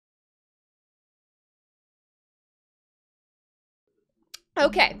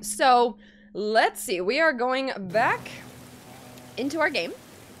Okay, so let's see. We are going back into our game.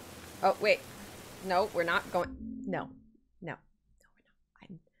 Oh, wait. No, we're not going. No, no, no, we're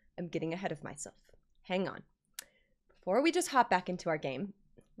not. I'm getting ahead of myself. Hang on. Before we just hop back into our game,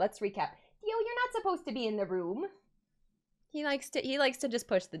 let's recap. Theo, you're not supposed to be in the room. He likes to just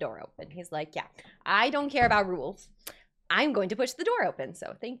push the door open. He's like, yeah, I don't care about rules. I'm going to push the door open.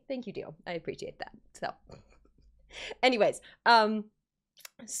 So thank you, Dio. I appreciate that. So, anyways,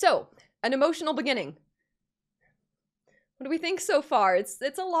 so an emotional beginning. What do we think so far? It's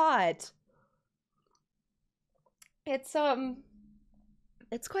a lot. It's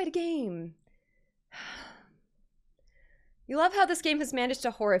quite a game. You love how this game has managed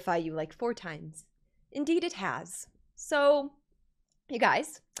to horrify you like 4 times. Indeed it has. So, you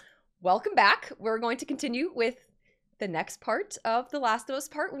guys, welcome back. We're going to continue with the next part of The Last of Us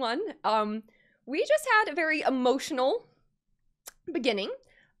Part 1. We just had a very emotional beginning.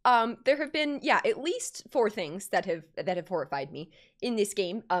 There have been, yeah, at least 4 things that have horrified me in this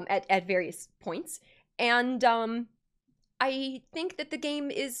game at various points. And I think that the game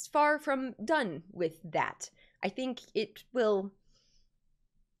is far from done with that. I think it will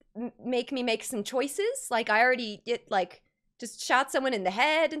make me make some choices. Like, I already just shot someone in the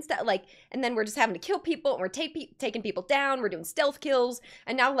head and stuff, like, and then we're just having to kill people, and we're taking people down, we're doing stealth kills,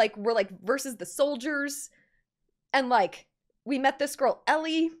 and now, like, we're, like, versus the soldiers, and, like, we met this girl,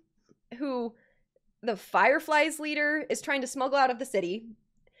 Ellie, who the Fireflies leader is trying to smuggle out of the city.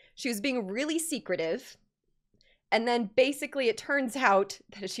 She was being really secretive, and then basically it turns out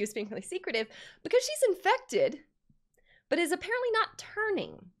that she was being really secretive because she's infected, but is apparently not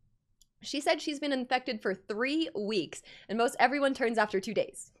turning. She said she's been infected for 3 weeks, and most everyone turns after 2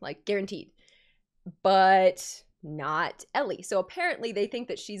 days, like guaranteed. But not Ellie. So apparently they think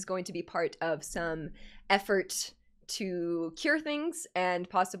that she's going to be part of some effort to cure things and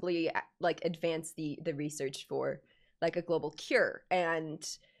possibly like advance the research for like a global cure. And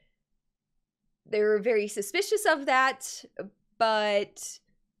they're very suspicious of that, but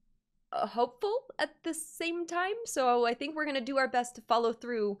hopeful at the same time. So I think we're going to do our best to follow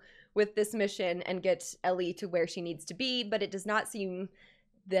through with this mission and get Ellie to where she needs to be, but it does not seem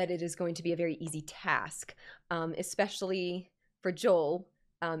that it is going to be a very easy task, especially for Joel.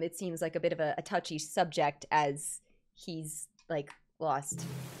 It seems like a bit of a touchy subject as he's like lost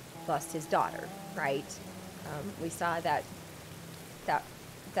his daughter, right? We saw that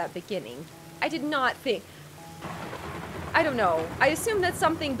beginning. I did not think, I don't know. I assumed that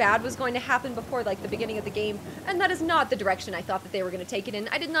something bad was going to happen before, like, the beginning of the game, and that is not the direction I thought that they were going to take it in.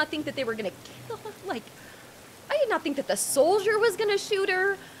 I did not think that they were going to kill, like, I did not think that the soldier was going to shoot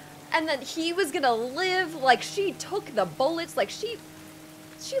her, and that he was going to live. Like, she took the bullets, like, she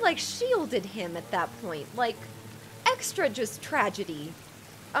like, shielded him at that point. Like, extra just tragedy.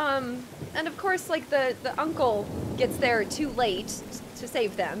 And of course, like, the uncle gets there too late to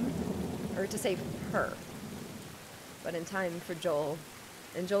save them, or to save her. But in time for Joel.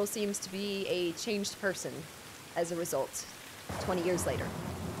 And Joel seems to be a changed person as a result, 20 years later.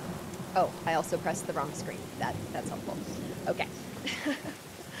 Oh, I also pressed the wrong screen. That's helpful. Okay.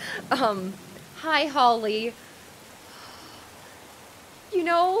 Hi, Holly. You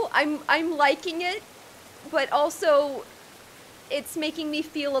know, I'm liking it, but also it's making me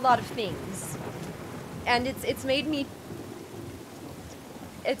feel a lot of things. And it's made me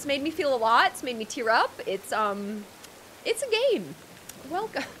feel a lot. It's made me tear up. It's a game.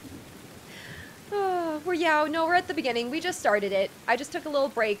 Welcome. We're at the beginning. We just started it. I just took a little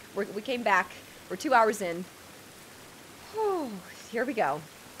break. We came back. We're 2 hours in. Oh, here we go.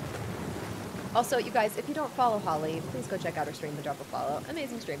 Also, you guys, if you don't follow Holly, please go check out her stream and drop a follow.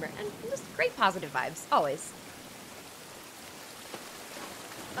 Amazing streamer. And just great positive vibes. Always.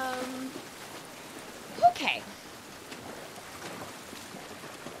 Okay.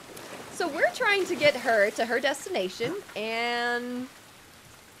 So we're trying to get her to her destination, and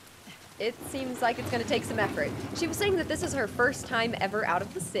it seems like it's going to take some effort. She was saying that this is her first time ever out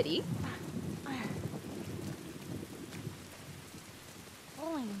of the city.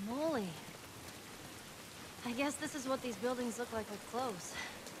 Holy moly. I guess this is what these buildings look like up close.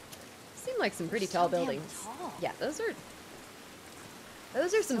 Seem like some pretty tall buildings. Tall. Yeah, those are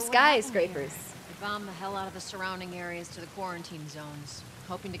some skyscrapers. They bombed the hell out of the surrounding areas to the quarantine zones,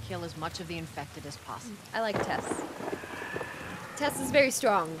 hoping to kill as much of the infected as possible. I like Tess. Tess is very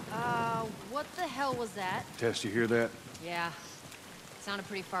strong. What the hell was that? Tess, you hear that? Yeah. It sounded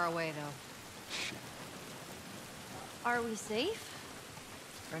pretty far away, though. Shit. Are we safe?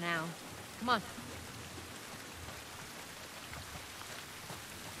 For now. Come on.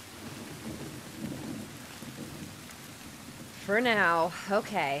 For now.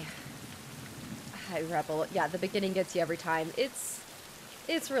 Okay. Hi, Rebel. Yeah, the beginning gets you every time. It's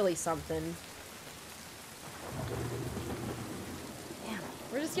really something. Damn.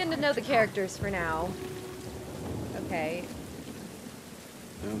 We're just getting to know the characters for now. Okay.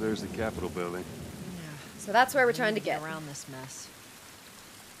 Well, there's the Capitol building. So that's where we're trying to Get get. around this mess.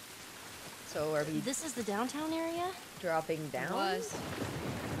 So are we This is the downtown area? dropping down? It was.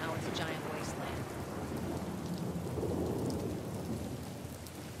 Now it's a giant wasteland.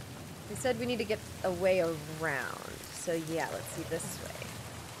 They said we need to get a way around. So yeah, let's see this way.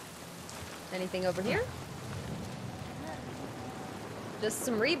 Anything over here? Just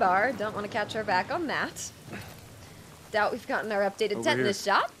some rebar. Don't want to catch our back on that. Doubt we've gotten our updated Over tent in here. this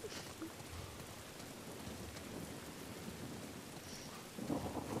shop.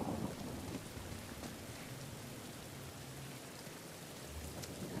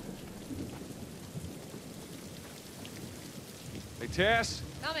 Hey, Tess.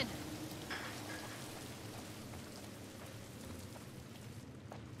 Coming.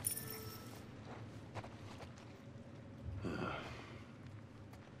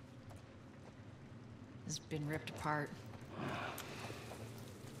 It's been ripped apart.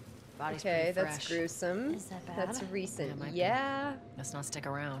 Body's Okay, pretty that's fresh. gruesome. Is that bad? That's recent. Yeah, it might be. Yeah. Let's not stick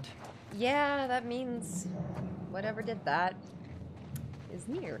around. Yeah, that means whatever did that is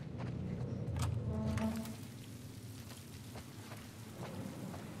near.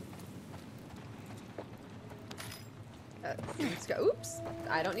 Oops.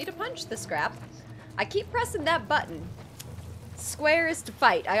 I don't need to punch the scrap. I keep pressing that button. Square is to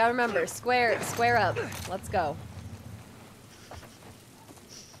fight. I gotta remember. Square up. Let's go.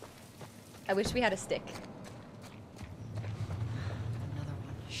 I wish we had a stick. Another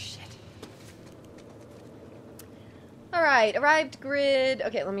one. Shit. Alright, arrived grid.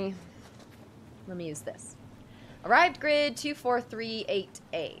 Okay, let me use this. Arrived grid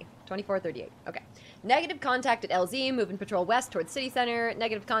 2438A. 2438. Okay. Negative contact at LZ, moving patrol west towards city center.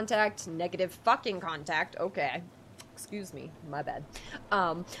 Negative contact, negative fucking contact. Okay. Excuse me, my bad.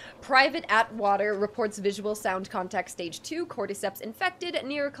 Private Atwater reports visual sound contact stage 2, cordyceps infected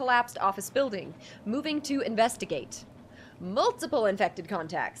near collapsed office building. Moving to investigate. Multiple infected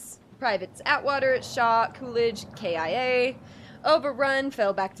contacts. Privates Atwater, Shaw, Coolidge, KIA. Overrun,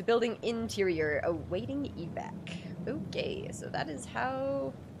 fell back to building interior, awaiting evac. Okay, so that is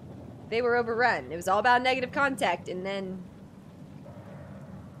how they were overrun. It was all about negative contact, and then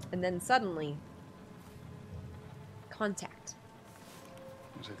suddenly contact.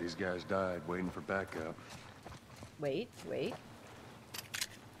 Looks like these guys died waiting for backup. Wait.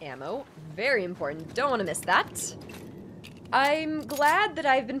 Ammo. Very important. Don't want to miss that. I'm glad that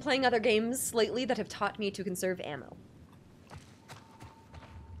I've been playing other games lately that have taught me to conserve ammo.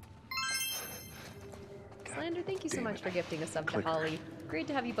 Slander, thank you so much for gifting a sub to Holly. Great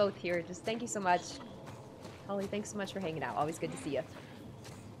to have you both here. Just thank you so much. Holly, thanks so much for hanging out. Always good to see you.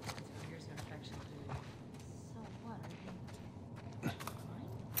 So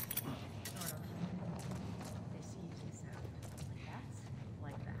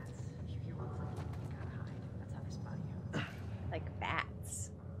what? Like bats.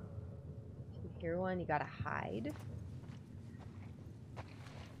 If you hear one, you gotta hide.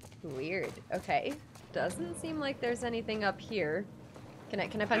 Weird. Okay. Doesn't seem like there's anything up here. Can I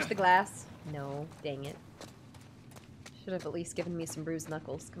punch the glass? No. Dang it. Should have at least given me some bruised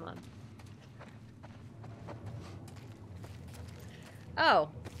knuckles. Come on. Oh,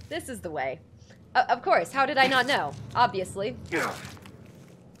 this is the way. Of course. How did I not know? Obviously. You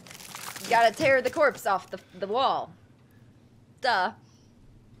gotta tear the corpse off the wall. Duh.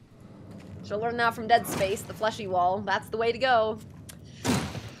 Should've learned that from Dead Space, the fleshy wall. That's the way to go.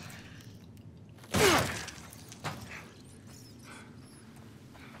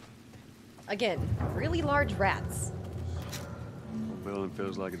 Again, really large rats. The building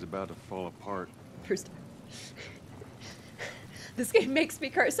feels like it's about to fall apart. First, this game makes me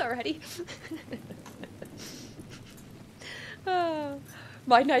curse already. Oh,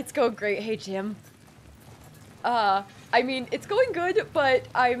 my night's going great. Hey, Jim. I mean, it's going good, but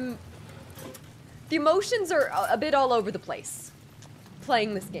the emotions are a bit all over the place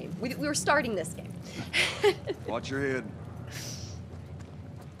playing this game. We were starting this game. Watch your head.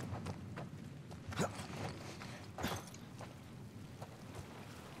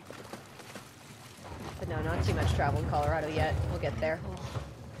 But no, not too much travel in Colorado yet. We'll get there.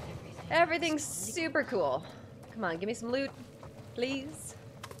 Everything's super cool. Come on, give me some loot, please.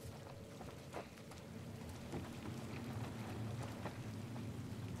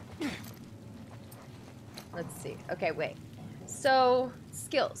 Let's see. Okay, wait. So,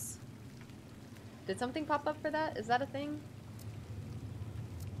 skills. Did something pop up for that? Is that a thing?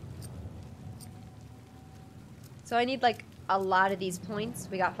 So I need like a lot of these points.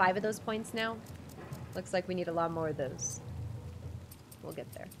 We got 5 of those points now. Looks like we need a lot more of those. We'll get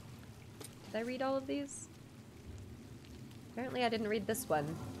there. Did I read all of these? Apparently I didn't read this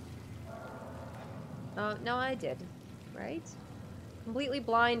one. Oh, no, I did. Right? Completely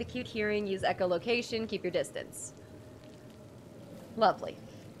blind, acute hearing, use echolocation, keep your distance. Lovely.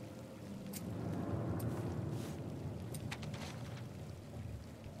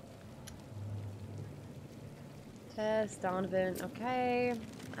 Tess, Donovan, okay.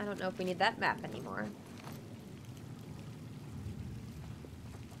 I don't know if we need that map anymore.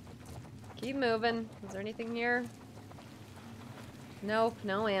 Keep moving. Is there anything here? Nope,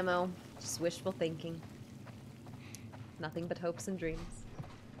 no ammo. Just wishful thinking. Nothing but hopes and dreams.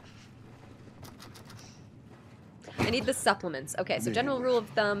 I need the supplements. Okay, so general rule of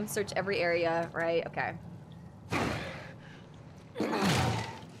thumb, search every area, right? Okay.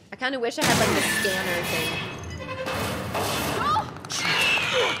 I kind of wish I had like the scanner thing.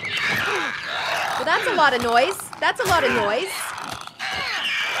 Well, that's a lot of noise. That's a lot of noise.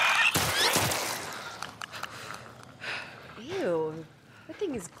 Ew. That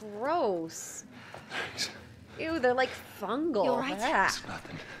thing is gross. Ew, they're like fungal. You all right? It's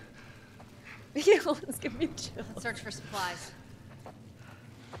nothing. Ew, it's giving me chills. Search for supplies.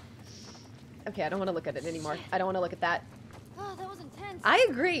 Okay, I don't want to look at it anymore. I don't want to look at that. Oh, that was intense. I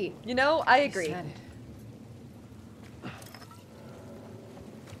agree. You know, I agree. Said it.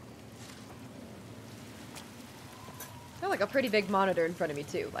 I have like a pretty big monitor in front of me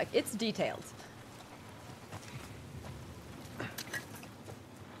too. Like, it's detailed.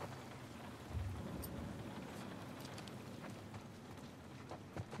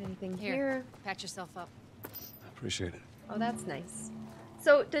 Anything here? Patch yourself up. I appreciate it. Oh, that's nice.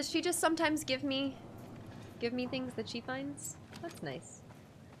 So, does she just sometimes give me things that she finds? That's nice.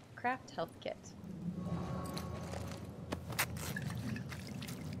 Craft health kit.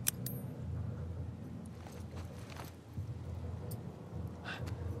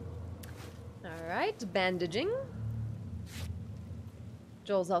 Alright, bandaging.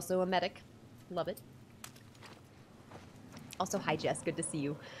 Joel's also a medic. Love it. Also, hi Jess, good to see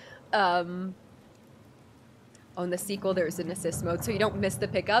you. Oh, in the sequel there's an assist mode, so you don't miss the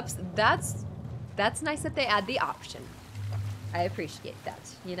pickups. That's nice that they add the option. I appreciate that,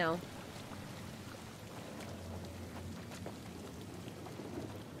 you know.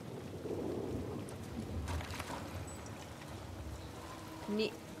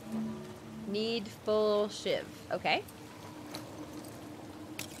 Needful shiv. Okay.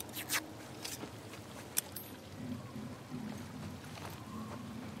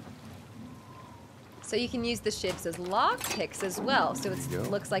 So you can use the shivs as lockpicks as well. So it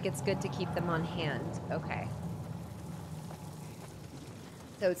looks like it's good to keep them on hand. Okay.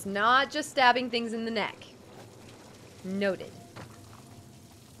 So it's not just stabbing things in the neck. Noted.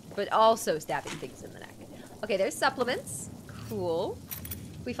 But also stabbing things in the neck. Okay, there's supplements. Cool.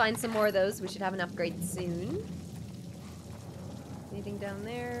 If we find some more of those, we should have an upgrade soon. Anything down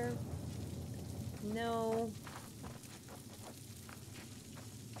there? No.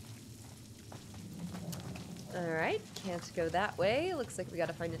 Alright, can't go that way. Looks like we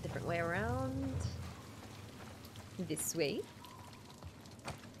gotta find a different way around. This way.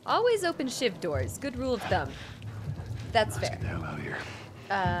 Always open shiv doors. Good rule of thumb. That's fair. Let's get the hell out of here.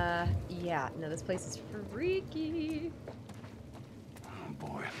 Yeah. No, this place is freaky. Oh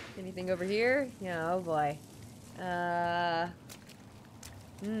boy. Anything over here? Yeah, oh boy.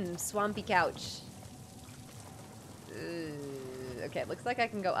 Swampy couch. Okay, looks like I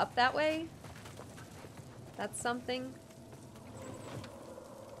can go up that way. That's something.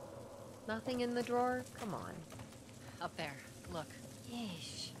 Nothing in the drawer? Come on. Up there. Look.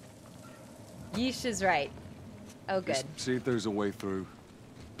 Yeesh. Yeesh is right. Oh, good. Just see if there's a way through.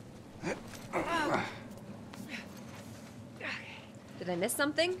 Did I miss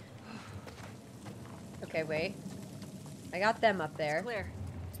something? Okay, wait. I got them up there. Clear.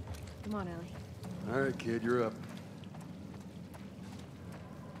 Come on, Ellie. All right, kid, you're up.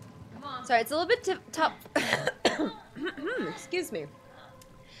 Come on. Sorry, it's a little bit tough. Excuse me.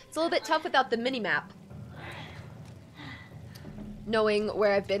 It's a little bit tough without the mini-map. Knowing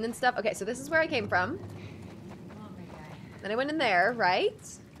where I've been and stuff. Okay, so this is where I came from. Come on, big guy. Then I went in there, right?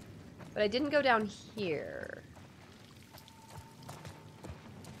 But I didn't go down here.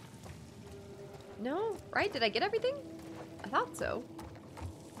 No, right? Did I get everything? I thought so.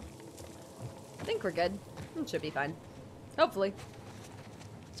 I think we're good. It should be fine. Hopefully.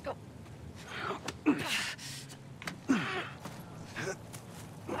 Let's go.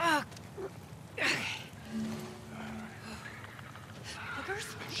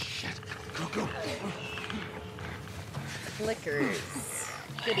 Shit. Go, go. flickers.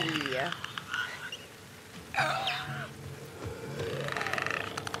 Goody.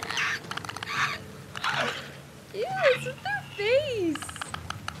 Ew, it's with their face.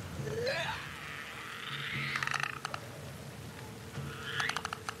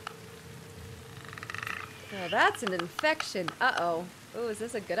 Oh, that's an infection. Uh-oh. Oh, is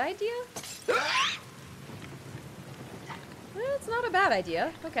this a good idea? Well, it's not a bad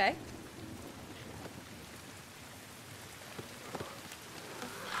idea. Okay.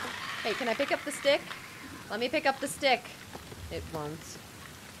 Hey, can I pick up the stick? Let me pick up the stick. It won't.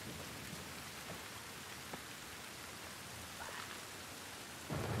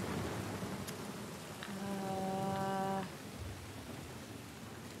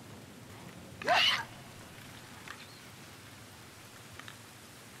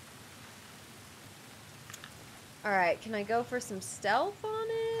 Alright, can I go for some stealth on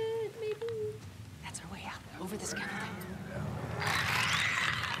it, maybe? That's our way out. Over the scaffolding.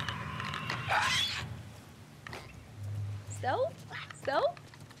 Stealth? Stealth?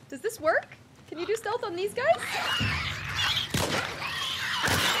 Does this work? Can you do stealth on these guys?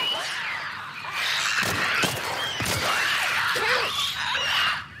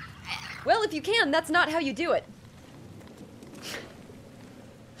 Well, if you can, that's not how you do it.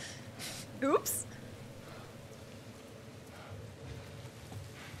 Oops.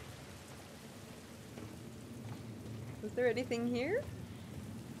 Was there anything here?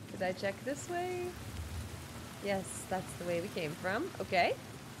 Did I check this way? Yes, that's the way we came from. Okay.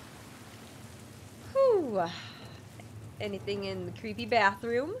 Whew. Anything in the creepy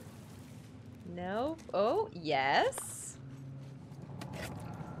bathroom? No. Oh, yes.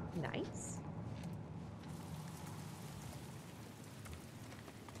 Nice.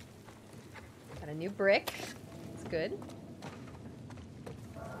 Got a new brick. It's good.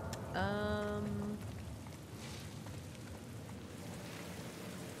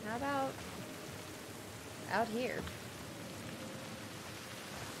 How about out here?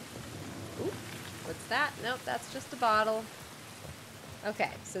 Ooh, what's that? Nope, that's just a bottle.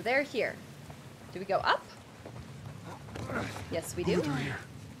 Okay, so they're here. Do we go up? Yes, we do.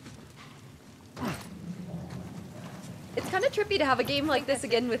 It's kind of trippy to have a game like this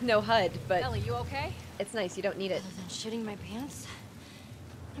again with no HUD, but Ellie, you okay? it's nice. You don't need it. Other than shitting my pants,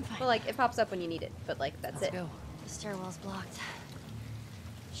 I'm fine. Well, like, it pops up when you need it, but, like, that's it. Let's go. The stairwell's blocked.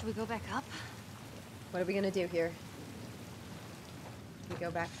 Should we go back up? What are we gonna do here? Can we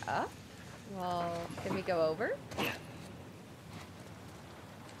go back up? Well, can we go over?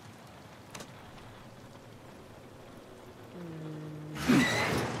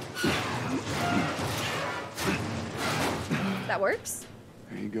 That works?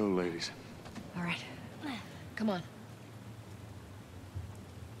 There you go, ladies. All right. Come on.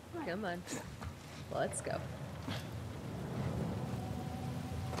 Come on. Let's go.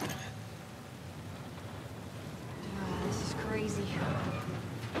 This is crazy.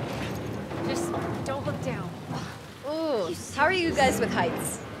 Just don't look down. Ooh, how are you guys with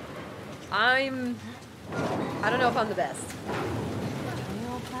heights? I don't know if I'm the best.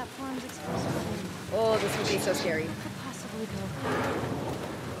 20-year platforms exposed to wind. Oh, this would be so scary. Could possibly go.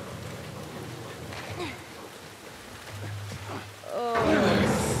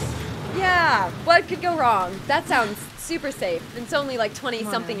 Oh. Yeah, what could go wrong? That sounds super safe. It's only like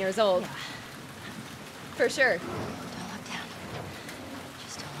 20-something years old. Yeah. For sure. Don't look down.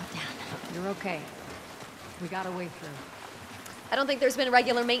 Just don't look down. You're okay. We got a way through. I don't think there's been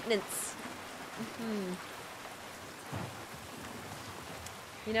regular maintenance.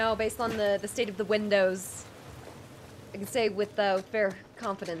 You know, based on the state of the windows, I can say with fair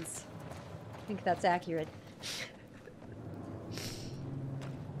confidence, I think that's accurate.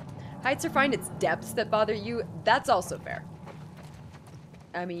 Heights are fine, it's depths that bother you. That's also fair.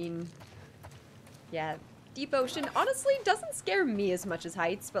 I mean, yeah, deep ocean honestly doesn't scare me as much as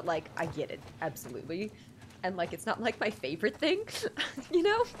heights, but like, I get it, absolutely. And like, it's not like my favorite thing, you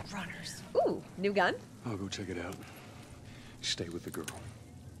know? Runners. Ooh, new gun. I'll go check it out. Stay with the girl.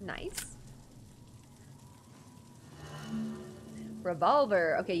 Nice.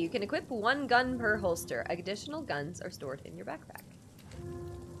 Revolver. Okay, you can equip one gun per holster. Additional guns are stored in your backpack.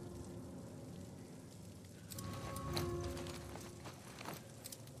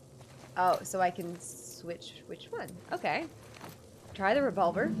 Oh, so I can switch which one? Okay. Try the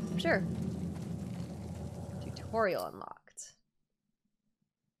revolver. Sure. Tutorial unlocked.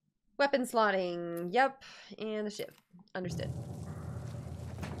 Weapon slotting. Yep. And a shiv. Understood.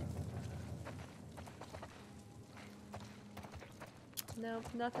 Nope,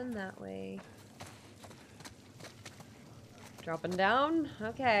 nothing that way. Dropping down?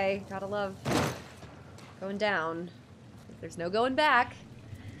 Okay, gotta love going down. There's no going back.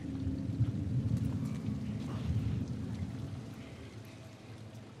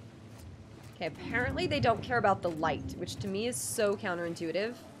 Okay, apparently they don't care about the light, which to me is so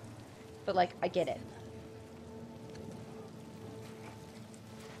counterintuitive. But, like, I get it.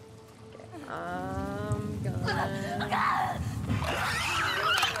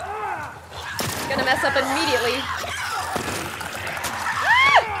 Okay, gonna mess up immediately.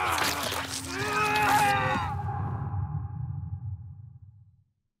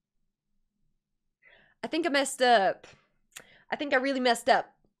 I think I messed up. I think I really messed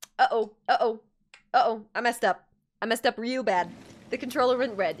up. Uh-oh, uh-oh, uh-oh, I messed up. I messed up real bad. The controller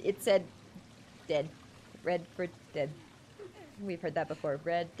went red. It said dead. Red for dead. We've heard that before.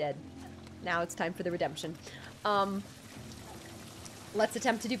 Red, dead. Now it's time for the redemption. Let's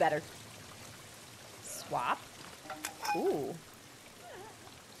attempt to do better. Swap. Ooh.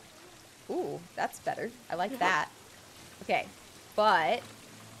 Ooh, that's better. I like that. Okay, but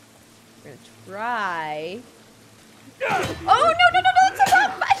we're gonna try. Oh, no, that's a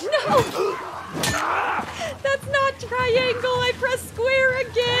wrong button. No! That's not triangle. I pressed square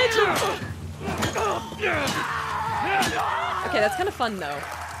again. Okay, that's kind of fun, though.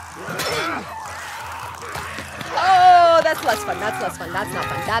 Oh, that's less fun. That's less fun. That's not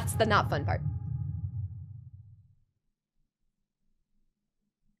fun. That's the not fun part.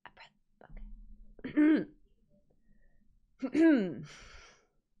 Okay.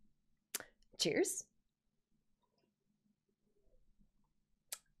 Cheers.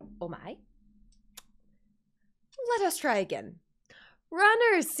 Oh my. Let us try again.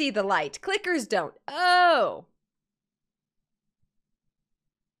 Runners see the light. Clickers don't. Oh.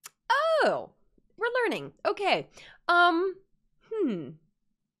 Oh. We're learning. Okay.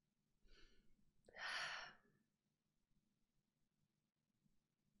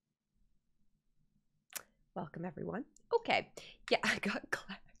 Welcome, everyone. Okay. Yeah, I got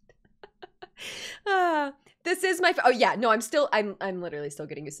clapped. This is my... Oh, yeah. No, I'm literally still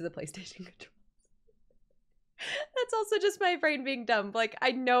getting used to the PlayStation controls. That's also just my brain being dumb. Like,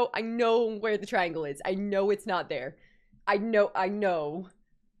 I know where the triangle is. I know it's not there. I know.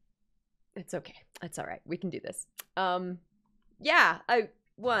 It's okay. It's all right. We can do this. Yeah, I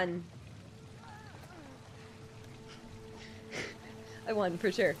won. I won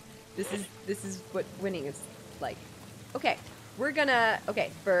for sure. This is what winning is like. Okay,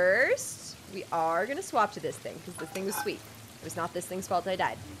 okay, first we are gonna swap to this thing because this thing was sweet. It was not this thing's fault I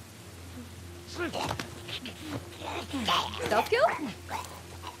died. Stealth kill?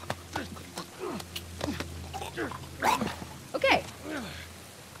 Okay.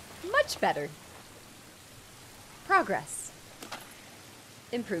 Much better. Progress.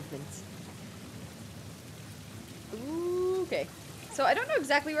 Improvement. Ooh, okay. So I don't know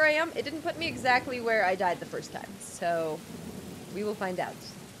exactly where I am. It didn't put me exactly where I died the first time. So we will find out.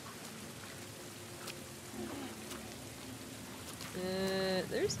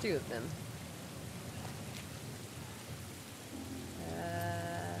 There's two of them.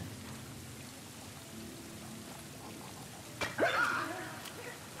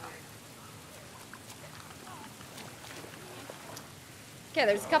 Okay,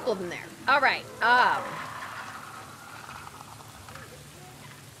 there's a couple of them there. All right.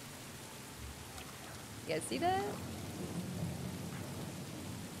 You guys see that?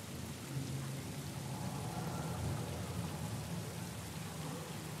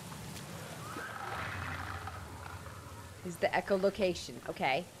 Is the echolocation,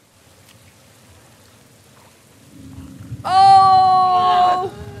 okay.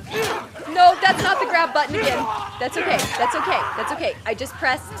 Oh! No, that's not the grab button again. That's okay, that's okay, that's okay. I just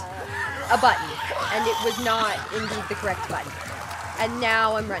pressed a button, and it was not indeed the correct button. And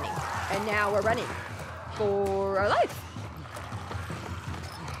now I'm running. And now we're running for our life.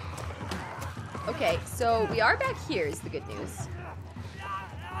 Okay, so we are back here is the good news.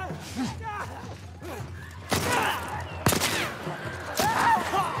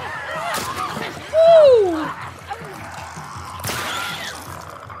 Woo!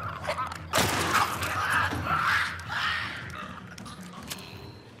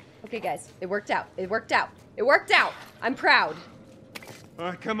 Okay, guys, it worked out. It worked out. It worked out. I'm proud. All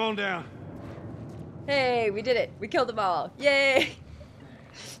right, come on down. Hey, we did it. We killed them all. Yay!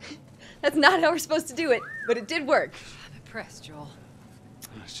 That's not how we're supposed to do it, but it did work. I'm impressed, Joel.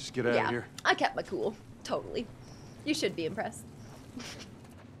 Let's just get out of here. I kept my cool. Totally. You should be impressed.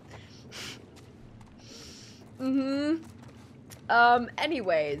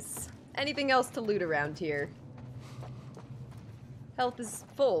 Anyways. Anything else to loot around here? Health is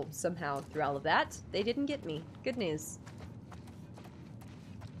full somehow through all of that. They didn't get me. Good news.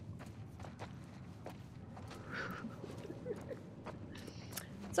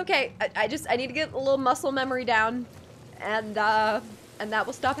 okay. I need to get a little muscle memory down, and that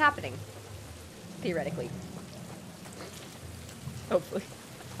will stop happening. Theoretically. Hopefully.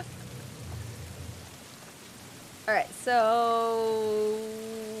 Alright, so...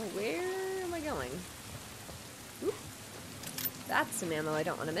 where am I going? Oop. That's some ammo I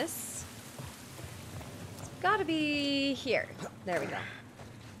don't want to miss. It's gotta be here. There we go.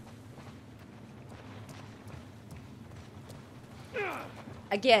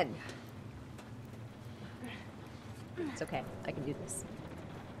 Again. It's okay. I can do this.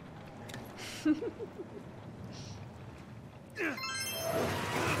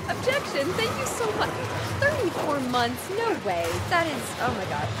 Objection! Thank you so much. 34 months? No way. That is... oh my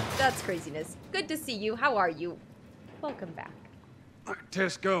gosh. That's craziness. Good to see you. How are you? Welcome back.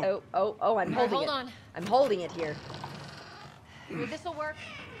 Tess, go. Oh, I'm holding hold it. on. I'm holding it here. This'll work.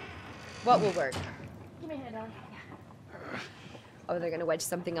 What will work? Give me a hand, Ellie. Oh, they're gonna wedge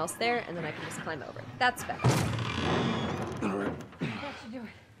something else there, and then I can just climb over. That's better. That should do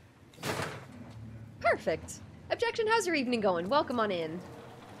it. Perfect. Objection, how's your evening going? Welcome on in.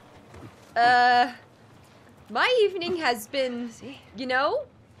 My evening has been, you know,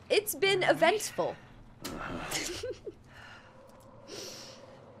 it's been eventful.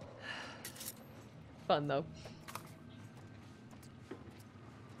 Fun, though.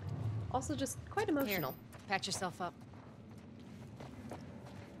 Also just quite emotional. Here, patch yourself up.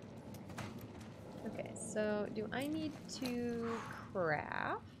 Okay, so do I need to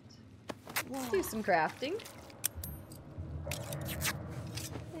craft? Let's do some crafting.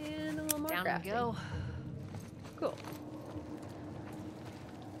 And a little more Down crafting. we go. Cool.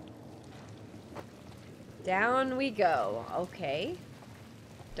 Down we go. Okay.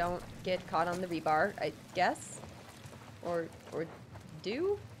 Don't get caught on the rebar, I guess. Or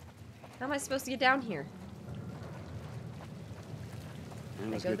do? How am I supposed to get down here? And Can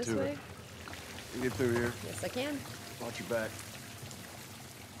I let's go get this to way? it. You get through here. Yes, I can. Watch your back.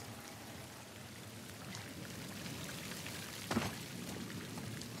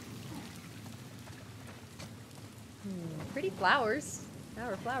 Pretty flowers. Now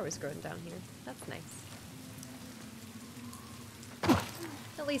our flowers growing down here. That's nice.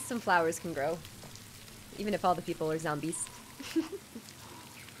 At least some flowers can grow. Even if all the people are zombies.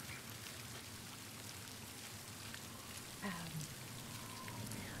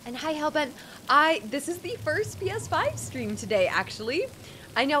 And hi, Hellbent. This is the first PS5 stream today, actually.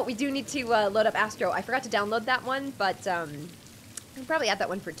 I know we do need to load up Astro. I forgot to download that one, but I'll probably add that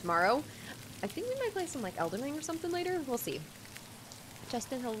one for tomorrow. I think we might play some like Elden Ring or something later. We'll see.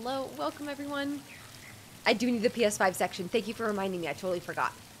 Justin, hello. Welcome, everyone. I do need the PS5 section. Thank you for reminding me. I totally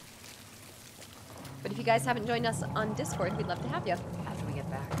forgot. But if you guys haven't joined us on Discord, we'd love to have you. After we get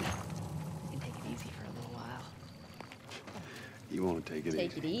back, we can take it easy for a little while. You want to take it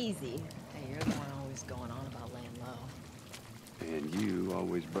Take easy. it easy. Hey, you're the one always going on about laying low. And you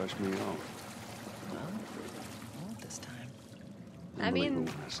always brush me off. Well, I won't this time. I mean-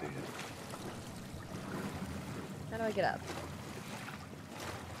 Unbelievable when I see it. How do I get up?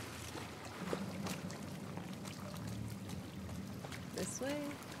 This way?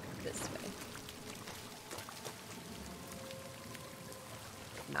 This way.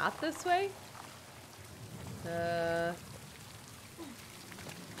 Not this way?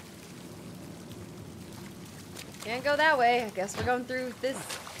 Can't go that way. I guess we're going through this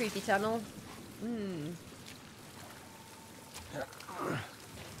creepy tunnel.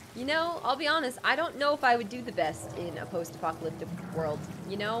 You know, I'll be honest, I don't know if I would do the best in a post-apocalyptic world.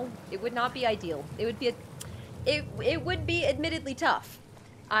 You know, it would not be ideal. It would be it would be admittedly tough.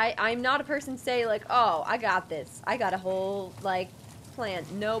 I'm not a person to say like, oh, I got this. I got a whole like plan.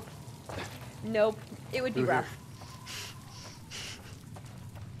 Nope. Nope. It would be rough.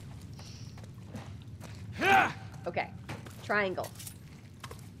 Okay. Triangle.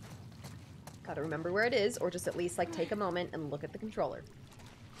 Gotta remember where it is, or just at least like take a moment and look at the controller.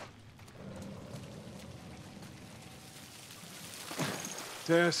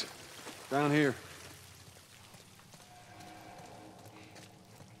 Tess, down here.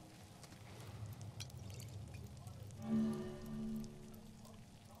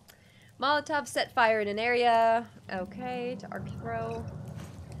 Molotov set fire in an area. Okay, to arc throw.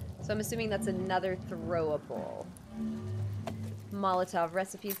 So I'm assuming that's another throwable. Molotov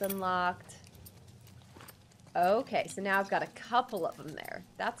recipes unlocked. Okay, so now I've got a couple of them there.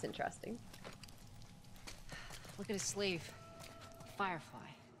 That's interesting. Look at his sleeve. Firefly.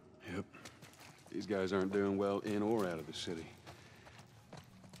 Yep. These guys aren't doing well in or out of the city.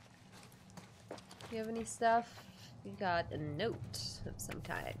 Do you have any stuff? We got a note of some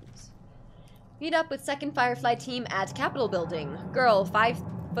kind. Meet up with second Firefly team at Capitol Building. Girl,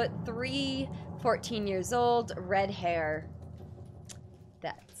 5'3", 14 years old, red hair.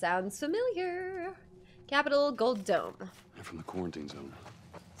 That sounds familiar. Capital Gold Dome. They're from the quarantine zone.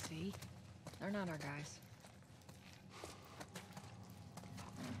 See? They're not our guys.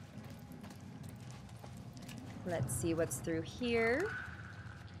 Let's see what's through here.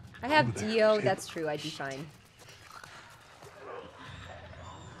 I have Dio. That's true. I'd be fine.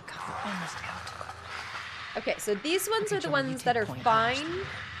 God, we're almost out. Okay, so these ones Okay, are the Joel, you ones take that are point fine.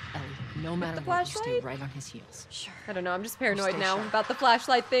 Ellie, no matter the what, you stay flashlight? right on his heels. Sure. I don't know. I'm just paranoid Stay now sharp. about the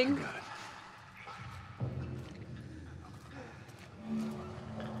flashlight thing. Got it.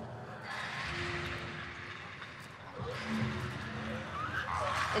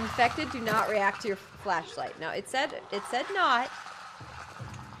 Infected do not react to your flashlight. Now it said not.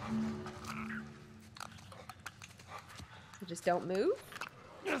 So just don't move.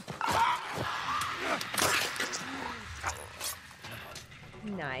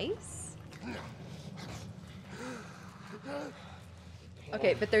 Nice.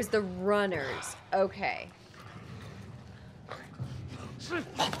 Okay, but there's the runners. Okay. Okay.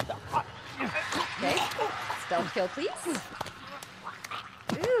 Stealth kill, please.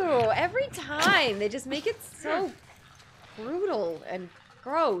 Ew, every time. They just make it so brutal and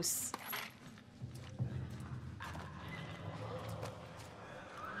gross.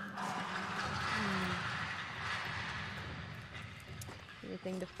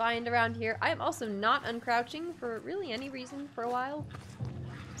 Anything to find around here? I am also not uncrouching for really any reason for a while.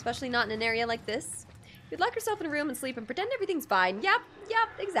 Especially not in an area like this. You'd lock yourself in a room and sleep and pretend everything's fine. Yep,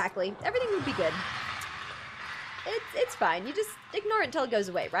 exactly. Everything would be good. It's fine. You just ignore it until it goes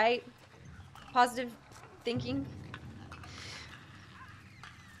away, right? Positive thinking.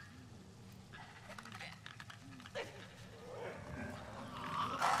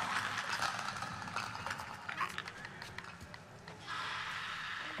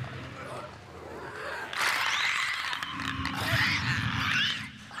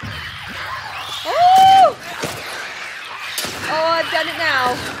 Oh! Oh, I've done it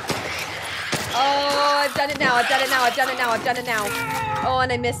now. Oh, I've done it now. I've done it now. I've done it now. I've done it now. Oh,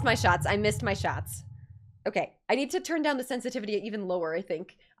 and I missed my shots. I missed my shots. Okay, I need to turn down the sensitivity even lower, I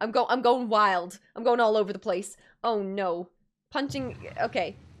think. I'm going wild. I'm going all over the place. Oh, no. Punching...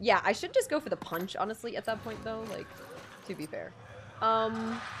 Okay. Yeah, I should just go for the punch, honestly, at that point, though. Like, to be fair.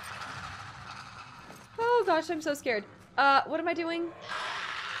 Oh, gosh, I'm so scared. What am I doing?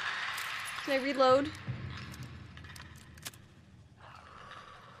 Can I reload?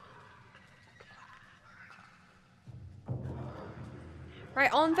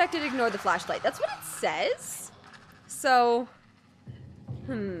 Alright, all infected ignore the flashlight. That's what it says. So,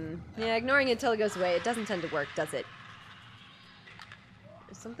 yeah, ignoring it until it goes away. It doesn't tend to work, does it?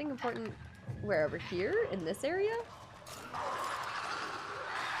 Is something important where, over here? In this area?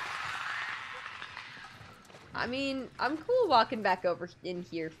 I mean, I'm cool walking back over in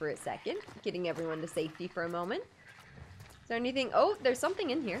here for a second. Getting everyone to safety for a moment. Is there anything? Oh, there's something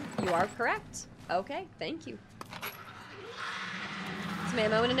in here. You are correct. Okay, thank you.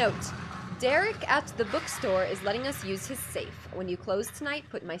 Memo and a note. Derek at the bookstore is letting us use his safe. When you close tonight,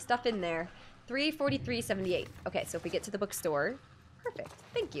 put my stuff in there. 34378. Okay, so if we get to the bookstore. Perfect.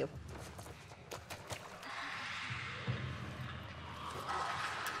 Thank you.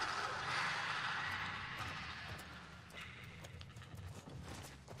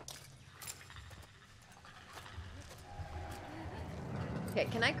 Okay,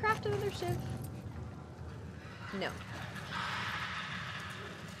 can I craft another shiv? No.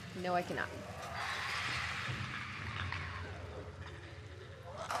 No, I cannot.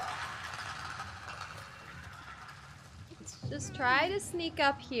 Let's just try to sneak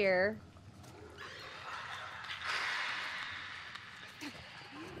up here.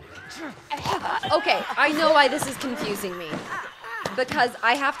 Okay, I know why this is confusing me. Because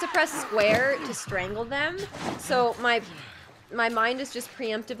I have to press square to strangle them, so my mind is just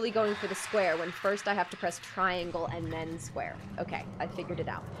preemptively going for the square when first I have to press triangle and then square. Okay, I figured it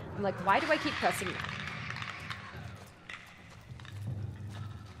out. I'm like, why do I keep pressing that?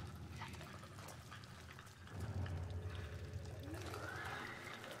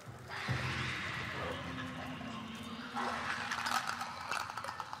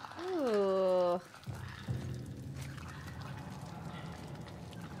 Ooh.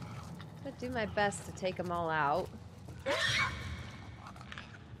 I'll do my best to take them all out.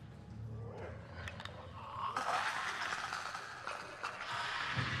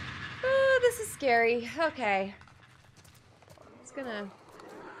 Oh, this is scary. Okay. It's gonna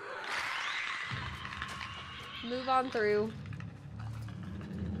move on through.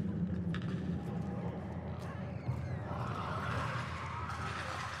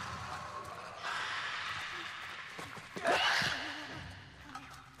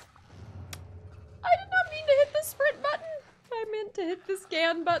 hit the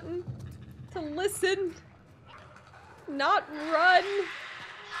scan button to listen, not run.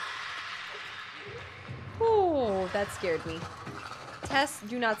 Oh, that scared me. Tess,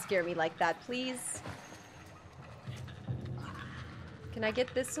 do not scare me like that, please. Can I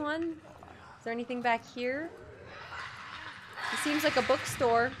get this one? Is there anything back here? It seems like a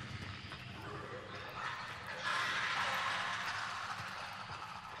bookstore.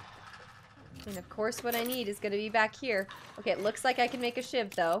 And of course what I need is gonna be back here. Okay, it looks like I can make a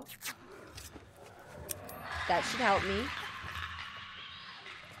shiv though. That should help me.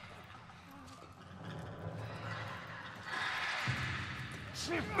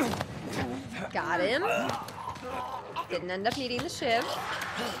 Got him. Didn't end up needing the shiv.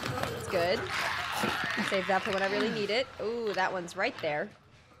 It's good. Save that for when I really need it. Ooh, that one's right there.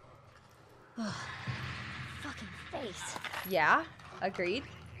 Fucking face. Yeah, agreed.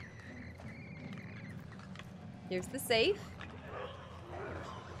 Here's the safe.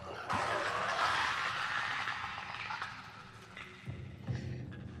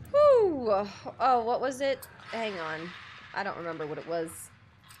 Whew. Oh, what was it? Hang on. I don't remember what it was.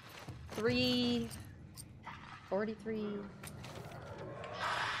 343.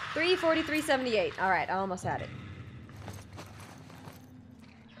 343.78. All right, I almost had it.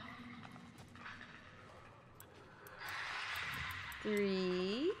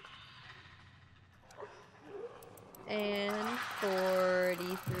 Three and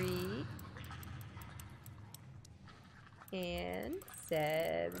 43 and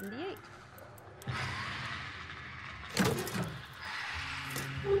 78.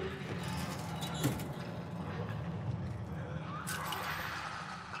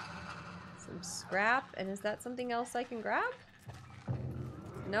 Some scrap, and is that something else I can grab?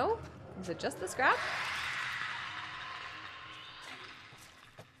 No? Is it just the scrap?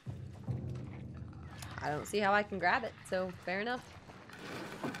 I don't see how I can grab it, so fair enough.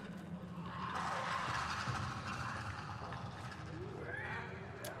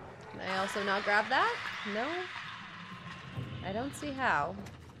 Can I also not grab that? No? I don't see how.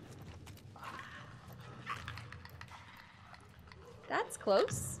 That's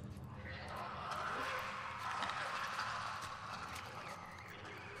close.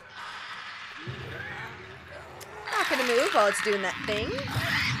 Not gonna move while it's doing that thing.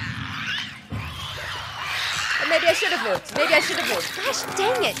 Or maybe I should have moved. Maybe I should have moved. Gosh,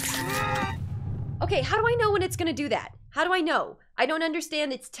 dang it. Okay, how do I know when it's gonna do that? How do I know? I don't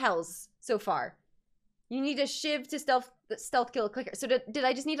understand its tells so far. You need a shiv to stealth kill a clicker. So did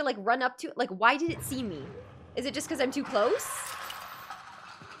I just need to like run up to it? Like, why did it see me? Is it just because I'm too close?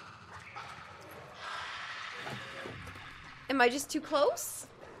 Am I just too close?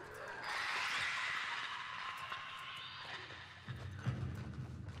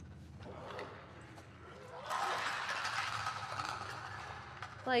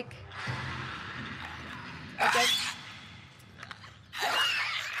 Like, I guess.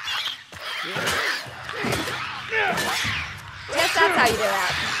 Yes, that's how you do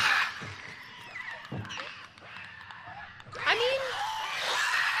that. I mean,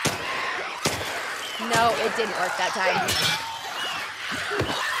 no, it didn't work that time.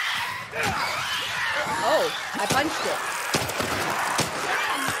 Oh, I punched it.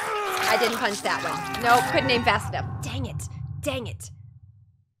 I didn't punch that one. Nope, couldn't aim fast enough. Dang it. Dang it.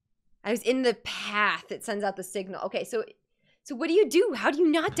 I was in the path. It sends out the signal. Okay, so what do you do? How do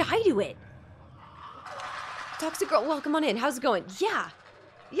you not die to it? Toxic girl, welcome on in. How's it going? Yeah,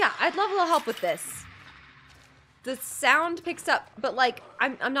 I'd love a little help with this. The sound picks up, but like,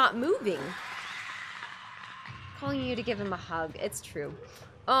 I'm not moving. Calling you to give him a hug. It's true.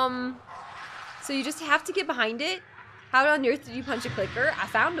 So you just have to get behind it? How on earth did you punch a clicker? I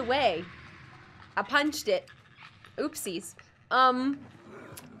found a way. I punched it. Oopsies.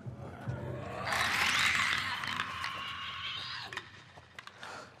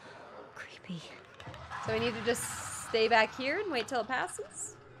 Creepy. So I need to just stay back here and wait till it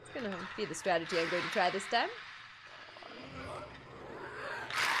passes? It's gonna be the strategy I'm going to try this time.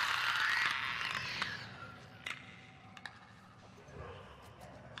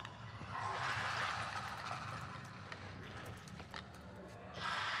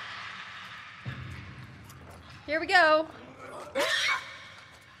 Here we go.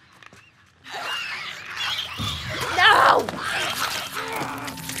 No!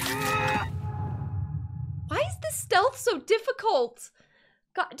 Why is this stealth so difficult?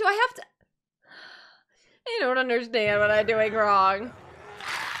 God, do I have to... I don't understand what I'm doing wrong.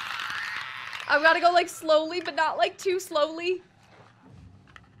 I've got to go like slowly, but not like too slowly.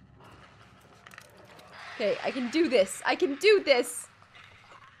 Okay, I can do this. I can do this.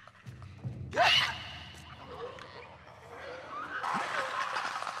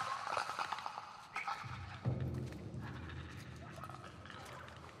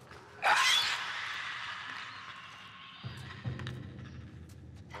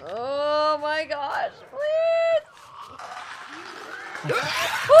 Oh my gosh, please!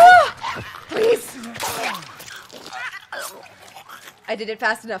 Oh, please! I did it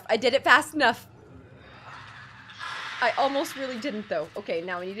fast enough. I did it fast enough. I almost really didn't though. Okay,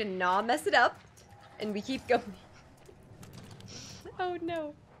 now we need to not mess it up. And we keep going. Oh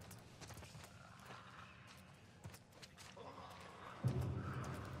no.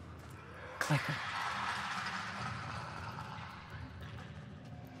 Clicker.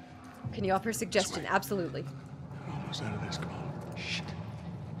 Can you offer a suggestion? Absolutely. We're almost out of this. Come on. Shit.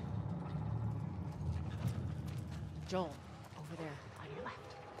 Joel, over there, on your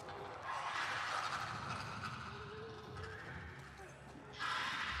left.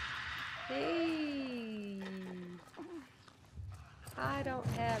 Hey. I don't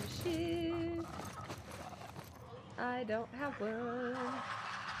have shit. I don't have one.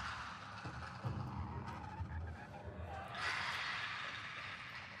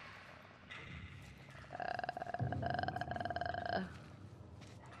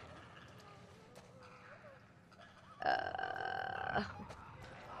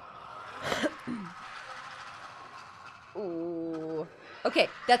 Ooh. Okay,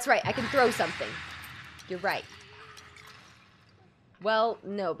 that's right. I can throw something. You're right. Well,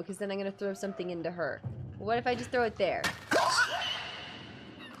 no, because then I'm gonna throw something into her. What if I just throw it there?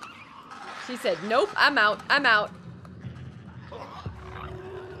 She said, nope, I'm out. I'm out.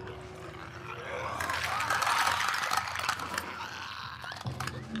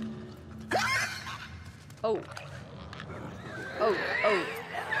 Oh. Oh, oh.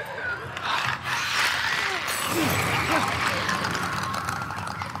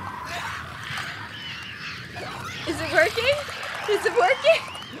 Is it working? Is it working?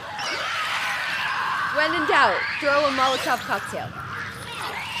 When in doubt, throw a Molotov cocktail.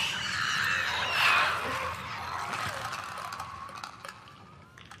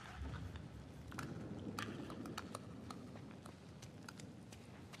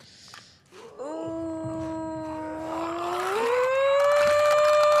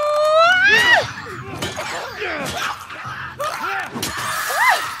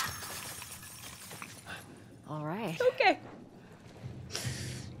 All right. Okay.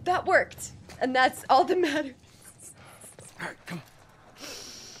 That worked. And that's all that matters. All right, come on.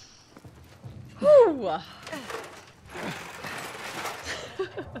 Whew.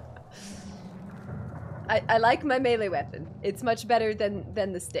 I like my melee weapon. It's much better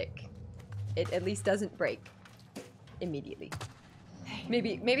than the stick. It at least doesn't break immediately.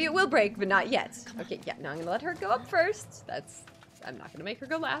 Maybe it will break, but not yet. Okay, yeah, now I'm gonna let her go up first. I'm not gonna make her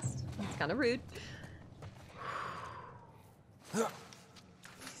go last. It's kind of rude.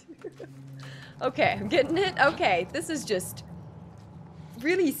 Okay, I'm getting it. Okay, this is just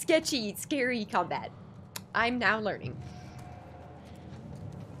really sketchy, scary combat. I'm now learning.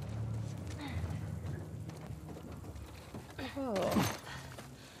 Oh.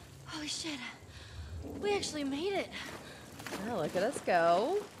 Holy shit. We actually made it. Well, look at us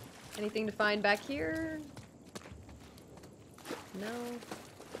go. Anything to find back here? No.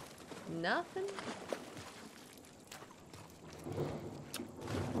 Nothing?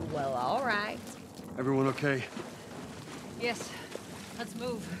 Well, alright. Everyone okay? Yes, let's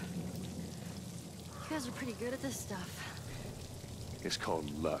move. You guys are pretty good at this stuff. It's called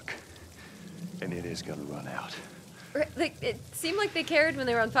luck. And it is gonna run out. Like, it seemed like they cared when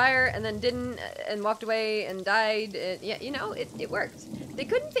they were on fire and then didn't and walked away and died. Yeah, you know, it worked. They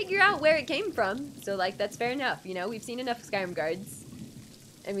couldn't figure out where it came from, so, like, that's fair enough. You know, we've seen enough Skyrim guards.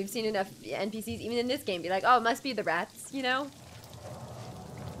 And we've seen enough NPCs, even in this game, be like, oh, it must be the rats, you know?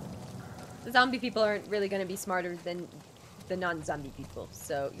 The zombie people aren't really going to be smarter than the non-zombie people,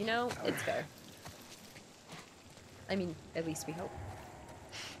 so, you know, it's fair. I mean, at least we hope.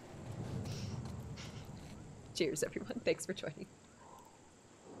 Cheers, everyone. Thanks for joining.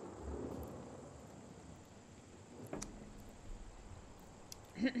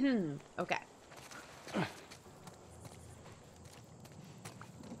 Okay.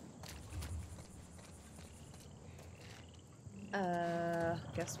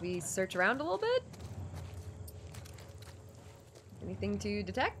 Guess we search around a little bit. Anything to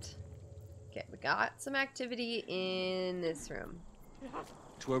detect? Okay, we got some activity in this room.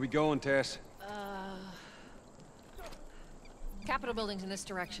 It's where we going, Tess? Capitol building's in this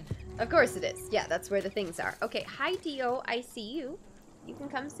direction. Of course it is. Yeah, that's where the things are. Okay, hi Dio, I see you. You can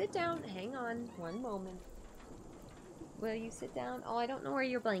come sit down. Hang on one moment. Will you sit down? Oh, I don't know where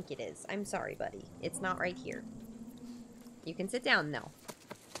your blanket is. I'm sorry, buddy. It's not right here. You can sit down, though.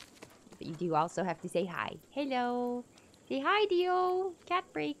 But you do also have to say hi. Hello. Say hi, Dio. Cat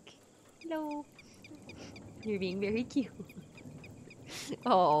break. Hello. You're being very cute.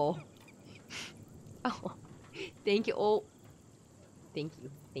 Oh. Oh. Thank you. Oh. Thank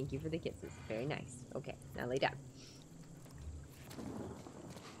you. Thank you for the kisses. Very nice. Okay, now lay down.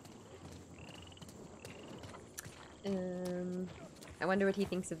 I wonder what he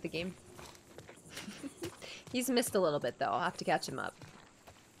thinks of the game. He's missed a little bit, though. I'll have to catch him up.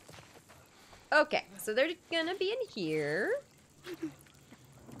 Okay, so they're gonna be in here.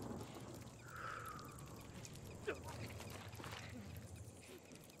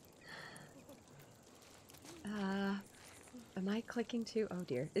 Am I clicking too? Oh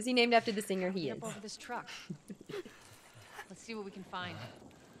dear. Is he named after the singer? He is. Up over this truck. Let's see what we can find.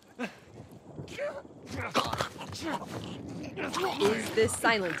 Is this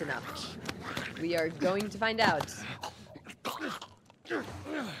silent enough? We are going to find out.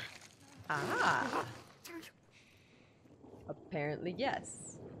 Ah. Apparently,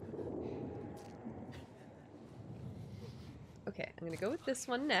 yes. Okay, I'm gonna go with this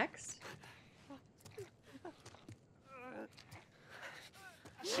one next.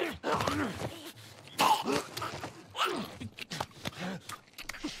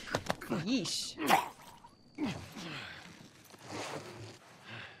 Yeesh.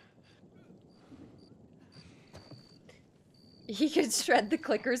 He could shred the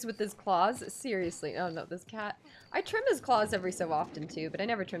clickers with his claws? Seriously. Oh no, this cat. I trim his claws every so often too, but I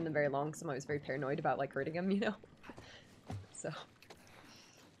never trim them very long because I'm always very paranoid about like hurting him, you know? So,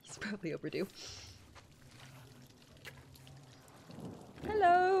 he's probably overdue.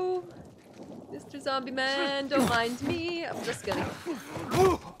 Hello! Mr. Zombie Man, don't mind me. I'm just gonna...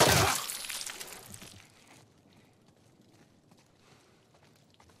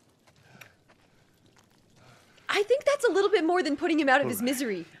 I think that's a little bit more than putting him out of his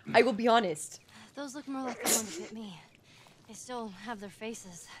misery. I will be honest. Those look more like the ones that bit me. They still have their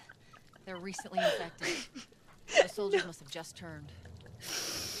faces. They're recently infected. The soldiers must have just turned.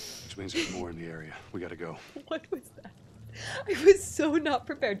 Which means there's more in the area. We gotta go. What was that? I was so not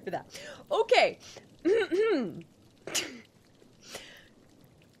prepared for that. Okay.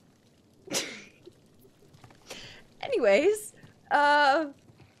 Anyways,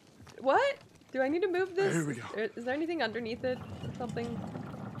 what? Do I need to move this? Here we go. Is there anything underneath it? Something?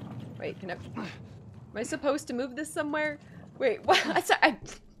 Wait, can I... Am I supposed to move this somewhere? Wait, what? I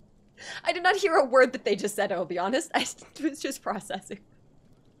did not hear a word that they just said, I'll be honest. I was just processing.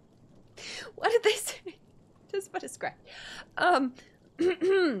 What did they say? Just but a scratch.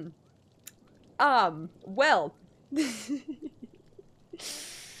 Well.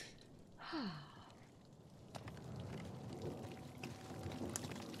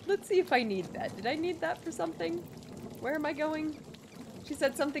 Let's see if I need that. Did I need that for something? Where am I going? She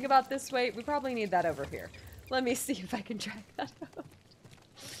said something about this way. We probably need that over here. Let me see if I can track that out.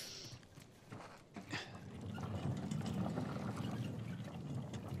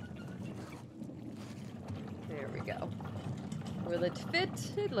 There we go. Will it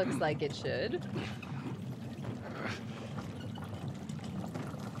fit? It looks like it should.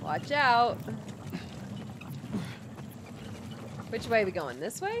 Watch out. Which way are we going?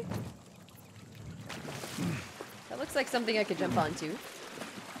 This way? That looks like something I could jump onto.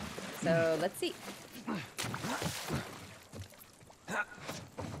 So, let's see.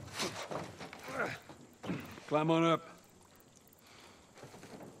 Climb on up.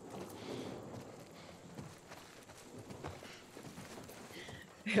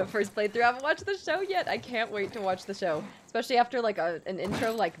 First playthrough, I haven't watched the show yet. I can't wait to watch the show. Especially after like an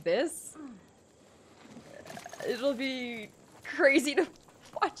intro like this. It'll be crazy to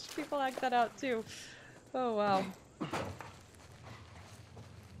watch people act that out too. Oh wow.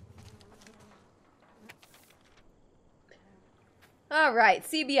 Alright,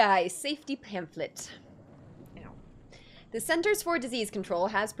 CBI, Safety Pamphlet. The Centers for Disease Control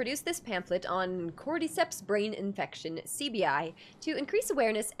has produced this pamphlet on cordyceps brain infection, CBI, to increase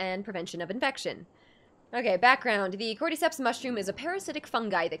awareness and prevention of infection. Okay, background. The cordyceps mushroom is a parasitic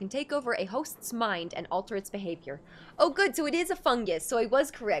fungi that can take over a host's mind and alter its behavior. Oh good, so it is a fungus, so I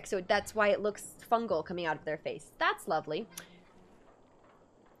was correct, so that's why it looks fungal coming out of their face. That's lovely.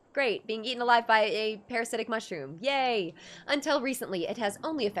 Great, being eaten alive by a parasitic mushroom. Yay! Until recently, it has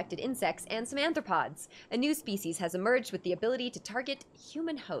only affected insects and some arthropods. A new species has emerged with the ability to target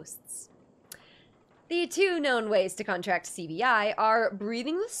human hosts. The two known ways to contract CBI are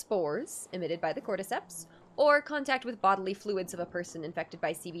breathing the spores emitted by the cordyceps, or contact with bodily fluids of a person infected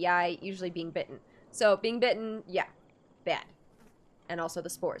by CBI, usually being bitten. So, being bitten, yeah, bad. And also the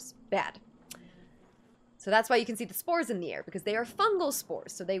spores, bad. So that's why you can see the spores in the air, because they are fungal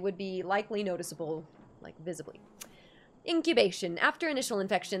spores, so they would be likely noticeable, like, visibly. Incubation. After initial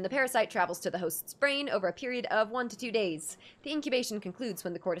infection, the parasite travels to the host's brain over a period of 1 to 2 days. The incubation concludes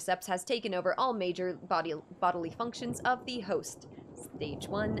when the cordyceps has taken over all major bodily functions of the host. Stage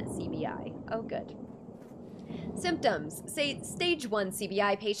 1 CBI. Oh, good. Symptoms. Stage 1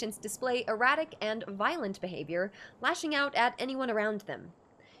 CBI patients display erratic and violent behavior, lashing out at anyone around them.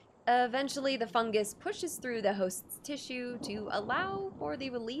 Eventually, the fungus pushes through the host's tissue to allow for the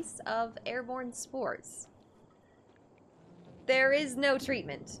release of airborne spores. There is no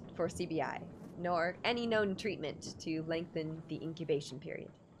treatment for CBI, nor any known treatment to lengthen the incubation period.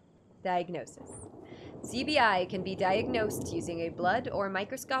 Diagnosis. CBI can be diagnosed using a blood or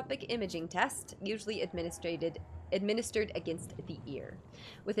microscopic imaging test, usually administered against the ear.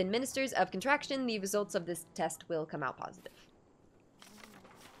 Within minutes of contraction, the results of this test will come out positive.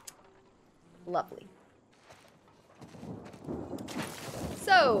 Lovely.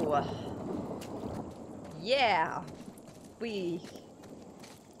 So, yeah, we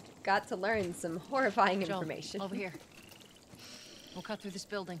got to learn some horrifying Joel, information. over here. We'll cut through this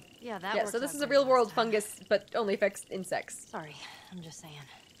building. Yeah, that Yeah, worked so this out is a great real world last time. fungus, but only affects insects. Sorry, I'm just saying.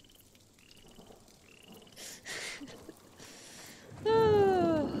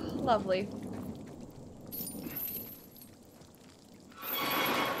 Lovely.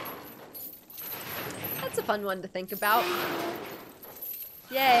 That's a fun one to think about.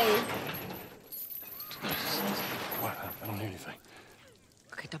 Yay. What? I don't hear anything.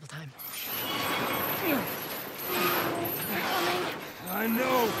 Okay, double time. I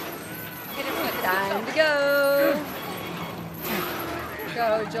know. Time to go.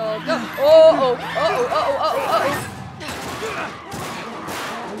 Go, Joel, go. Oh, oh, oh, oh, oh, oh, oh.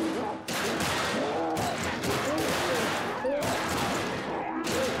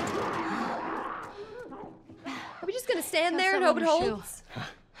 Are we just gonna stand there and hope it holds?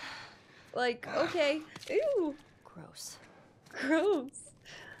 Like, okay. Ew. Gross. Gross.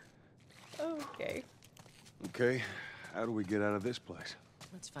 Okay. Okay, how do we get out of this place?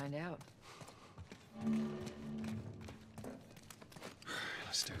 Let's find out.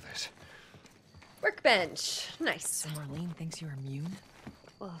 Let's do this. Workbench. Nice. So Marlene thinks you're immune?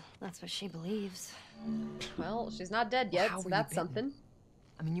 Well, that's what she believes. Well, she's not dead yet, How so were you that's bitten? something.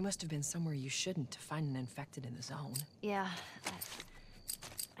 I mean, you must have been somewhere you shouldn't to find an infected in the zone. Yeah,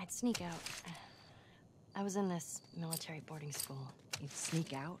 I'd sneak out. I was in this military boarding school. You'd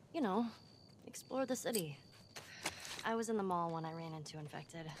sneak out? You know, explore the city. I was in the mall when I ran into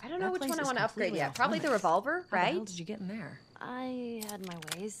infected. I don't know That which place one I is want to upgrade completely yet. off Probably the limits. revolver, How the hell right? did you get in there? I had my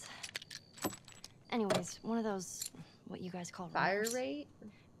ways. Anyways, one of those, what you guys call Fire runners, rate?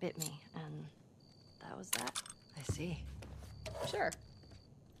 bit me, and that was that. I see. Sure.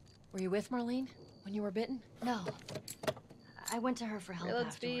 Were you with Marlene when you were bitten? No. I went to her for help Reload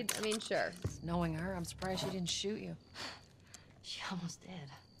afterwards. speed? I mean, sure. Knowing her, I'm surprised she didn't shoot you. She almost did.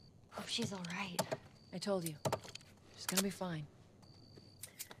 Hope she's alright. I told you. She's gonna be fine.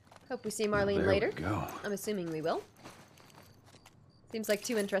 Hope we see Marlene There later. we go. I'm assuming we will. Seems like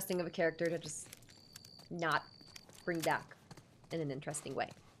too interesting of a character to just not bring back in an interesting way.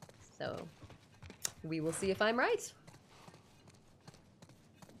 So, we will see if I'm right.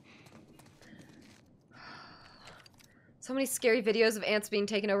 So many scary videos of ants being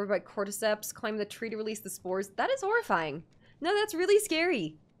taken over by cordyceps, climbing the tree to release the spores. That is horrifying. No, that's really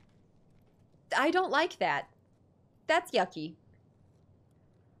scary. I don't like that. That's yucky.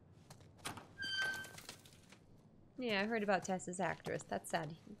 Yeah, I heard about Tess's actress. That's sad.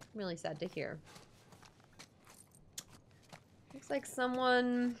 Really sad to hear. Looks like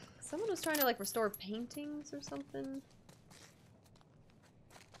someone was trying to like restore paintings or something.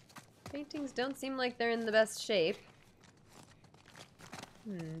 Paintings don't seem like they're in the best shape.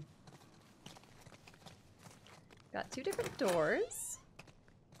 Got two different doors.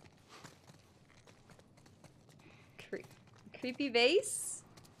 Creepy vase.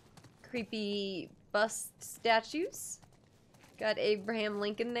 Creepy bust statues. Got Abraham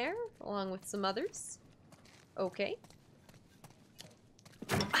Lincoln there, along with some others. Okay.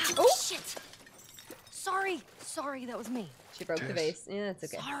 Oh, shit! Sorry, that was me. She broke the Tess. vase. Yeah, that's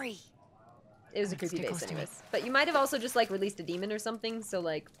okay. Sorry. It was a Alright, creepy stay vase close to me. anyways. But you might have also just like released a demon or something, so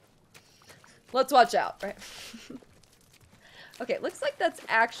like, let's watch out, right? Okay, looks like that's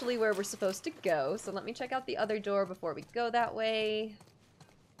actually where we're supposed to go. So let me check out the other door before we go that way.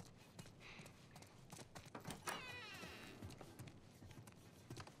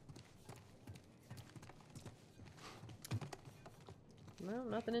 Well,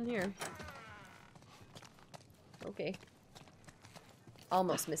 nothing in here. Okay.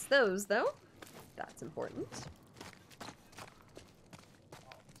 Almost missed those, though. That's important.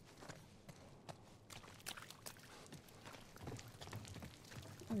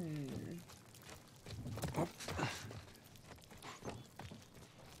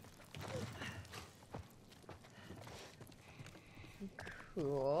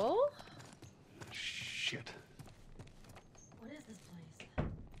 Cool. Shit. What is this place?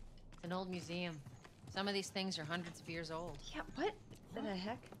 It's an old museum. Some of these things are hundreds of years old. Yeah, what the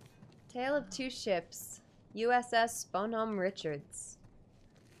heck? Tale of Two Ships. USS Bonhomme Richards.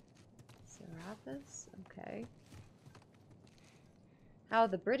 Serapis? Okay. How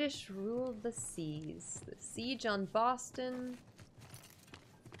the British ruled the seas. The siege on Boston.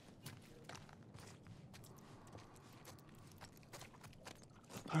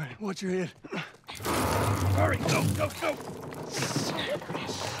 All right, watch your head. Hurry, go, go, go!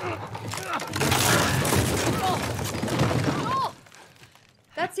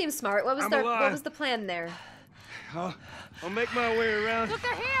 That seems smart. What was the plan there? I'll make my way around. Look,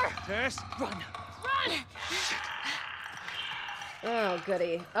 they're here! Tess? Run! Oh,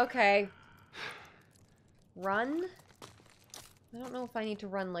 goody. Okay. Run? I don't know if I need to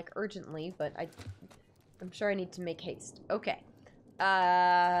run, like, urgently, but I'm sure I need to make haste. Okay.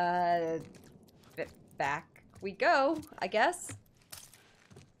 Back we go, I guess.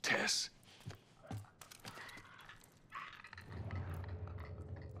 Tess.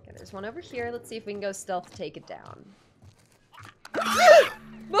 Okay, there's one over here. Let's see if we can go stealth take it down. Oh,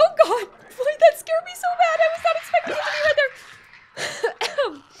 God! Boy, that scared me so bad. I was not expecting it to be right there.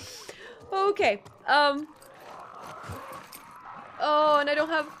 Okay. Oh, and I don't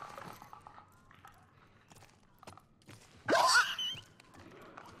have...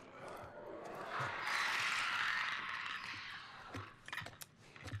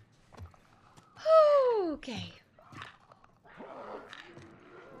 Okay.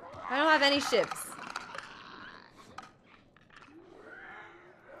 I don't have any ships.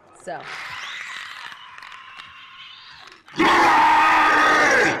 So.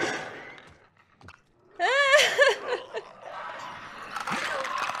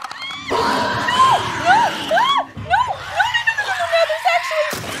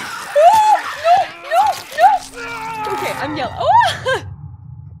 Okay, I'm yelling. Oh!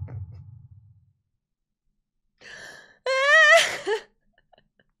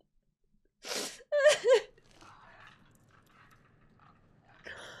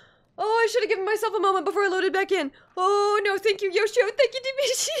 Oh, I should have given myself a moment before I loaded back in. Oh, no, thank you, Yoshio. Thank you,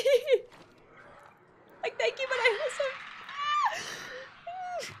 Dimishi. Like, thank you, but I also...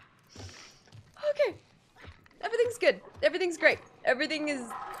 Okay. Everything's good. Everything's great. Everything is...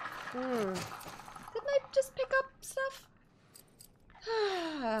 Didn't I just pick up stuff?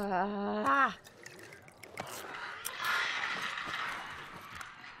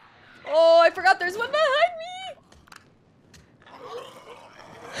 Oh, I forgot there's one behind me!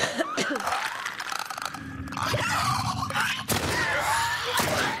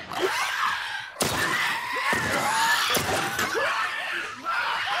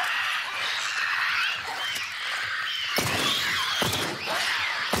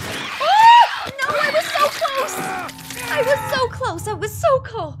 I was so close. I was so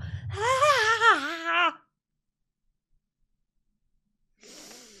cool.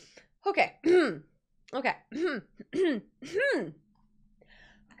 Okay. Okay.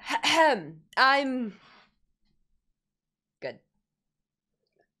 I'm good.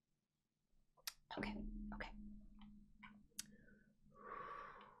 Okay. Okay.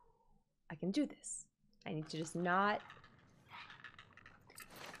 I can do this. I need to just not...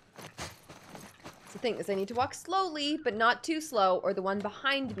 The thing is, I need to walk slowly, but not too slow, or the one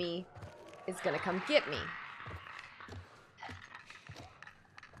behind me is gonna come get me.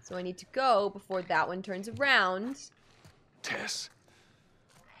 So I need to go before that one turns around. Tess.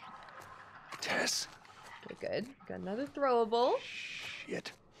 Tess. Okay, good. Got another throwable.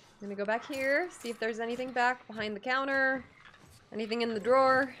 Shit. I'm gonna go back here, see if there's anything back behind the counter. Anything in the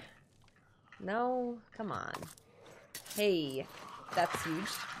drawer? No? Come on. Hey, that's huge.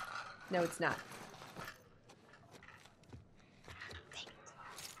 No, it's not.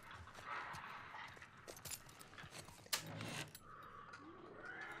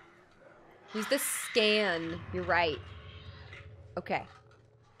 Use the scan. You're right. Okay.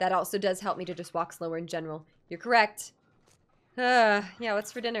 That also does help me to just walk slower in general. You're correct. Yeah,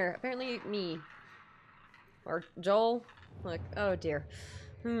 what's for dinner? Apparently me. Or Joel. Like, oh dear.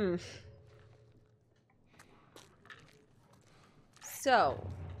 So,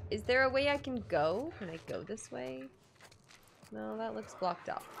 is there a way I can go? Can I go this way? No, that looks blocked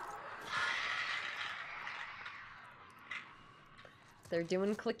off. They're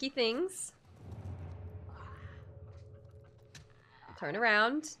doing clicky things. Turn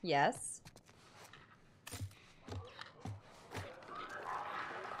around. Yes.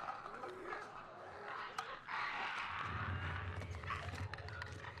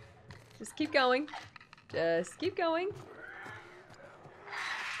 Just keep going. Just keep going.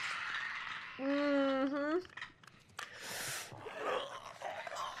 Mm-hmm.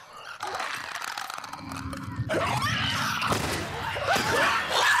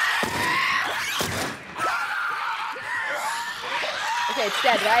 Okay, it's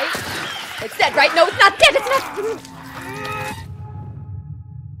dead, right? It's dead, right? No, it's not dead. It's not.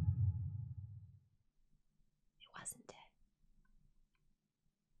 It wasn't dead.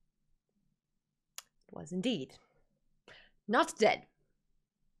 It was indeed not dead.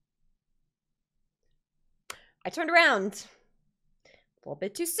 I turned around a little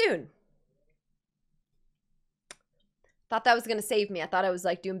bit too soon. Thought that was gonna save me. I thought I was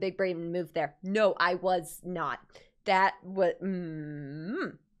like doing big brain move there. No, I was not. That was Okay,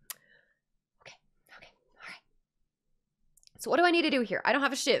 all right. So what do I need to do here? I don't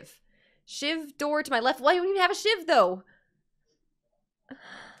have a shiv. Shiv door to my left. Why don't you even have a shiv though?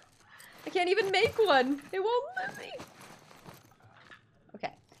 I can't even make one. It won't let me.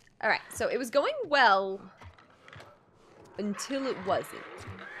 Okay. All right. So it was going well until it wasn't.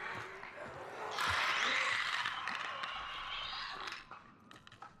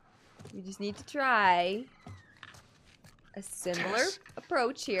 We just need to try a similar Tess.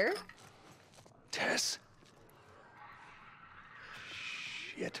 approach here. Tess.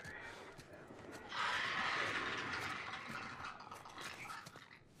 Shit.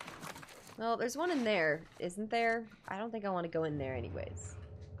 Well, there's one in there, isn't there? I don't think I want to go in there anyways.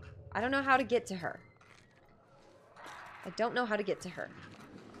 I don't know how to get to her. I don't know how to get to her.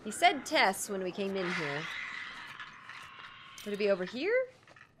 He said Tess when we came in here. Would it be over here?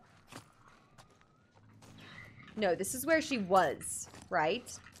 No, this is where she was,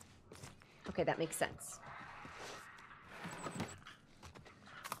 right? Okay, that makes sense.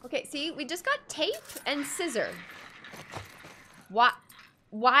 Okay, see, we just got tape and scissor. Why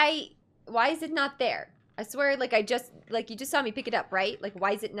is it not there? I swear, like, you just saw me pick it up, right? Like,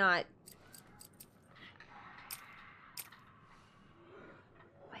 why is it not?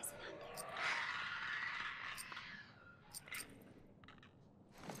 Why is it not there?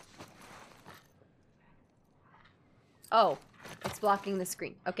 Oh, it's blocking the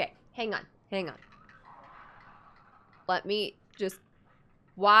screen. Okay, hang on. Let me just...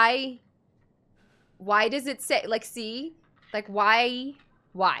 Why does it say... Like, see? Like, why?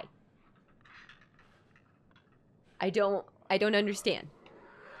 I don't understand.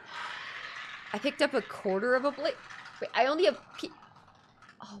 I picked up a quarter of a blade. Wait, I only have...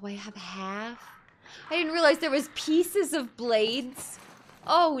 Oh, I have half? I didn't realize there was pieces of blades.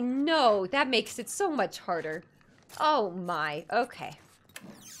 Oh, no. That makes it so much harder. Oh, my. Okay.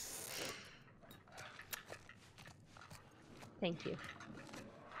 Thank you.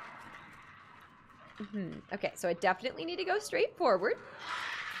 Okay, so I definitely need to go straight forward.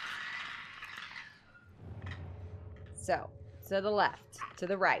 So, to the left, to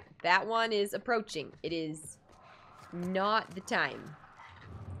the right. That one is approaching. It is not the time.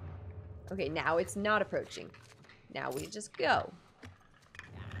 Okay, now it's not approaching. Now we just go.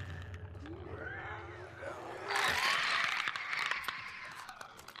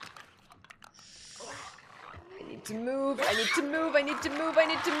 I need to move. I need to move. I need to move. I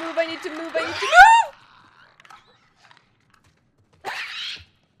need to move. I need to move. I need to move.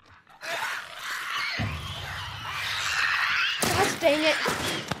 Gosh dang it.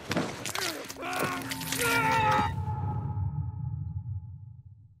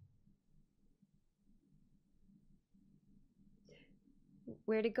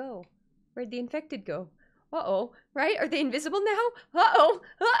 Where'd it go? Where'd the infected go? Uh-oh. Right? Are they invisible now? Uh-oh.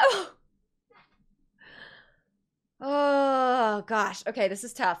 Uh-oh. Oh, gosh. Okay, this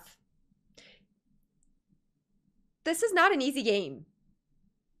is tough. This is not an easy game.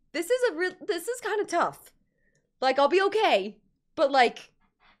 This is kind of tough. Like, I'll be okay. But, like...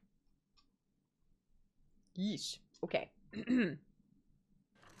 Yeesh. Okay.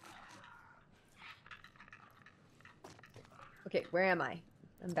 Okay, where am I?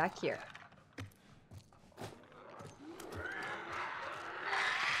 I'm back here.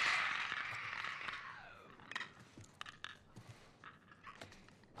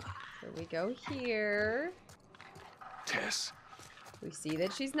 So we go here. Tess. We see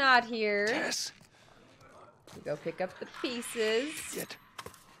that she's not here. Tess. We go pick up the pieces. Shit.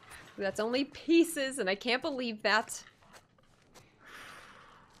 That's only pieces, and I can't believe that.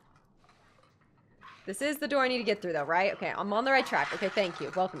 This is the door I need to get through, though, right? Okay, I'm on the right track. Okay, thank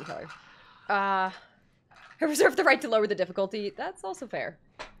you. Welcome, killer. I reserve the right to lower the difficulty. That's also fair.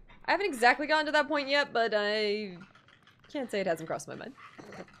 I haven't exactly gotten to that point yet, but I can't say it hasn't crossed my mind.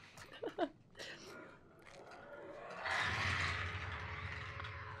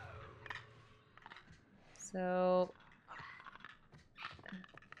 So...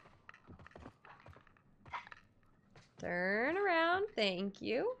 turn around, thank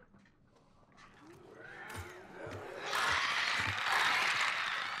you.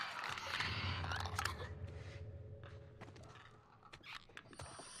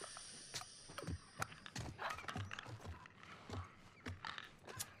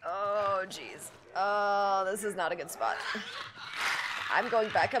 Oh, jeez. Oh, this is not a good spot. I'm going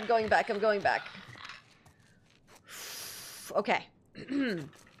back, I'm going back, I'm going back. Okay. I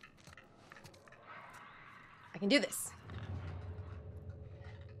can do this.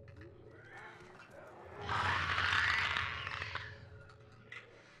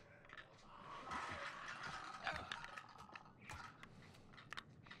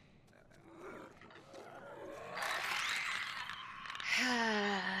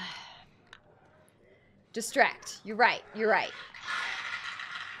 Distract. You're right. You're right.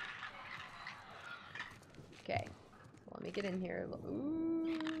 Okay. So let me get in here.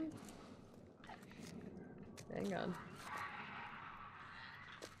 Ooh. Hang on.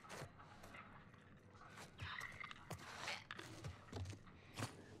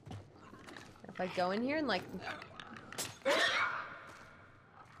 If I go in here and like...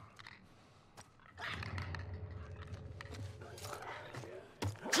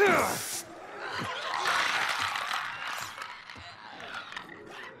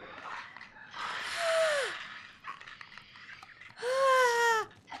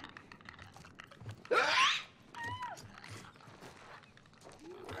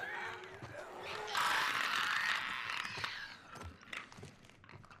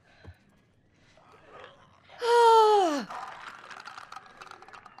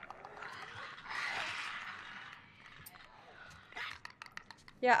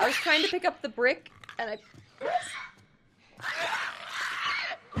 Yeah, I was trying to pick up the brick, and I...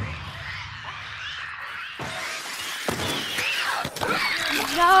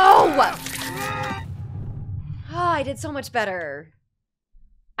 No! Oh, I did so much better.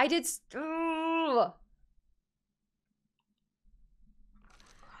 I did... Ooh.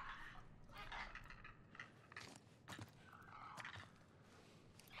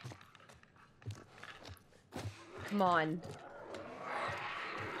 Come on.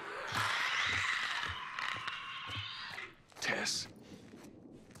 Tess?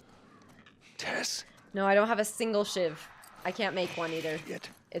 Tess? No, I don't have a single shiv. I can't make one either. Yet.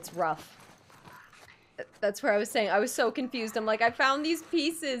 It's rough. That's where I was saying. I was so confused. I'm like, I found these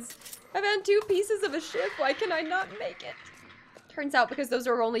pieces. I found 2 pieces of a shiv. Why can I not make it? Turns out because those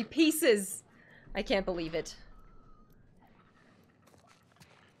are only pieces. I can't believe it.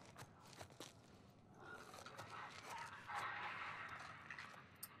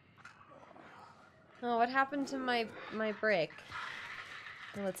 Oh, what happened to my brick?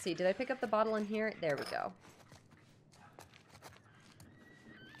 Well, let's see. Did I pick up the bottle in here? There we go.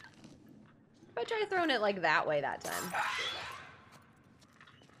 I try throwing it like that way that time.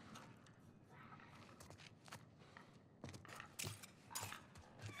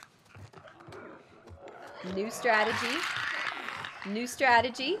 New strategy. New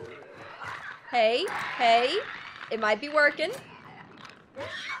strategy. Hey, hey. It might be working.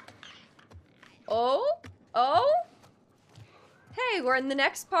 Oh, oh. Hey, we're in the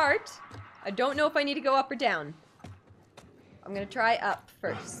next part. I don't know if I need to go up or down. I'm gonna try up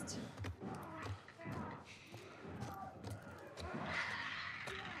first.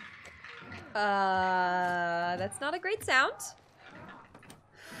 That's not a great sound.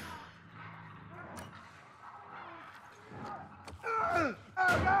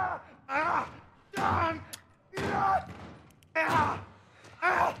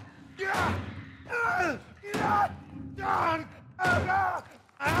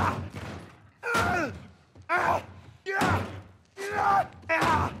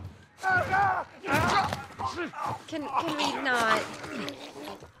 Can we not?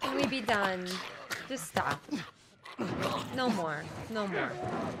 Can we be done? Just stop. No more. No more.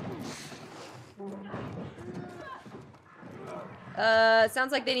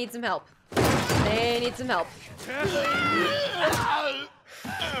 Sounds like they need some help. They need some help.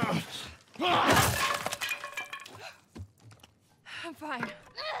 I'm fine.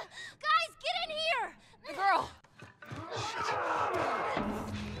 Guys, get in here! The girl.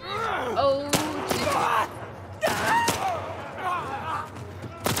 Oh, Jesus.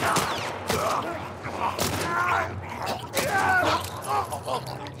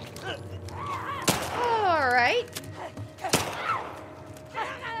 All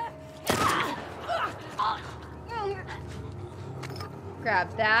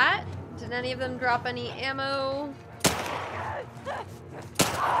grab that. Did any of them drop any ammo?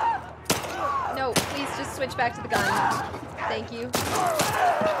 No, please just switch back to the gun. Thank you.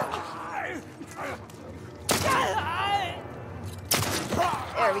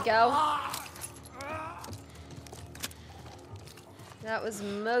 There we go. That was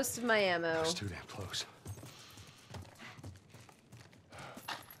most of my ammo. It's too damn close.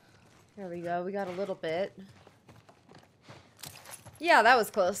 There we go. We got a little bit. Yeah, that was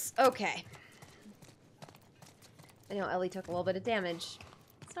close. Okay. I know Ellie took a little bit of damage.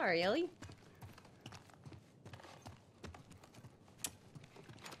 Sorry, Ellie.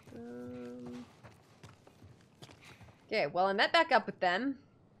 Okay, well, I met back up with them.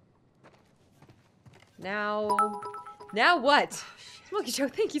 Now what? Smokey Joe,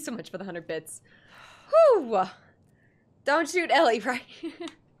 thank you so much for the 100 bits. Whew! Don't shoot Ellie, right?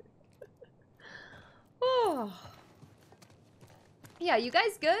 Oh. Yeah, you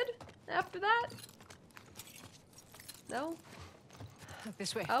guys good after that? No? Look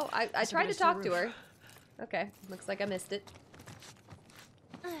this way. Oh, I tried to talk to her. Okay, looks like I missed it.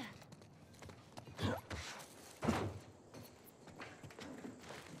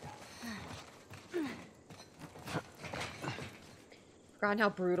 Forgotten how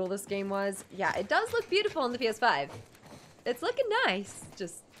brutal this game was. Yeah, it does look beautiful on the PS5. It's looking nice.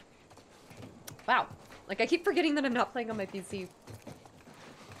 Just, wow. Like, I keep forgetting that I'm not playing on my PC.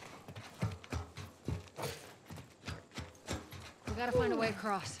 We gotta find a way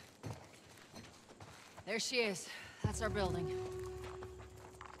across. There she is. That's our building.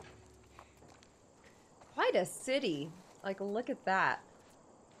 Quite a city. Like, look at that.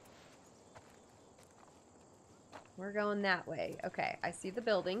 We're going that way. Okay, I see the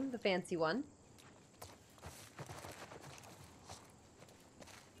building, the fancy one.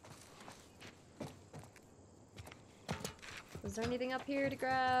 Is there anything up here to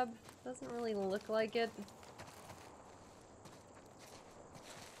grab? Doesn't really look like it.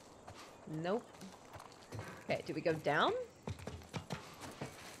 Nope. Okay, do we go down?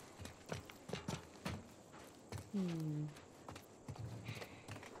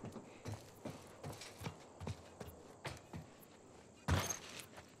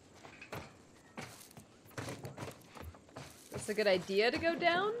 Is it a good idea to go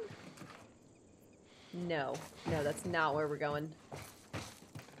down? No. No, that's not where we're going.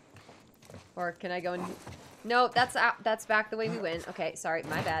 Or can I go in? No, that's out. That's back the way we went. Okay, sorry.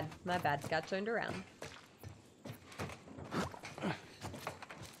 My bad. My bad. Got turned around.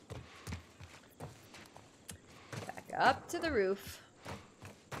 Back up to the roof.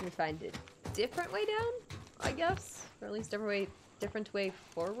 Can we find a different way down? I guess. Or at least a different way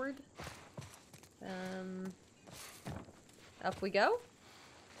forward. Up we go.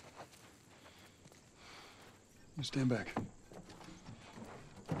 Stand back.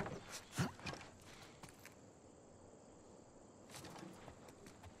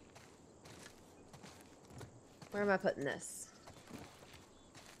 Where am I putting this?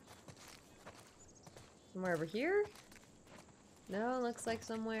 Somewhere over here? No, looks like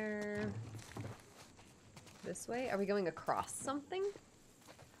somewhere this way. Are we going across something?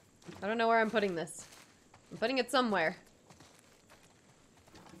 I don't know where I'm putting this. I'm putting it somewhere.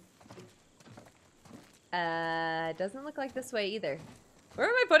 It doesn't look like this way either. Where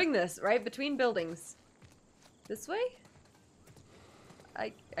am I putting this? Right between buildings. This way?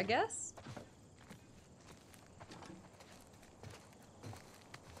 I guess?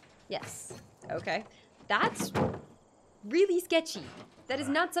 Yes. Okay. That's really sketchy. That is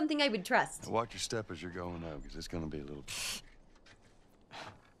not something I would trust. Watch your step as you're going up, because it's going to be a little...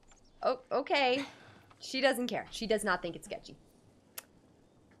 Oh, okay. She doesn't care. She does not think it's sketchy.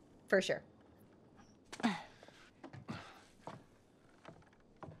 For sure.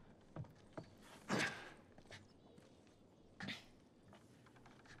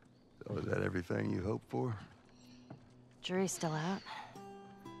 So is that everything you hoped for? Jury's still out.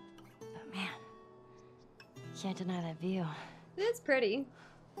 But man, can't deny that view. It is pretty.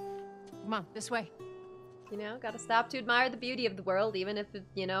 Come on, this way. You know, gotta stop to admire the beauty of the world, even if, it,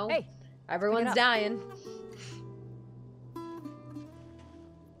 you know, Hey, everyone's dying.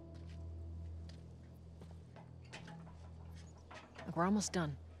 Look, we're almost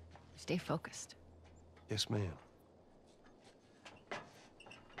done. Stay focused. Yes, ma'am.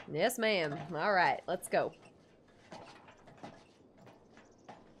 Yes, ma'am. All right, let's go.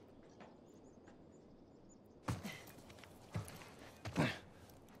 It's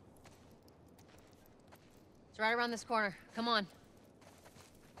right around this corner. Come on.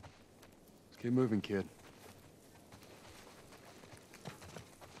 Let's keep moving, kid.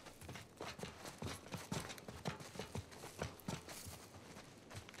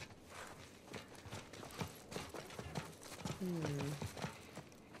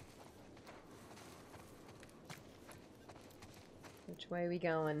 Which way are we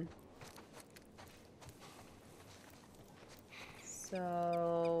going?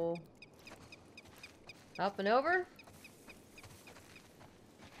 So... up and over?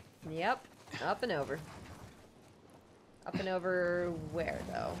 Yep, up and over. Up and over where,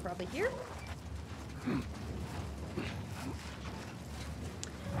 though? Probably here?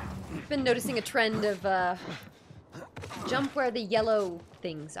 I've been noticing a trend of, jump where the yellow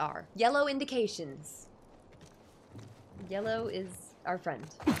things are. Yellow indications. Yellow is our friend.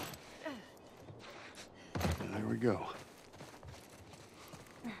 There we go.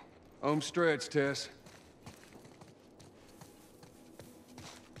 Home stretch, Tess.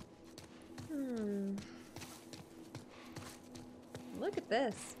 Look at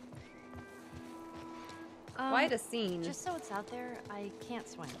this. Quite a scene. Just so it's out there, I can't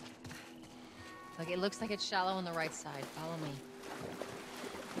swim. Look, it looks like it's shallow on the right side. Follow me.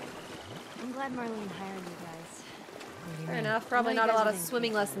 I'm glad Marlene hired you guys. Fair enough. Probably I know not you a lot guys of are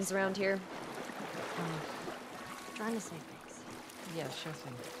swimming gonna be lessons around here. Trying to save things. Yeah, sure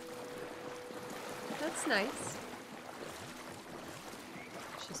thing. That's nice.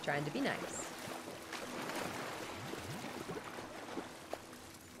 She's trying to be nice.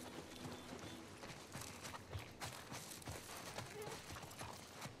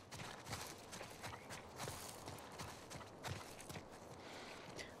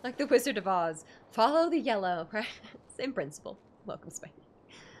 Like the Wizard of Oz. Follow the yellow, right? Same principle. Welcome, Spidey.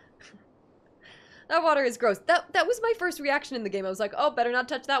 That water is gross. That was my first reaction in the game. I was like, oh, better not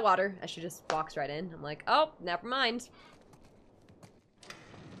touch that water. As she just walks right in. I'm like, oh, never mind.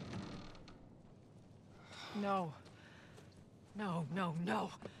 No. No, no,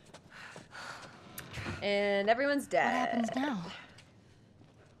 no. And everyone's dead. What happens now?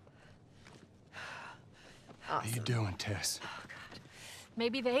 Awesome. What are you doing, Tess?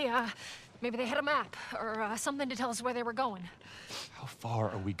 Maybe they had a map or something to tell us where they were going. How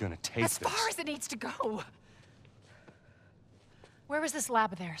far are we gonna take As far as it needs to go. Where was this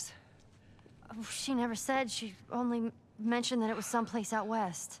lab of theirs? Oh, she never said. She only mentioned that it was someplace out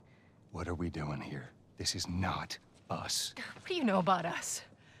west. What are we doing here? This is not us. What do you know about us?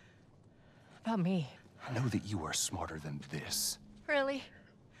 About me? I know that you are smarter than this. Really?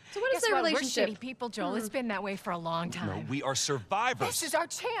 So what is Guess their what? relationship? We're shitty people, Joel. It's been that way for a long time. No, we are survivors. This is our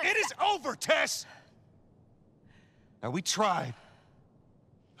chance. It is over, Tess! Now, we tried.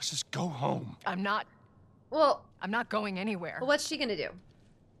 Let's just go home. I'm not going anywhere. Well, what's she gonna do?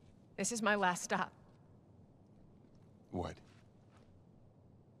 This is my last stop. What?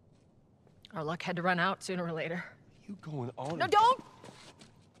 Our luck had to run out sooner or later. You going on? No, don't!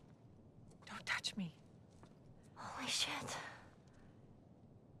 Don't touch me. Holy shit.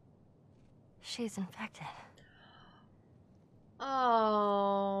 She's infected.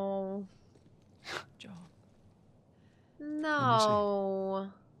 Oh. Joel, No.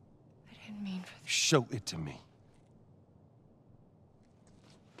 I didn't mean for this. Show it to me.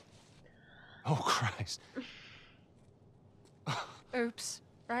 Oh, Christ. Oops,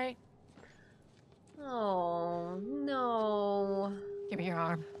 right? Oh, no. Give me your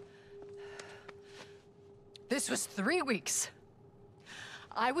arm. This was 3 weeks.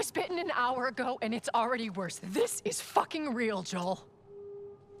 I was bitten an hour ago, and it's already worse. This is fucking real, Joel.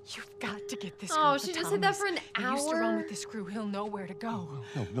 You've got to get this girl Oh, to she just said that Tommy's. for an He used to run hour? with this crew. He'll know where to go.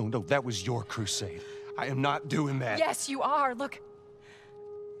 No, that was your crusade. I am not doing that. Yes, you are. Look.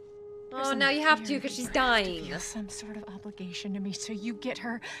 Oh, now you have to because she's dying. Feel some sort of obligation to me, so you get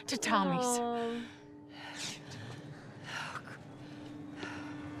her to Tommy's. Oh.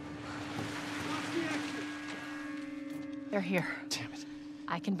 They're here. Damn it.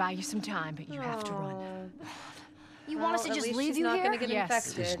 I can buy you some time, but you have to run. Oh. You want us to Well, at just least leave she's you not here? gonna get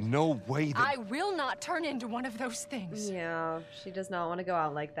Yes. There's infected. no way that... I will not turn into one of those things. Yeah, she does not want to go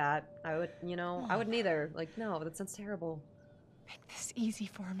out like that. I would, I wouldn't either. Like, no, that sounds terrible. Make this easy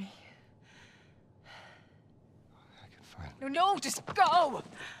for me. I can find... No, just go!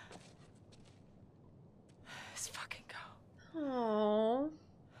 Just fucking go. Oh.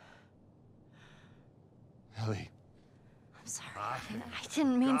 I'm Ellie, sorry. I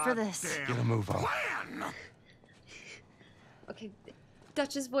didn't mean for this. get a move on. Okay,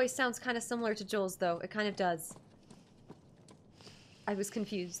 Dutch's voice sounds kind of similar to Joel's, though. It kind of does. I was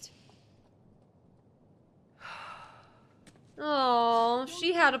confused. Oh,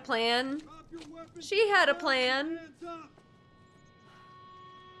 she had a plan. She had a plan.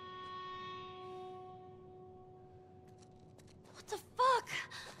 What the fuck?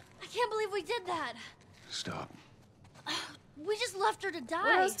 I can't believe we did that. Stop. We just left her to die.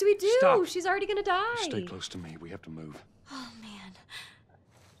 What else do we do? Stop. She's already gonna die. Stay close to me. We have to move. Oh, man.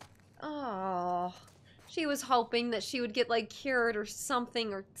 Oh, She was hoping that she would get, like, cured or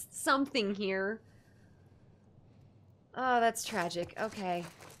something here. Oh, that's tragic. Okay.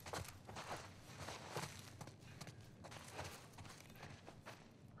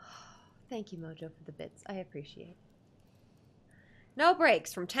 Thank you, Mojo, for the bits. I appreciate it. No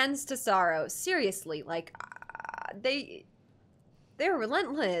breaks from tens to sorrow. Seriously, like, they're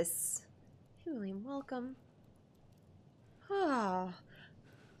relentless. Hey, William, welcome. Ah.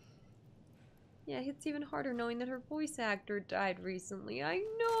 Yeah, it hits even harder knowing that her voice actor died recently. I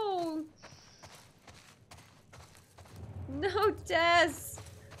know. No, Tess.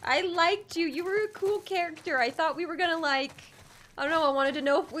 I liked you. You were a cool character. I thought we were gonna, like, I don't know. I wanted to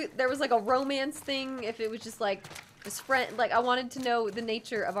know if there was, like, a romance thing. If it was just, like, this friend. Like, I wanted to know the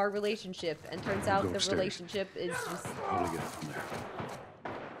nature of our relationship. And turns out the relationship is just. How do we get up from there?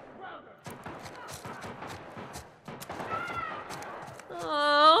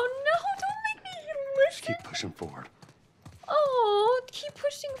 Oh, no. Don't make me listen. Just keep pushing forward. Oh, keep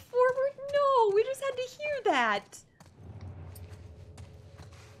pushing forward? No, we just had to hear that.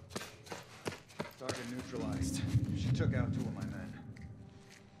 Target neutralized. She took out 2 of my men.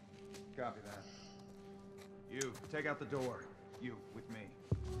 Copy that. You, take out the door. You, with me.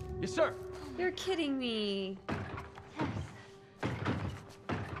 Yes, sir. You're kidding me.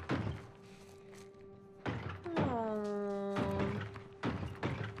 Oh.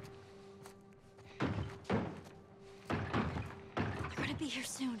 They're gonna be here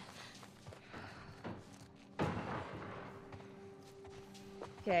soon.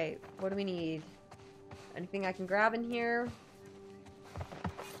 Okay, what do we need? Anything I can grab in here?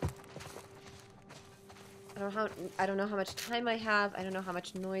 I don't know how much time I have. I don't know how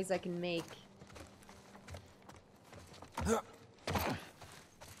much noise I can make.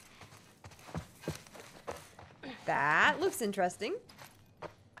 That looks interesting.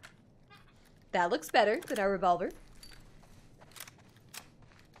 That looks better than our revolver.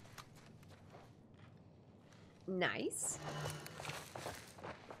 Nice.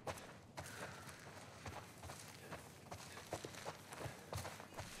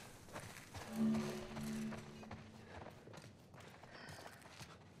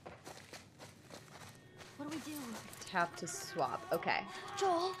 What do we do? Tap to swap. Okay.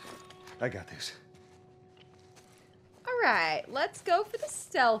 Joel? I got this. Alright, let's go for the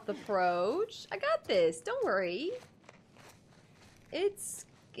stealth approach. I got this. Don't worry. It's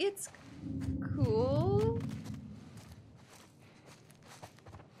cool.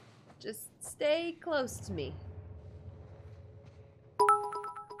 Just stay close to me.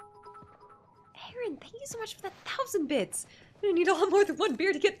 Aaron, thank you so much for the 1,000 bits. I need a lot more than 1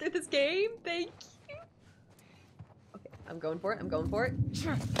 beer to get through this game. Thank you. Okay, I'm going for it. I'm going for it.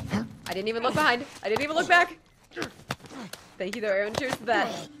 I didn't even look behind. I didn't even look back. Thank you, though, Aaron. Cheers to that.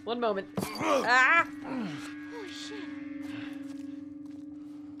 One moment. Ah! Holy shit.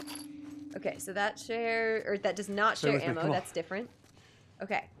 Okay, so that does not Stay share with me, ammo. come on. That's different.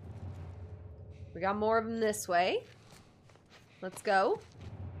 Okay. We got more of them this way. Let's go.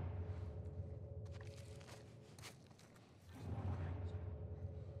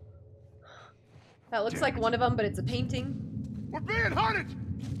 That looks like one of them, but it's a painting. We're being hunted!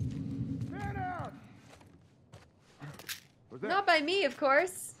 Man out! What's that? Not by me, of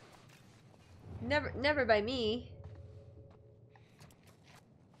course. Never by me.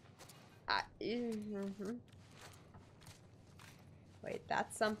 Wait,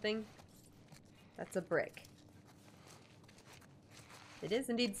 that's something. That's a brick. It is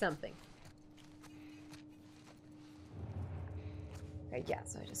indeed something. Okay, yeah,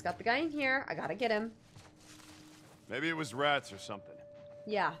 so I just got the guy in here. I gotta get him. Maybe it was rats or something.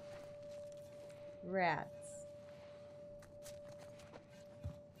 Yeah. Rats.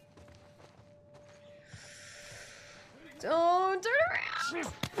 Don't turn around!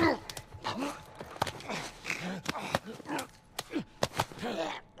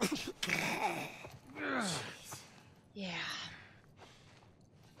 Yeah.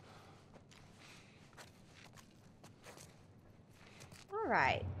 All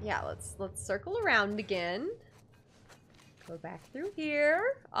right. Yeah, let's circle around again. Go back through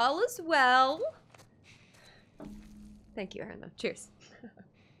here. All is well. Thank you, Aaron. Cheers.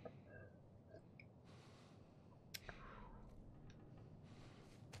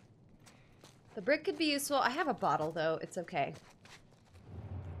 The brick could be useful. I have a bottle, though. It's okay.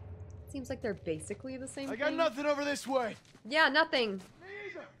 Seems like they're basically the same I thing. got nothing over this way. Yeah, nothing.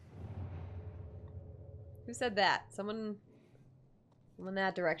 Who said that? Someone in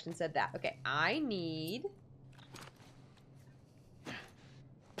that direction said that. Okay, I need...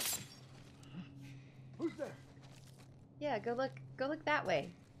 Who's there? Yeah, go look that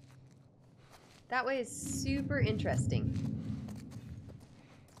way. That way is super interesting.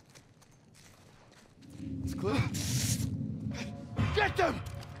 It's clear. Get them!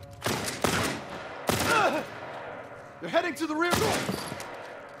 They're heading to the rear door.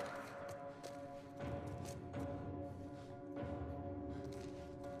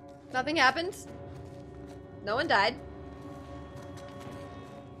 Nothing happened. No one died.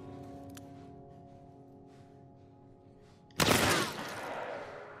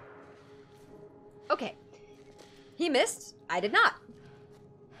 Okay. He missed. I did not.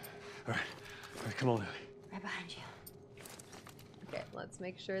 All right, come on, Ellie. Right behind you. Okay, let's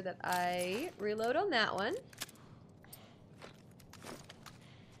make sure that I reload on that one.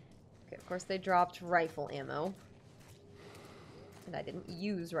 Okay, of course they dropped rifle ammo. And I didn't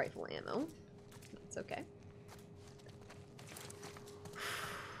use rifle ammo. That's okay.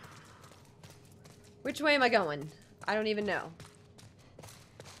 Which way am I going? I don't even know.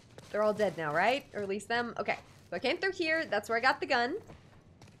 They're all dead now, right? Or at least them? Okay. So I came through here. That's where I got the gun.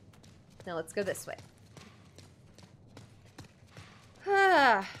 Now let's go this way.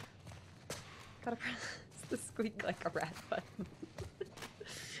 Ah. Gotta press the squeak like a rat button.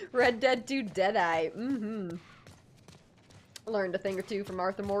 Red Dead 2 Deadeye. Mm-hmm. Learned a thing or two from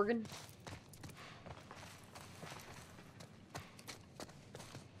Arthur Morgan.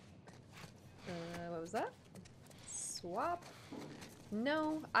 What was that? Swap?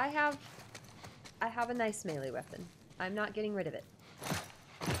 No, I have a nice melee weapon. I'm not getting rid of it.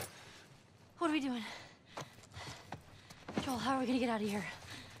 What are we doing? Joel, how are we gonna get out of here?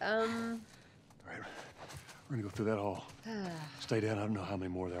 All right, we're gonna go through that hall. Stay down. I don't know how many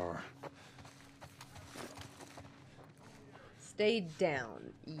more there are. Stay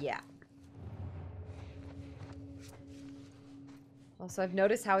down. Yeah. Also, I've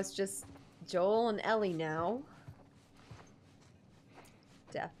noticed how it's just Joel and Ellie now.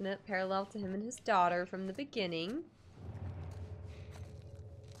 Definite parallel to him and his daughter from the beginning.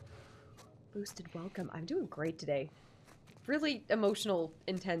 Boosted welcome. I'm doing great today. Really emotional,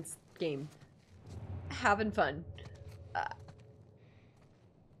 intense game. Having fun.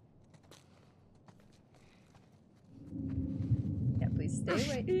 Yeah, please stay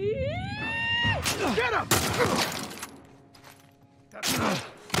away. Get him!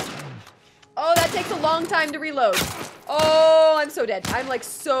 Oh, that takes a long time to reload. Oh, I'm so dead. I'm like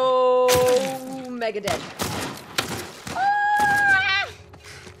so mega dead. Ah!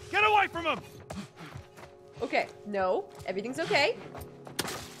 Get away from him! Okay, no. Everything's okay.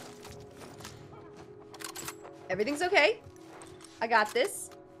 Everything's okay. I got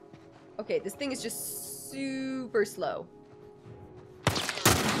this. Okay, this thing is just super slow.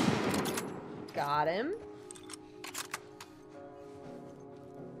 Got him.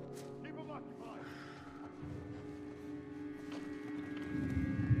 Keep him occupied.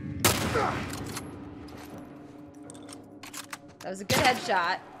 That was a good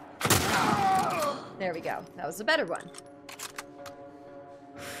headshot. There we go. That was a better one.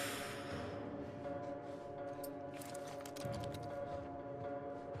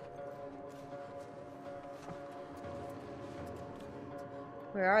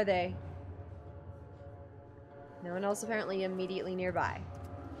 Where are they? No one else apparently immediately nearby.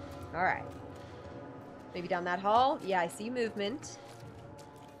 Alright. Maybe down that hall? Yeah, I see movement.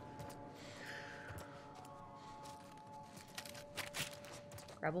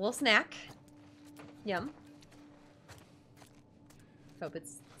 Grab a little snack. Yum. Hope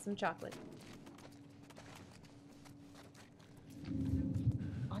it's some chocolate.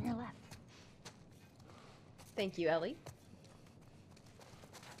 On your left. Thank you, Ellie.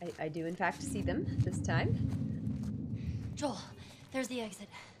 I do in fact see them this time. Joel, there's the exit.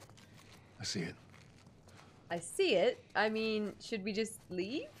 I see it. I see it. I mean, should we just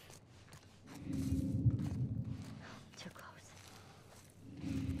leave? Too close.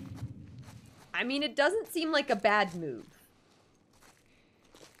 I mean, it doesn't seem like a bad move.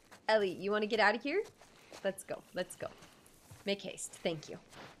 Ellie, you want to get out of here? Let's go. Let's go. Make haste. Thank you.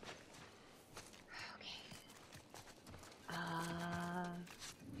 Okay. I'm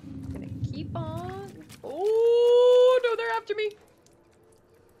gonna keep on. Oh, no, they're after me.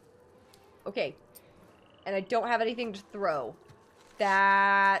 Okay. And I don't have anything to throw.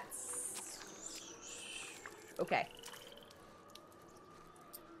 That's... okay.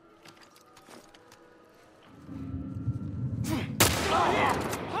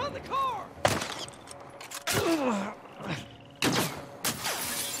 On the car!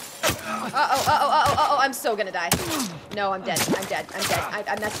 Uh-oh, I'm so gonna die. No, I'm dead. I'm dead. I'm dead.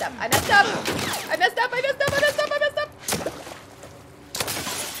 I messed up. I messed up. I messed up. I messed up. I messed up. I messed up.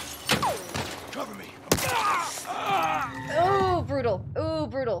 Cover me. Ooh, brutal. Ooh,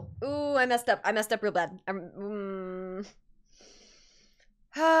 brutal. Ooh, I messed up. I messed up real bad.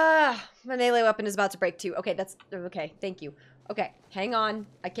 My melee weapon is about to break too. Okay, that's okay. Thank you. Okay, hang on.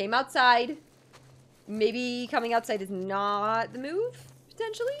 I came outside. Maybe coming outside is not the move,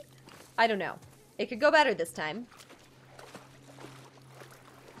 potentially? I don't know. It could go better this time.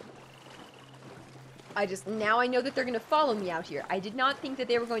 Now I know that they're going to follow me out here. I did not think that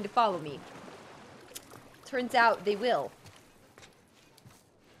they were going to follow me. Turns out they will.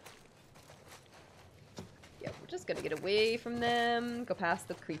 Yeah, we're just going to get away from them. Go past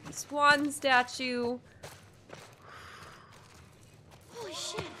the creepy swan statue. Holy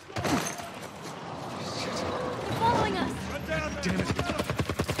shit! They're following us! Damn it.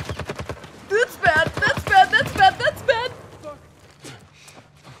 That's bad. That's bad. That's bad. That's bad.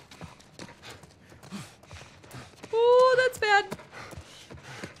 Oh, that's bad.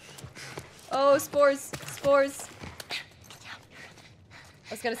 Oh, spores. Spores.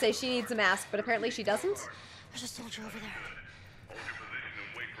 I was gonna say she needs a mask, but apparently she doesn't. There's a soldier over there. Hold your position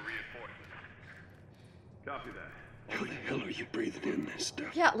and wait for reinforcements. Copy that. How the hell are you breathing in this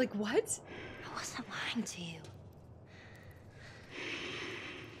stuff? Yeah, like what? I wasn't lying to you.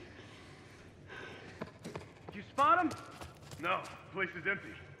 Did you spot him? No, the place is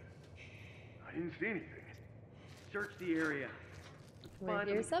empty. I didn't see anything. Search the area. We're Find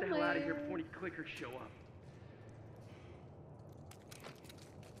here them and get the hell out of here somewhere. before any clickers show up.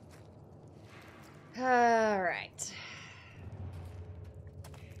 Alright.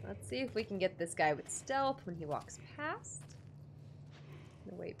 Let's see if we can get this guy with stealth when he walks past.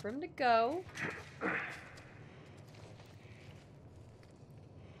 I'm gonna wait for him to go.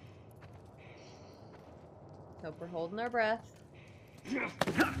 Hope we're holding our breath.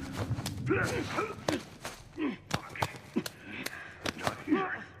 Not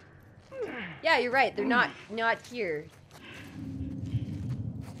here. Yeah, you're right. They're not here.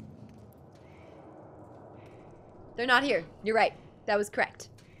 They're not here. You're right. That was correct.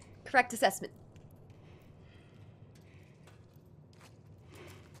 Correct assessment.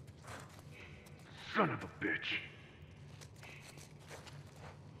 Son of a bitch.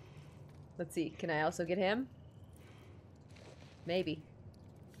 Let's see. Can I also get him? Maybe.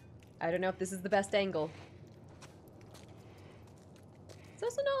 I don't know if this is the best angle. It's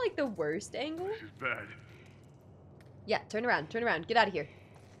also not like the worst angle. This is bad. Yeah, turn around. Turn around. Get out of here.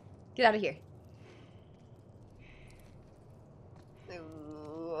 Get out of here.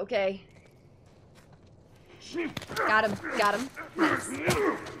 Ooh, okay. Got him. Got him. Nice.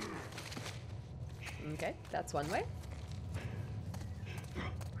 Okay, that's one way.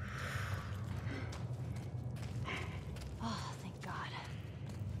 Oh, thank God.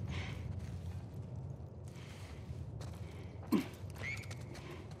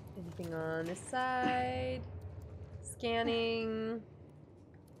 Anything on this side? Scanning.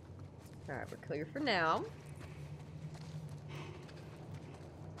 Alright, we're clear for now.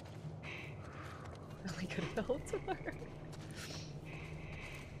 Really could have held to her.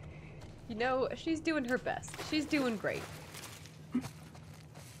 You know, she's doing her best. She's doing great.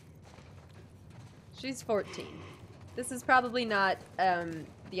 She's 14. This is probably not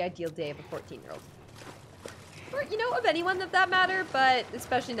the ideal day of a 14-year-old. Or, you know, of anyone of that matter, but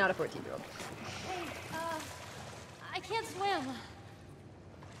especially not a 14-year-old. Hey, I can't swim.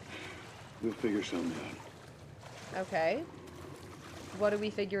 We'll figure something out. Okay. What are we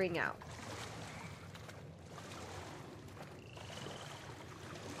figuring out?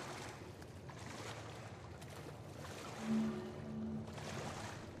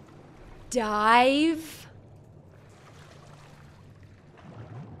 Dive?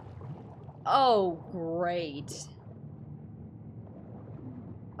 Oh, great.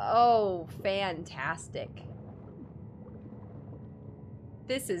 Oh, fantastic.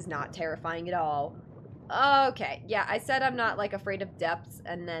 This is not terrifying at all. Okay, yeah, I said I'm not, like, afraid of depths,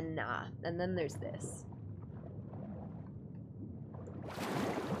 and then, and then there's this.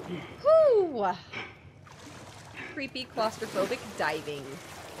 Whew! Creepy, claustrophobic diving.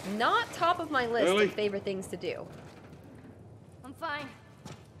 Not top of my list Ellie? of favorite things to do. I'm fine.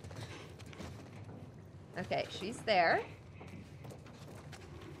 Okay, she's there.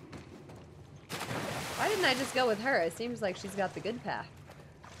 Why didn't I just go with her? It seems like she's got the good path.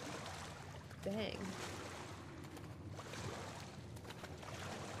 Dang.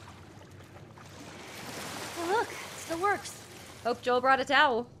 Oh, look, it still works. Hope Joel brought a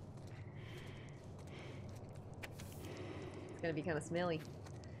towel. It's gonna be kind of smelly.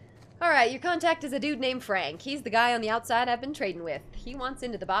 Alright, your contact is a dude named Frank. He's the guy on the outside I've been trading with. He wants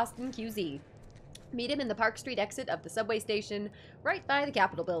into the Boston QZ. Meet him in the Park Street exit of the subway station, right by the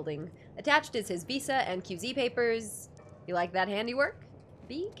Capitol building. Attached is his visa and QZ papers. You like that handiwork?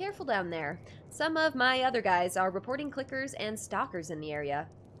 Be careful down there. Some of my other guys are reporting clickers and stalkers in the area.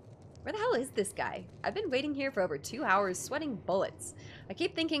 Where the hell is this guy? I've been waiting here for over 2 hours, sweating bullets. I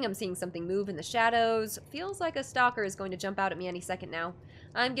keep thinking I'm seeing something move in the shadows. Feels like a stalker is going to jump out at me any second now.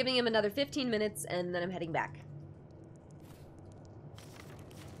 I'm giving him another 15 minutes, and then I'm heading back.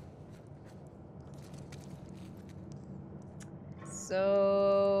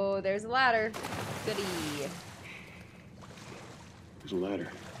 So, there's a ladder. Goody. There's a ladder.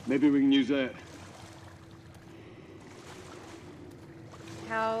 Maybe we can use that.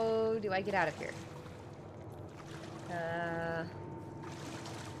 How do I get out of here?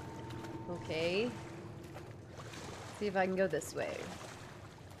 Okay. See if I can go this way.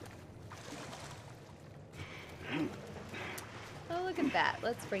 Oh, look at that.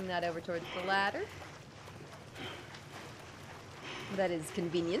 Let's bring that over towards the ladder. That is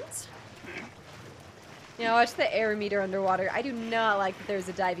convenient. Now watch the air meter underwater. I do not like that there's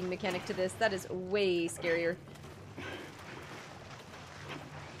a diving mechanic to this. That is way scarier.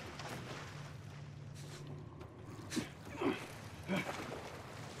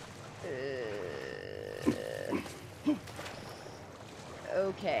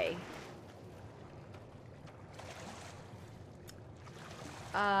 Okay.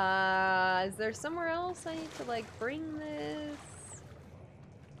 Is there somewhere else I need to, like, bring this?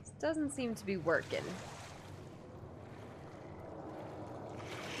 This doesn't seem to be working.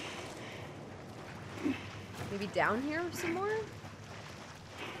 Maybe down here some more?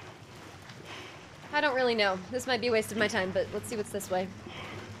 I don't really know. This might be a waste of my time, but let's see what's this way.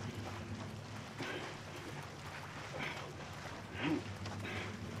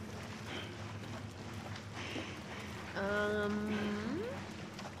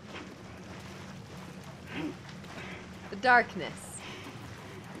 The darkness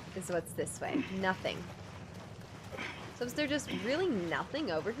is what's this way. Nothing. So is there just really nothing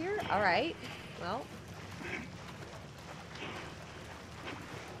over here? Alright. Well.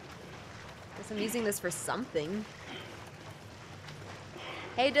 Guess I'm using this for something.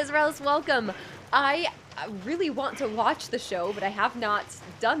 Hey, Desirellis, welcome. I really want to watch the show, but I have not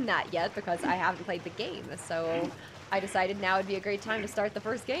done that yet because I haven't played the game. So I decided now would be a great time to start the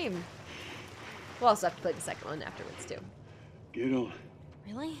first game. We'll also have to play the second one afterwards, too. Get on.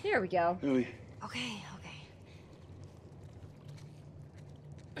 Really? Here we go. Ellie. Okay.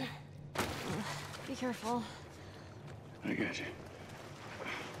 Be careful. I got you.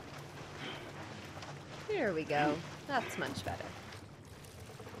 Here we go. That's much better.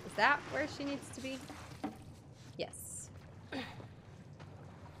 Is that where she needs to be? Yes.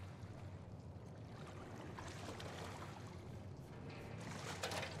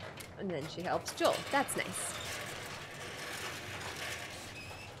 And then she helps Joel. That's nice.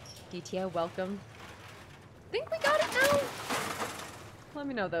 DTO, welcome. Think we got it now? Let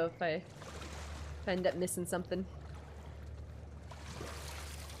me know though if I end up missing something.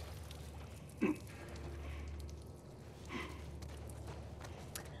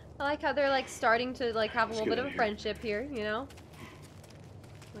 I like how they're like starting to like have a little bit of a friendship here, you know?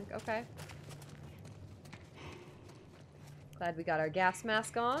 Like, okay. Glad we got our gas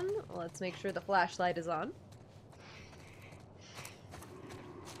mask on. Let's make sure the flashlight is on.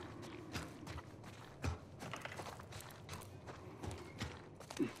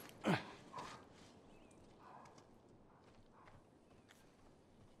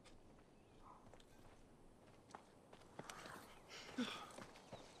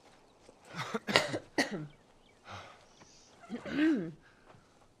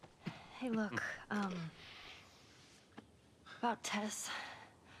 Hey, look, about Tess.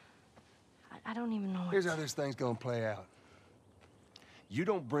 I don't even know what Here's how this thing's gonna play out. You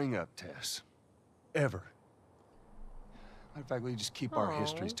don't bring up Tess. Ever. Matter of fact, we just keep our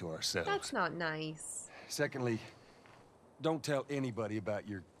histories to ourselves. That's not nice. Secondly, don't tell anybody about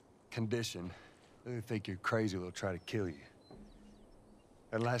your condition. They think you're crazy, they'll try to kill you.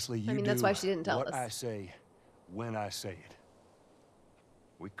 And lastly, you do that's why she didn't tell what us. I say when I say it.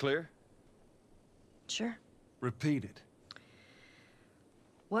 We clear? Sure. Repeat it.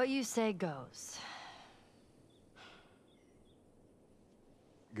 What you say goes.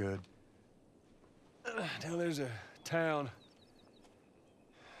 Good. Now there's a town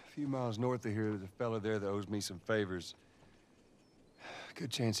a few miles north of here. There's a fella there that owes me some favors.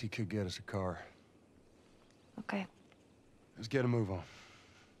 Good chance he could get us a car. Okay. Let's get a move on.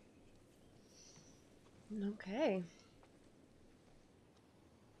 Okay.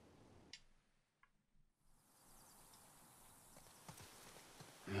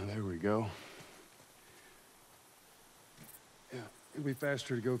 Now, there we go. Yeah, it'll be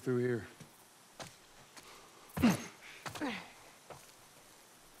faster to go through here.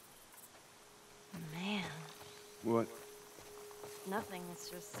 What? Nothing. It's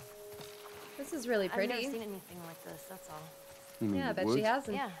just This is really I've never pretty. seen anything like this. That's all. You mean Yeah, I the bet woods? she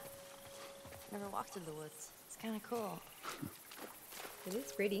hasn't. Yeah. Never walked through the woods. It's kind of cool. It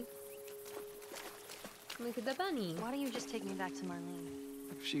is pretty. Look at the bunny. Why don't you just take me back to Marlene?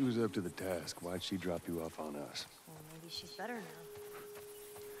 If she was up to the task, why'd she drop you off on us? Well, maybe she's better now.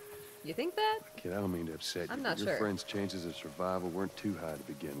 You think that? Kid, I don't mean to upset you, I'm but not your sure. friend's chances of survival weren't too high to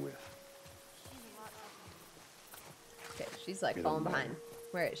begin with. Okay, she's like It falling don't behind. matter.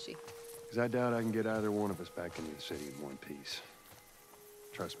 Where is she? Because I doubt I can get either one of us back into the city in one piece.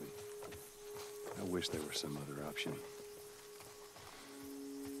 Trust me. I wish there was some other option.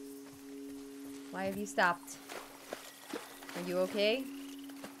 Why have you stopped? Are you okay?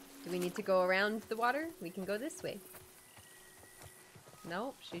 Do we need to go around the water? We can go this way.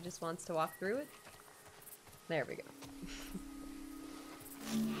 Nope, she just wants to walk through it. There we go.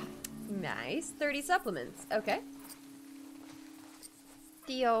 Nice. 30 supplements. Okay.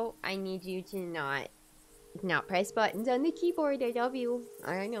 Theo, I need you to not press buttons on the keyboard. I love you.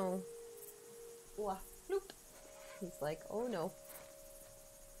 I know. Wah, floop. He's like, oh no.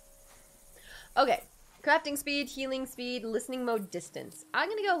 Okay. Crafting speed, healing speed, listening mode distance. I'm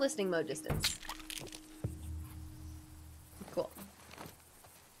gonna go listening mode distance. Cool.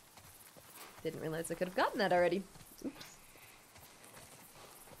 Didn't realize I could have gotten that already. Oops.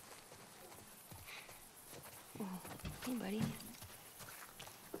 Hey, buddy.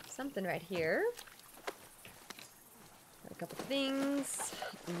 Something right here. Got a couple things.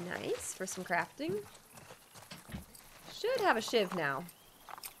 Nice for some crafting. Should have a shiv now.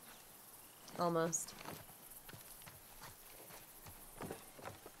 Almost.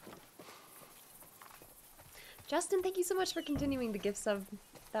 Justin, thank you so much for continuing the gift sub.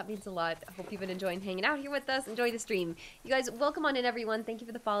 That means a lot. I hope you've been enjoying hanging out here with us. Enjoy the stream. You guys, welcome on in, everyone. Thank you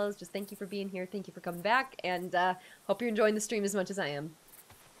for the follows. Just thank you for being here. Thank you for coming back. And hope you're enjoying the stream as much as I am.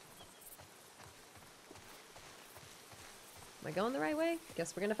 Am I going the right way?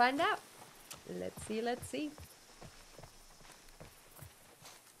 Guess we're going to find out. Let's see, let's see.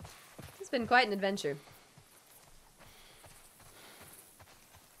 It's been quite an adventure.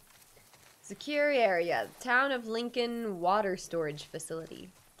 Secure area. Town of Lincoln Water Storage Facility.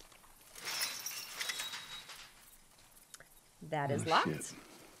 That is locked. Shit.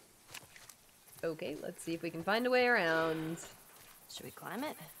 Okay, let's see if we can find a way around. Should we climb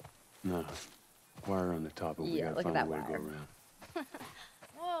it? No. Wire on the top, but we Yeah, gotta look at find a that way to go wire. around.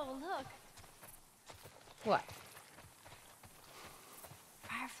 Whoa, look. What?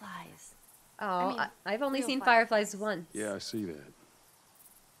 Fireflies. Oh, mean, I've only real seen Fireflies fireflies. once. Yeah, I see that.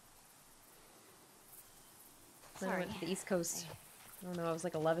 When I Sorry. went to the East Coast. I don't know, I was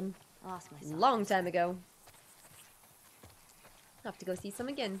like 11. I lost myself. Long time ago. I'll have to go see some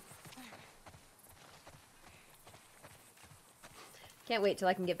again. Can't wait till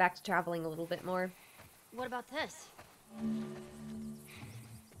I can get back to traveling a little bit more. What about this?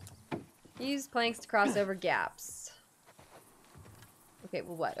 Use planks to cross over gaps. Okay,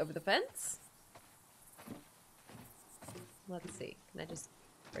 well what? Over the fence? Let's see. Can I just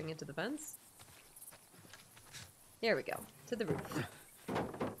bring it to the fence? Here we go. To the roof.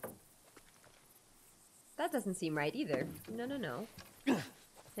 That doesn't seem right either. No, no, no.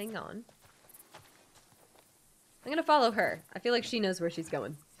 Hang on. I'm gonna follow her. I feel like she knows where she's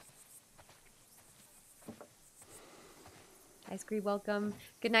going. Hi, Scree, welcome.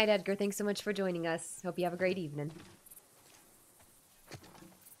 Good night, Edgar. Thanks so much for joining us. Hope you have a great evening.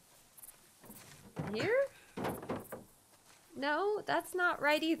 Here? No, that's not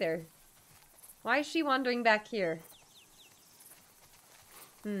right either. Why is she wandering back here?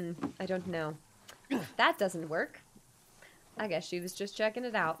 I don't know. That doesn't work. I guess she was just checking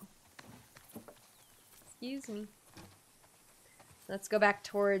it out. Excuse me. Let's go back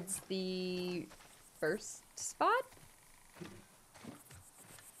towards the first spot.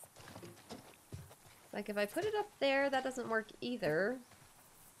 Like if I put it up there, that doesn't work either.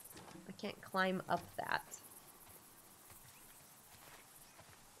 I can't climb up that.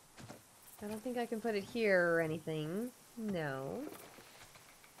 I don't think I can put it here or anything. No.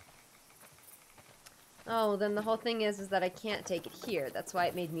 Oh, then the whole thing is that I can't take it here. That's why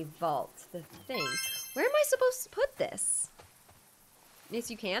it made me vault the thing. Where am I supposed to put this? Yes,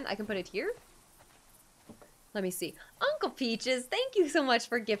 you can. I can put it here. Let me see. Uncle Peaches, thank you so much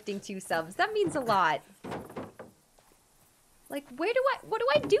for gifting 2 subs. That means a lot. Like, what do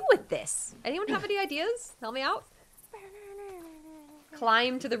I do with this? Anyone have any ideas? Help me out.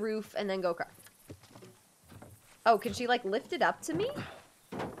 Climb to the roof and then go across. Oh, can she like lift it up to me?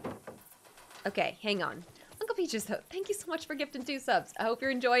 Okay, hang on. Uncle Peaches, thank you so much for gifting 2 subs. I hope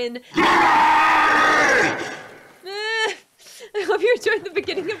you're enjoying. I hope you enjoyed the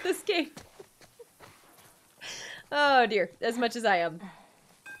beginning of this game. Oh dear, as much as I am.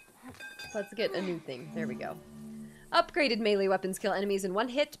 Let's get a new thing. There we go. Upgraded melee weapons kill enemies in one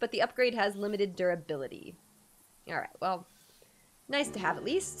hit, but the upgrade has limited durability. Alright, well, nice to have at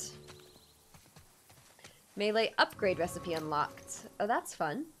least. Melee upgrade recipe unlocked. Oh, that's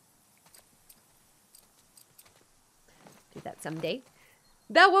fun. Do that someday.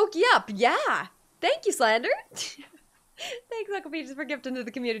 That woke you up, yeah! Thank you, Slander! Thanks, Uncle Peaches, for gifting to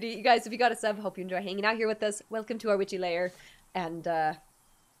the community. You guys, if you got a sub, hope you enjoy hanging out here with us. Welcome to our witchy lair, and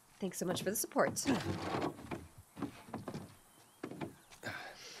thanks so much for the support.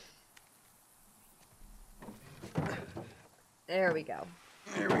 There we go.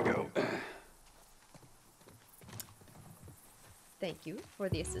 There we go. Thank you for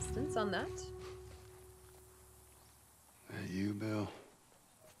the assistance on that. That you, Bill?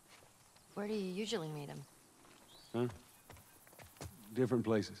 Where do you usually meet him? Huh? Different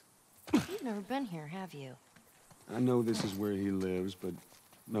places. You've never been here, have you? I know this is where he lives, but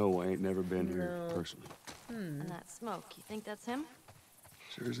no, I ain't never been here personally. And that smoke, you think that's him?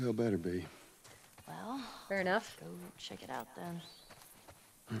 Sure as hell better be. Well, Fair enough. go check it out then.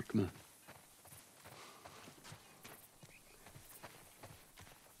 All right, come on.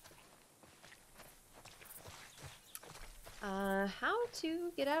 How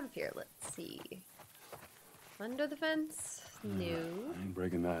to get out of here? Let's see. Under the fence? No. I ain't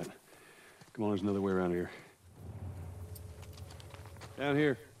breaking that. Come on, there's another way around here. Down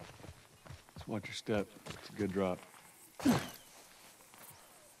here. Just watch your step. It's a good drop.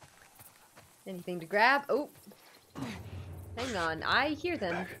 Anything to grab? Oh. Hang on. I hear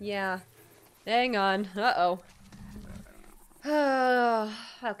them. Yeah. Hang on. Uh-oh.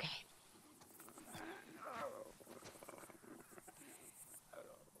 Okay.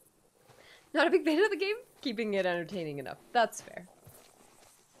 Not a big fan of the game? Keeping it entertaining enough. That's fair.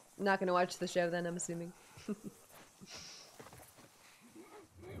 Not gonna watch the show then, I'm assuming.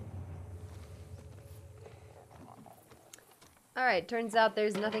 Alright, turns out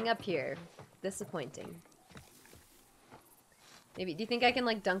there's nothing up here. Disappointing. Maybe, do you think I can,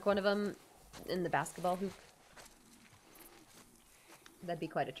 like, dunk one of them in the basketball hoop? That'd be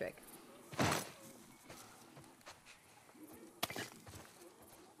quite a trick.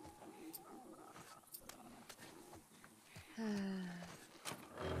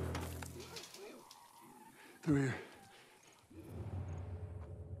 Through here.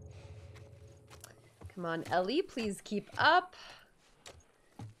 Come on, Ellie, please keep up.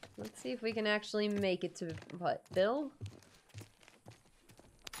 Let's see if we can actually make it to, what, Bill?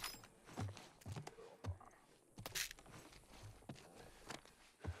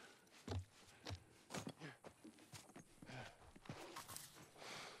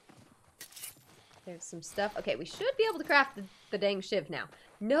 There's some stuff. Okay, we should be able to craft the dang shiv now.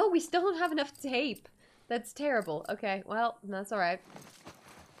 No, we still don't have enough tape. That's terrible. Okay, well, that's alright.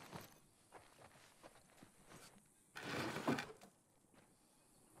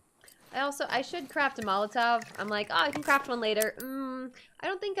 I should craft a Molotov. I'm like, oh, I can craft one later. I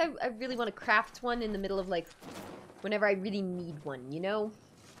don't think I really want to craft one in the middle of, like, whenever I really need one, you know?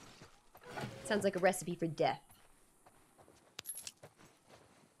 Sounds like a recipe for death.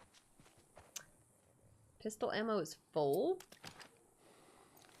 Pistol ammo is full.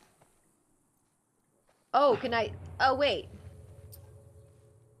 Oh, can I... Oh, wait.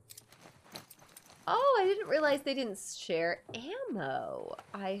 Oh, I didn't realize they didn't share ammo.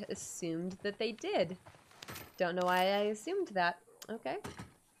 I assumed that they did. Don't know why I assumed that. Okay.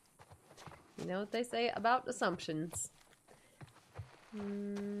 You know what they say about assumptions.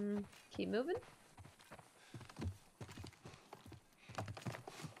 Keep moving.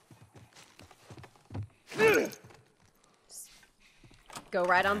 Just go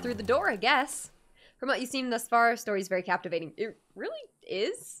right on through the door, I guess. From what you've seen thus far, story's very captivating. It really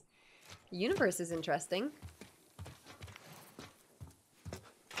is. The universe is interesting.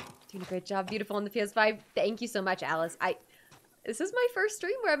 Doing a great job. Beautiful on the PS5. Thank you so much, Alice. This is my first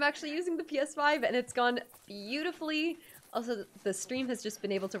stream where I'm actually using the PS5, and it's gone beautifully. Also, the stream has just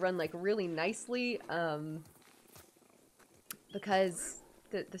been able to run, like, really nicely, because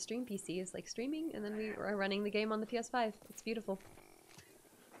the stream PC is, like, streaming, and then we are running the game on the PS5. It's beautiful.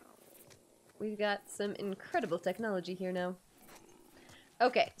 We've got some incredible technology here now.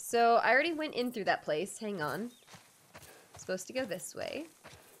 Okay, so I already went in through that place. Hang on. It's supposed to go this way,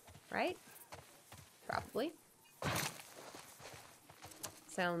 right? Probably.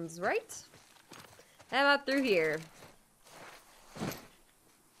 Sounds right. How about through here?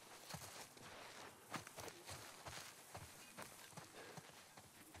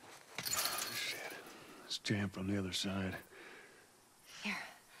 Shit. It's jammed from the other side.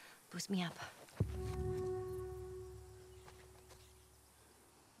 Boost me up.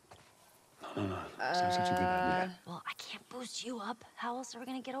 No. Sounds such a good idea. Well, I can't boost you up. How else are we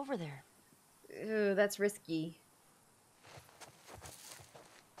gonna get over there? Ooh, that's risky.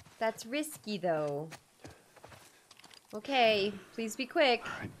 That's risky, though. Okay, please be quick.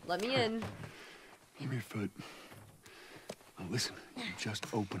 All right. Let me in. Give me your foot. Now listen, you just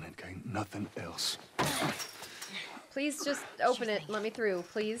open it, okay? Nothing else. Please just open it. Let me through,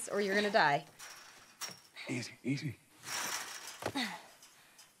 please, or you're gonna die. Easy, easy. Okay.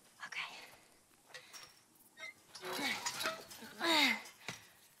 Okay.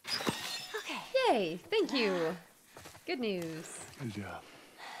 Yay, thank you. Good news. Good job.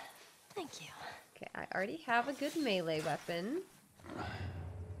 Thank you. Okay, I already have a good melee weapon.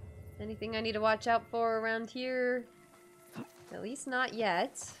 Anything I need to watch out for around here? At least not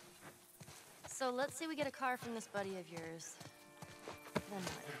yet. So let's say we get a car from this buddy of yours. Then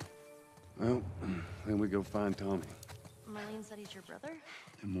what? Well, then we go find Tommy. Marlene said he's your brother?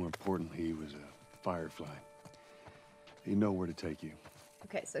 And more importantly, he was a Firefly. He'd know where to take you.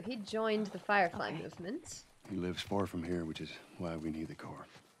 Okay, so he joined the Firefly Okay. movement. He lives far from here, which is why we need the car.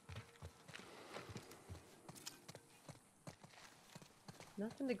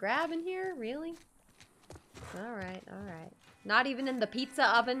 Nothing to grab in here, really? Alright, alright. Not even in the pizza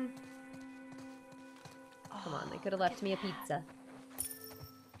oven? Come on, they could have left me a pizza.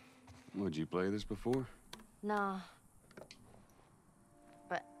 Would you play this before? No.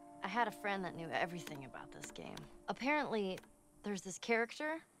 But I had a friend that knew everything about this game. Apparently, there's this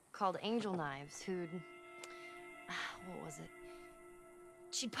character called Angel Knives who'd... what was it?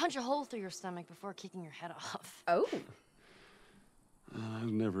 She'd punch a hole through your stomach before kicking your head off. Oh! I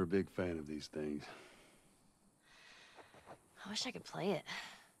was never a big fan of these things. I wish I could play it.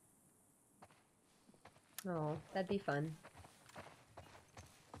 Oh, that'd be fun.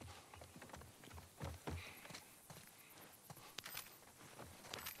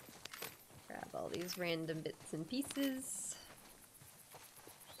 Grab all these random bits and pieces.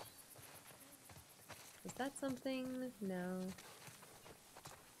 Is that something? No.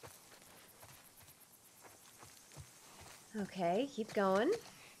 Okay, keep going.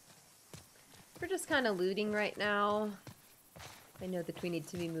 We're just kind of looting right now. I know that we need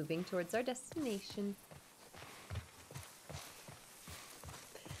to be moving towards our destination.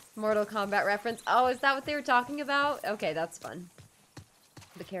 Mortal Kombat reference. Oh, is that what they were talking about? Okay, that's fun.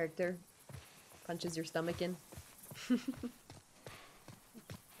 The character punches your stomach in.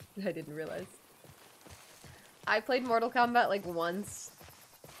 I didn't realize. I played Mortal Kombat like once.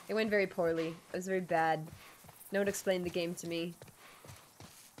 It went very poorly. It was very bad. No one explained the game to me.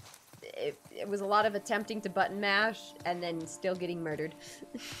 It was a lot of attempting to button mash and then still getting murdered.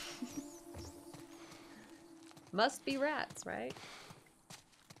 Must be rats, right?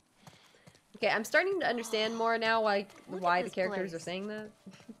 Okay, I'm starting to understand more now why the characters are saying that.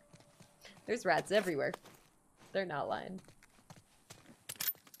 There's rats everywhere. They're not lying.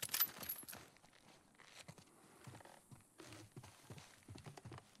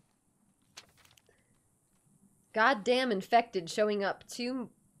 Goddamn infected showing up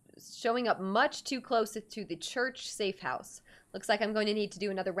much too close to the church safe house. Looks like I'm going to need to do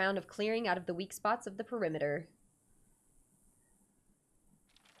another round of clearing out of the weak spots of the perimeter.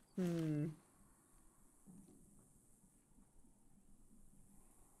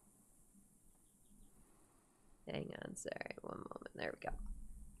 Hang on, sorry, one moment. There we go.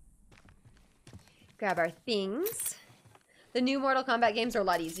 Grab our things. The new Mortal Kombat games are a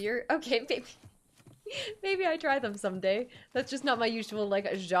lot easier. Okay, maybe I try them someday. That's just not my usual, like,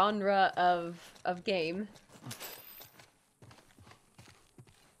 genre of game.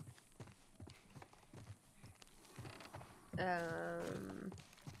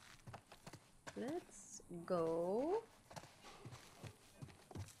 Let's go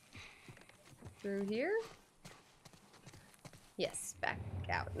through here. Yes, back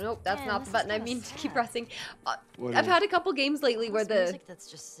out. Nope, that's not the button I mean to keep pressing. I've had a couple games lately where the music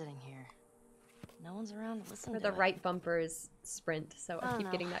that's just sitting here. No one's around to listen to the right bumper is sprint, so I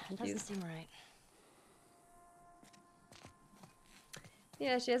keep getting that Doesn't confused. seem right.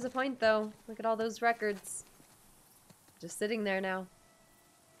 Yeah, she has a point though. Look at all those records. Just sitting there now.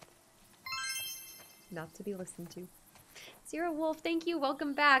 Not to be listened to. Zero Wolf, thank you.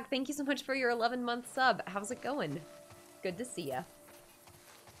 Welcome back. Thank you so much for your 11-month sub. How's it going? Good to see ya.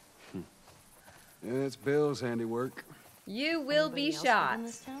 Yeah, it's Bill's handiwork. You will Anybody be else shot. live in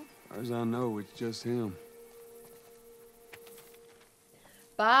this town? As far as I know, it's just him.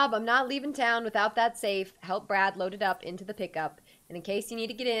 Bob, I'm not leaving town without that safe. Help Brad load it up into the pickup. And in case you need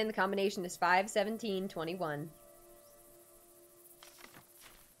to get in, the combination is 51721.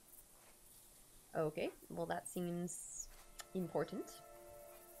 Okay, well that seems important.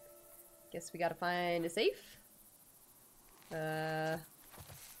 Guess we gotta find a safe.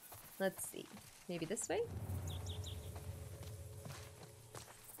 Let's see. Maybe this way?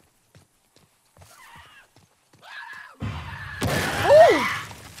 Oh!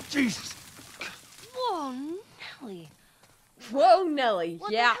 Jesus! Whoa, Nelly. Whoa, Nelly.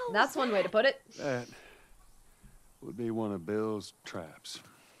 What the Yeah, hell was that's one way to put it. That would be one of Bill's traps.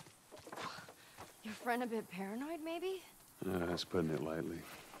 Your friend a bit paranoid, maybe? That's putting it lightly.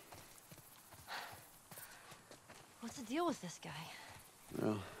 What's the deal with this guy?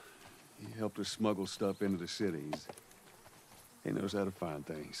 Well, he helped us smuggle stuff into the cities. He knows how to find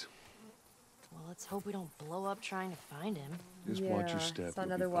things. Well, let's hope we don't blow up trying to find him. Just watch your step. Saw you'll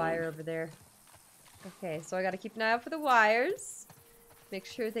be another fine. wire over there. Okay, so I gotta keep an eye out for the wires. Make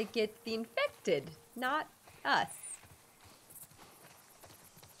sure they get the infected, not us.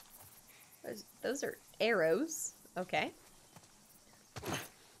 Those are arrows. Okay. Come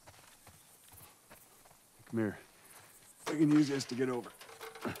here. We can use this to get over.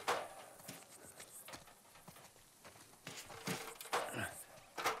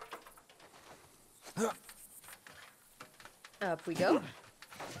 Up we go.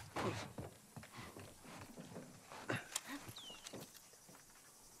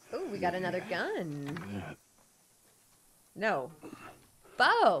 Oh, we got another gun. Yeah. No.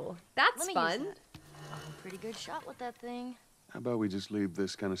 Bow. That's Let me fun. use that. I'm a pretty good shot with that thing. How about we just leave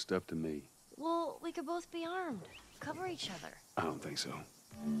this kind of stuff to me? Well, we could both be armed. Cover each other. I don't think so.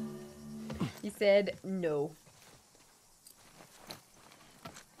 He said no.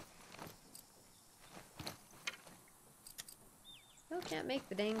 Still can't make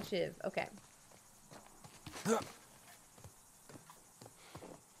the dang shiv. Okay.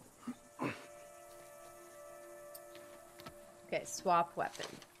 Okay, swap weapon.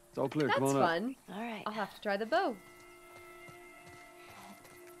 It's all clear. That's Come on up. fun. All right. I'll have to try the bow.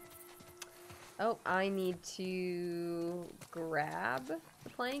 Oh, I need to grab the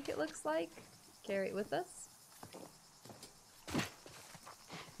plank, it looks like. Carry it with us.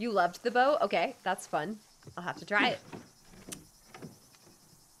 You loved the bow? Okay, that's fun. I'll have to try it.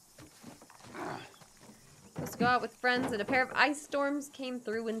 Let's go out with friends and a pair of ice storms came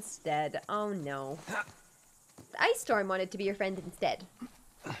through instead. Oh no. The ice storm wanted to be your friend instead.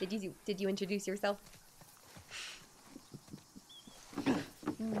 Did you introduce yourself?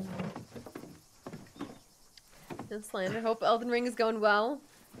 No slander. Hope Elden Ring is going well.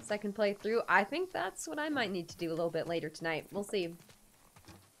 Second playthrough. I think that's what I might need to do a little bit later tonight. We'll see.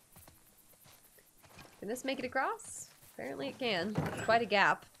 Can this make it across? Apparently it can. It's quite a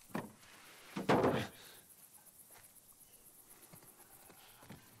gap.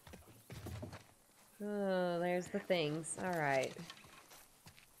 Oh, there's the things. Alright.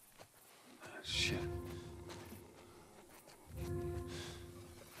 Shit.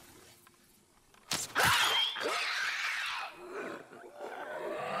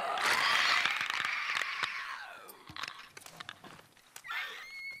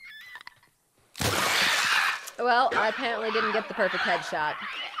 Well, I apparently didn't get the perfect headshot.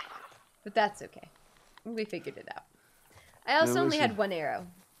 But that's okay. We figured it out. I also Now only had listen. one arrow.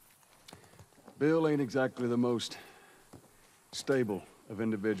 Bill ain't exactly the most stable of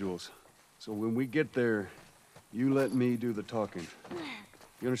individuals. So when we get there, you let me do the talking.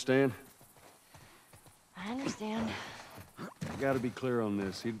 You understand? I understand. I gotta be clear on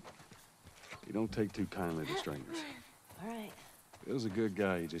this. He don't take too kindly to strangers. All right. Bill's a good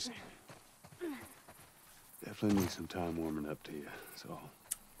guy. He just definitely needs some time warming up to you. So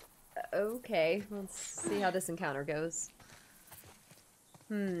Okay, let's see how this encounter goes.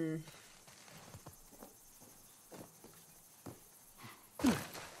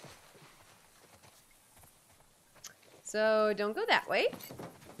 So, don't go that way.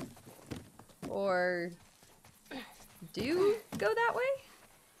 Or do go that way?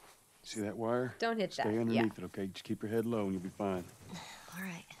 see that wire? Don't hit Stay that. underneath it, okay? Just keep your head low and you'll be fine. All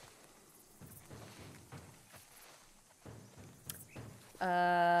right.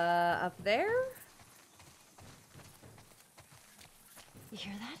 Up there? You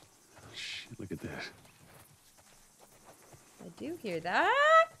hear that? Shit, look at this. I do hear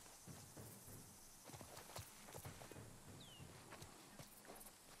that.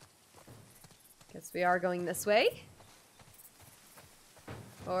 Guess we are going this way.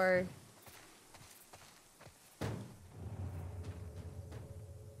 Or...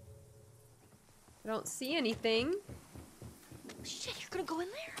 I don't see anything. Shit, you're gonna go in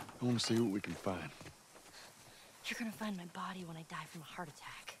there? I want to see what we can find. You're gonna find my body when I die from a heart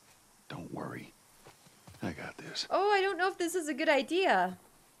attack. Don't worry. I got this. Oh, I don't know if this is a good idea.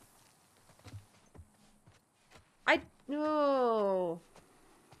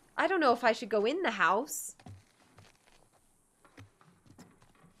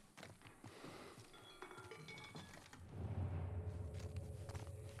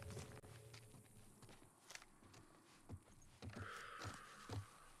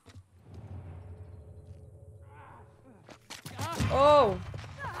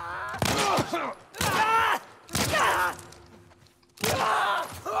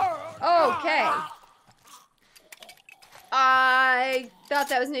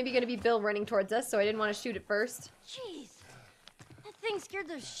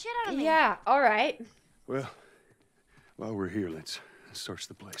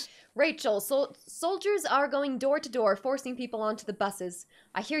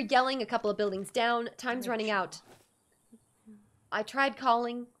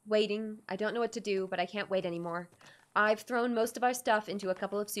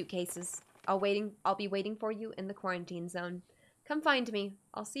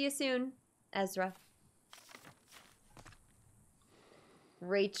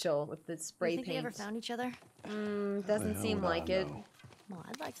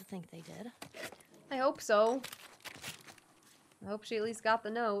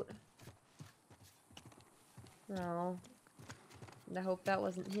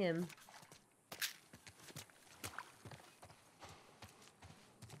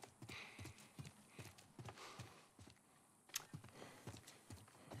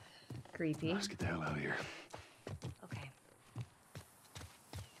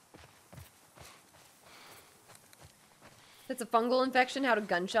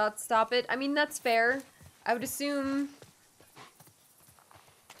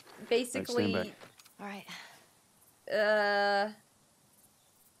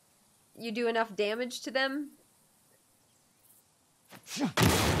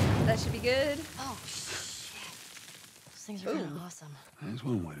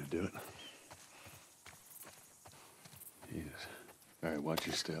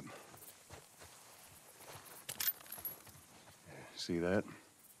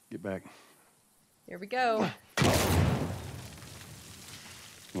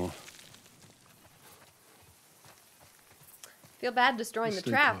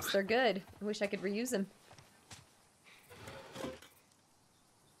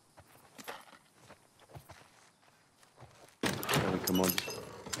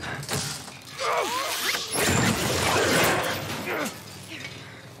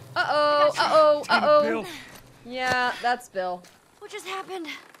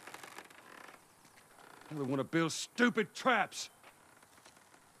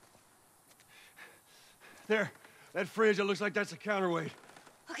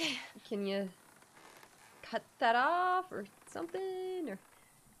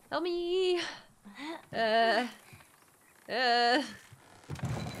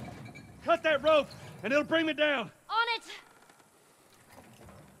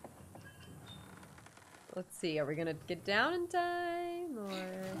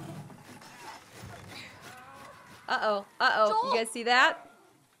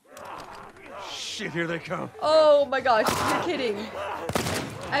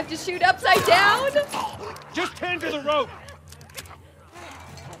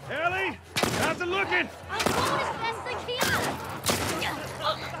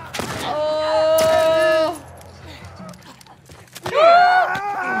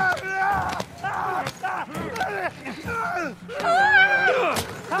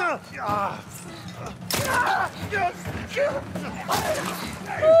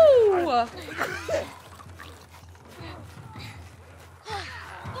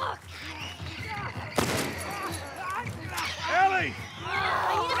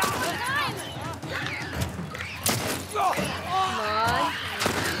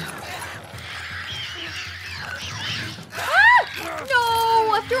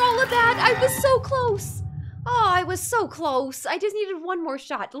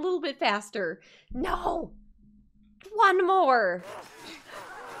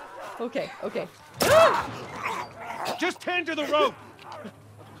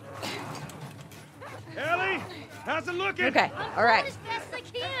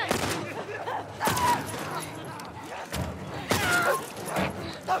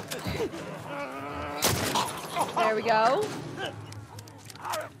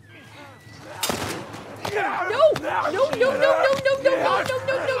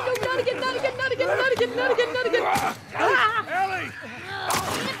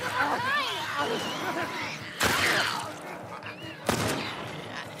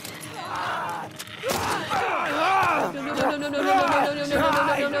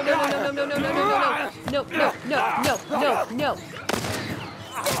 no, no, no, no, no, no.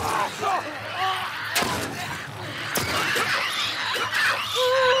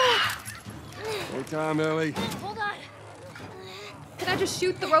 Hey, time, Ellie. Hold on. Can I just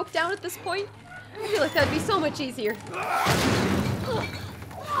shoot the rope down at this point? I feel like that'd be so much easier.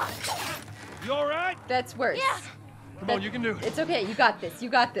 You all right? That's worse. Yeah. Come on, you can do it. It's okay. You got this. You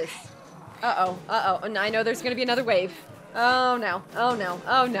got this. Uh-oh. Uh-oh. And I know there's gonna be another wave. Oh, no. Oh, no.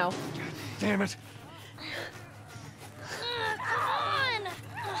 Oh, no. Damn it. Come on.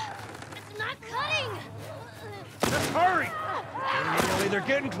 It's not cutting. Let's hurry. Ellie, they're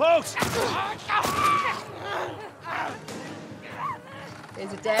getting close.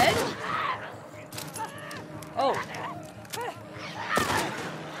 Is it dead? Oh.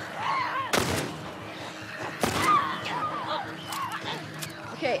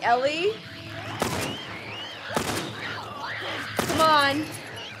 Okay, Ellie. Come on.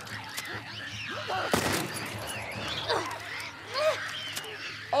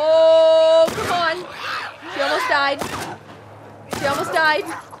 Oh, come on. She almost died. She almost died.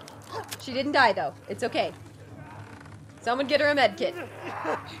 She didn't die, though. It's okay. Someone get her a med kit.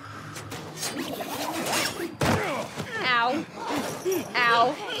 Ow.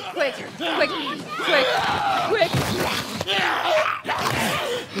 Ow. Quick, quick, quick, quick.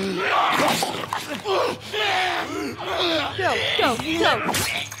 Go, go, go.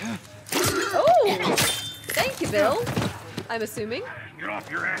 Oh, thank you, Bill. I'm assuming. Get off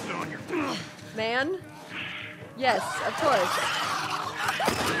your ass on your feet. Man. Yes, of course.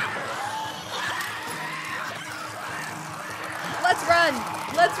 Let's run.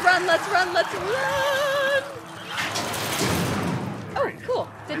 Let's run, let's run, let's run. Oh, cool.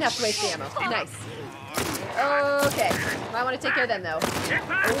 Didn't have to waste the ammo. Nice. Okay. Might want to take care of them, though.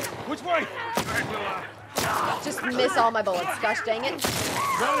 Which way? Just miss all my bullets. Gosh dang it.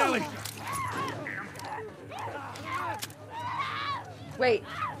 Run, Ellie. Wait.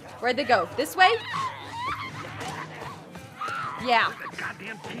 Where'd they go? This way? Yeah.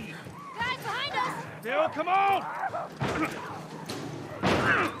 Goddamn key. Guys, behind us. Bill, come on.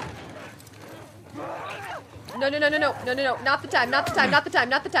 No, no, no, no, no, no, no, no. Not the time, not the time, not the time,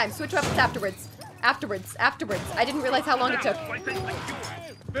 not the time. Switch weapons afterwards. Afterwards, afterwards. I didn't realize how long it took.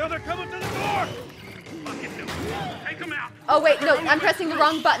 Bill, they're coming to the door. Fucking do it. Take them out. Oh, wait, no. I'm pressing the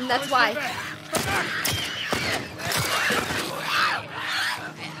wrong button. That's why.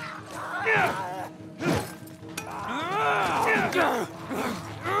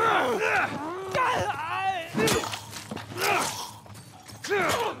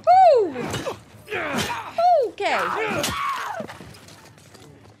 Woo! Okay. All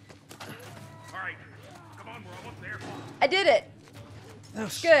right. Come on, we're almost there. I did it.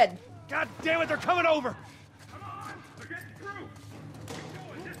 Good. God damn it, they're coming over. Come on. They're getting through. Keep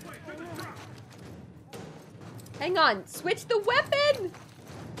going. This way, to the truck. Hang on. Switch the weapon.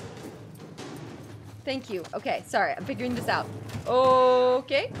 Thank you. Okay, sorry. I'm figuring this out.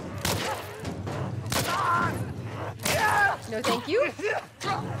 Okay. No, thank you.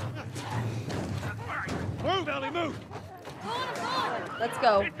 Move, Ellie, move. Let's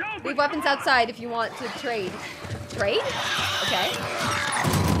go. Leave weapons outside if you want to trade. Trade? Okay.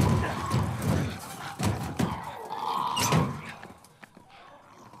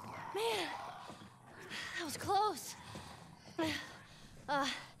 Man, that was close.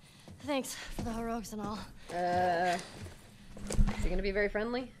 Thanks for the heroics and all. Is he gonna be very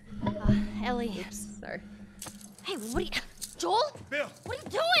friendly? Ellie. Oops, sorry. Hey, what are you... Joel? Bill. What are you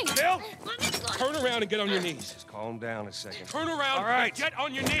doing? Bill. Let me go. Turn around and get on your knees. Just calm down a second. Turn around All right. and get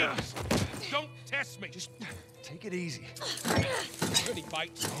on your knees. Don't test me. Just Take it easy. any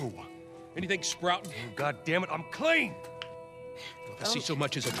bites. Oh. Anything sprouting? Oh, God damn it, I'm clean. If I see so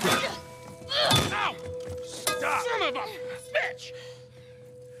much as a trick. Ow! Stop. Son of a bitch!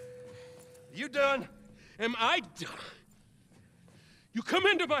 You done? Am I done? You come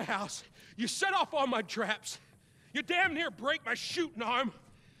into my house, you set off all my traps, you damn near break my shooting arm.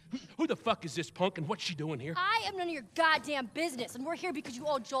 Who the fuck is this punk and what's she doing here? I am none of your goddamn business, and we're here because you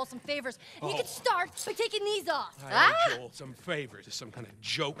owe Joel some favors. And you can start by taking these off. I owe Joel some favors. Is some kind of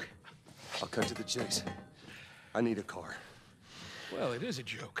joke? I'll cut to the chase. I need a car. Well, it is a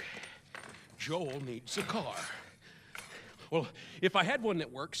joke. Joel needs a car. Well, if I had one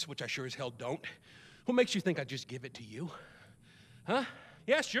that works, which I sure as hell don't, what makes you think I'd just give it to you? Huh?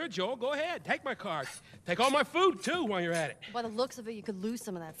 Yeah, sure, Joel, go ahead. Take my car. Take all my food, too, while you're at it. By the looks of it, you could lose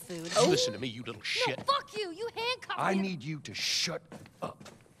some of that food. Listen to me, you little shit. No, fuck you! You handcuffed me. I need you to shut up.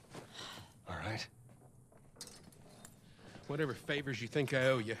 All right? Whatever favors you think I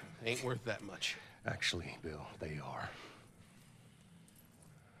owe you ain't worth that much. Actually, Bill, they are.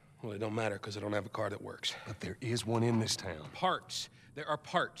 Well, it don't matter because I don't have a car that works. But there is one in this town. Parts. There are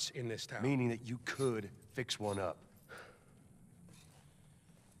parts in this town. Meaning that you could fix one up.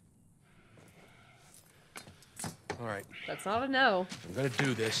 All right. That's not a no. I'm gonna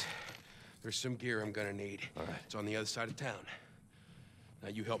do this. There's some gear I'm gonna need. All right. It's on the other side of town. Now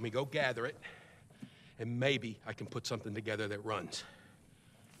you help me go gather it, and maybe I can put something together that runs.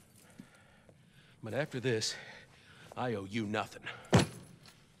 But after this, I owe you nothing.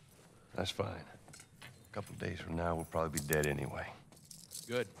 That's fine. A couple days from now, we'll probably be dead anyway.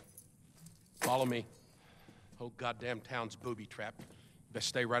 Good. Follow me. Whole goddamn town's booby-trapped. Best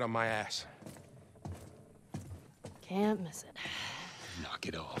stay right on my ass. Can't miss it. Knock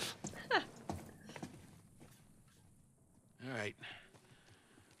it off. All right.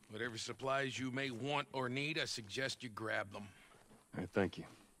 Whatever supplies you may want or need, I suggest you grab them. All right, thank you.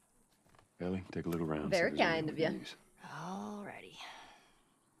 Ellie, take a little round. Very kind of you. Alrighty.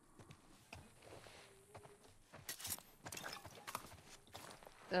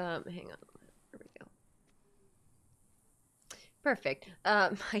 Hang on. There we go. Perfect.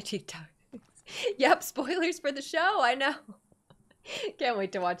 My TikTok. Yep, spoilers for the show. I know. Can't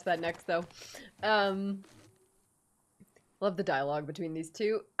wait to watch that next, though. Love the dialogue between these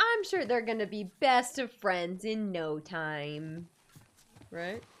two. I'm sure they're gonna be best of friends in no time.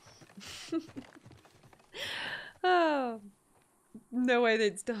 Right? Oh. No way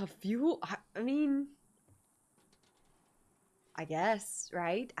they'd still have fuel. I mean... I guess,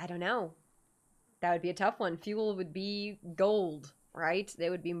 right? I don't know. That would be a tough one. Fuel would be gold, right? They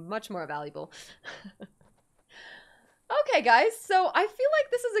would be much more valuable. Okay, guys, so I feel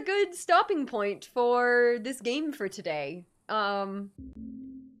like this is a good stopping point for this game for today. You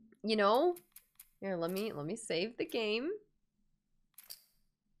know, here, let me save the game.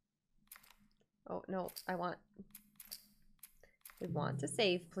 Oh, no, we want to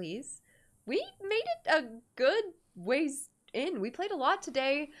save, please. We made it a good ways in. We played a lot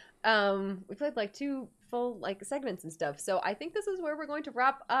today. We played like 2 full like segments and stuff. So I think this is where we're going to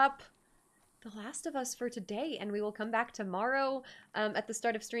wrap up The Last of Us for today, and we will come back tomorrow at the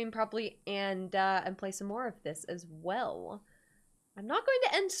start of stream probably and play some more of this as well. I'm not going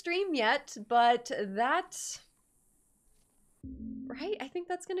to end stream yet, but that, right? I think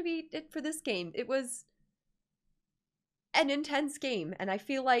that's going to be it for this game. It was an intense game, and I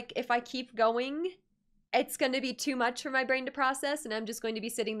feel like if I keep going, it's going to be too much for my brain to process, and I'm just going to be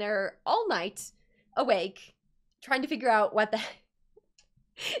sitting there all night, awake, trying to figure out what the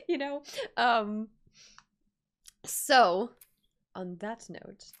you know? So, on that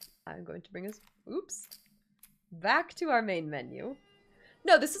note, I'm going to bring us, back to our main menu.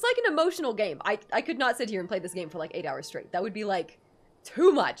 No, this is like an emotional game. I could not sit here and play this game for like 8 hours straight. That would be like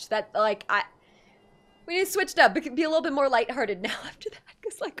too much. That, like, we need to switch it up. It could be a little bit more lighthearted now after that.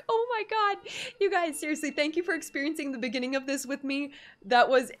 Because, like, oh my god. You guys, seriously, thank you for experiencing the beginning of this with me. That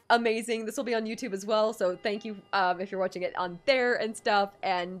was amazing. This will be on YouTube as well. So thank you if you're watching it on there and stuff.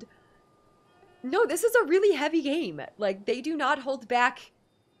 And no, this is a really heavy game. Like, they do not hold back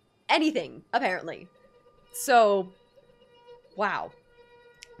anything, apparently. So, wow.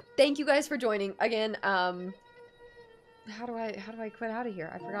 Thank you guys for joining. Again, how do I quit out of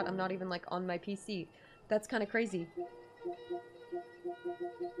here? I forgot I'm not even, like, on my PC. That's kind of crazy.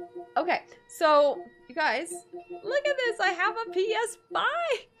 Okay, so, you guys, look at this. I have a PS5.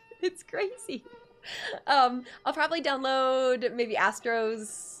 It's crazy. I'll probably download maybe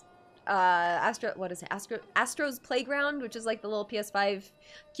Astro's Playground, which is like the little PS5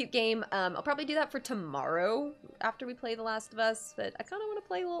 cute game. I'll probably do that for tomorrow after we play The Last of Us, but I kind of want to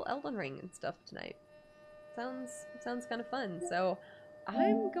play a little Elden Ring and stuff tonight. Sounds kind of fun. So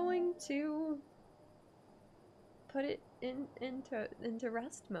I'm going to put it into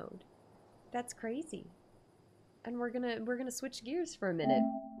rest mode. That's crazy. And we're gonna switch gears for a minute.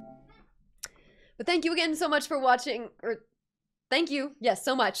 But thank you again so much for watching, or thank you, yes,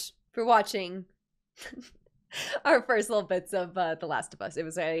 so much for watching our first little bits of The Last of Us. It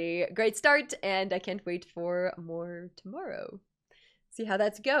was a great start, and I can't wait for more tomorrow. See how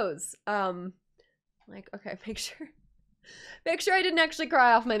that goes. Like, okay, make sure I didn't actually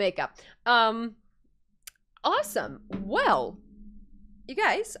cry off my makeup. Awesome. Well, you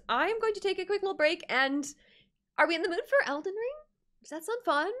guys, I'm going to take a quick little break, and are we in the mood for Elden Ring? Does that sound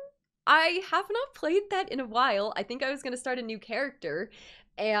fun? I have not played that in a while. I think I was going to start a new character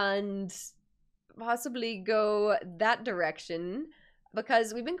and possibly go that direction,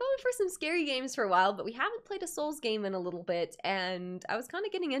 because we've been going for some scary games for a while, but we haven't played a Souls game in a little bit, and I was kind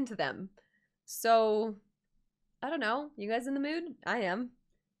of getting into them. So, I don't know. You guys in the mood? I am.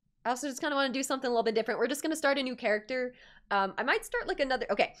 I also just kind of want to do something a little bit different. We're just going to start a new character. I might start like another...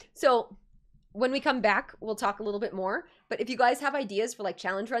 Okay, so when we come back, we'll talk a little bit more. But if you guys have ideas for like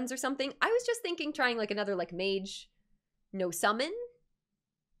challenge runs or something, I was just thinking trying like another like mage, no summon,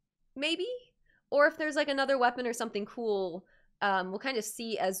 maybe? Or if there's like another weapon or something cool, we'll kind of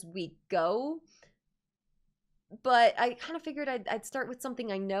see as we go. But I kind of figured I'd start with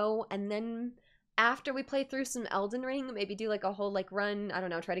something I know, and then after we play through some Elden Ring, maybe do like a whole like run, I don't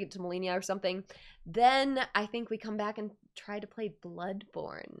know, try to get to Melania or something. Then I think we come back and try to play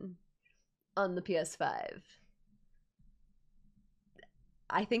Bloodborne on the PS5.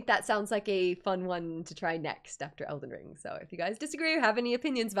 I think that sounds like a fun one to try next after Elden Ring. So if you guys disagree or have any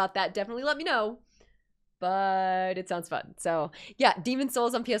opinions about that, definitely let me know. But it sounds fun. So yeah, Demon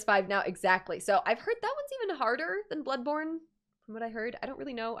Souls on PS5 now, exactly. So I've heard that one's even harder than Bloodborne, from what I heard. I don't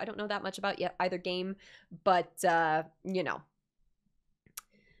really know. I don't know that much about yet either game, but you know.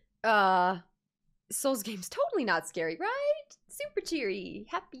 Souls game's totally not scary, right? Super cheery,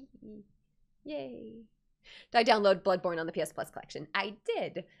 happy. Yay. Did I download Bloodborne on the PS Plus collection? I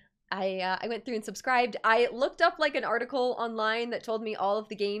did. I went through and subscribed. I looked up like an article online that told me all of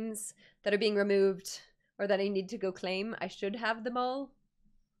the games that are being removed or that I need to go claim. I should have them all.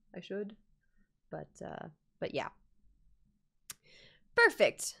 I should. But yeah.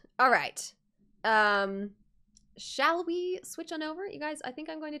 Perfect. All right. Shall we switch on over? You guys, I think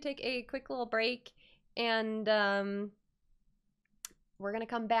I'm going to take a quick little break and we're going to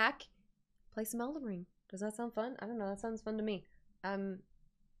come back, play some Elden Ring. Does that sound fun? I don't know. That sounds fun to me. I'm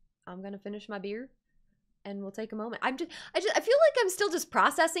going to finish my beer and we'll take a moment. I feel like I'm still just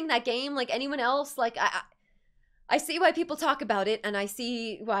processing that game like anyone else. Like I see why people talk about it, and I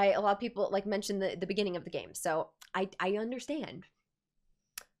see why a lot of people like mention the beginning of the game. So I understand.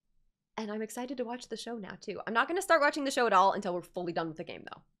 And I'm excited to watch the show now too. I'm not going to start watching the show at all until we're fully done with the game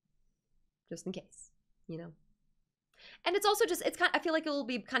though. Just in case, you know. And it's also just, I feel like it will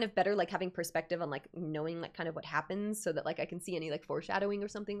be kind of better like having perspective on like knowing like kind of what happens, so that like I can see any like foreshadowing or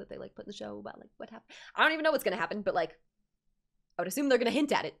something that they like put in the show about like what happened. I don't even know what's going to happen, but like I would assume they're going to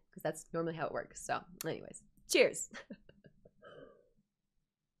hint at it because that's normally how it works. So anyways, cheers.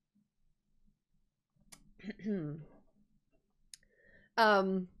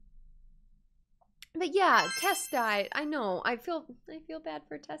 But yeah, Tess died. I know. I feel bad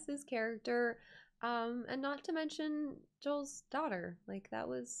for Tess's character. And not to mention Joel's daughter. Like that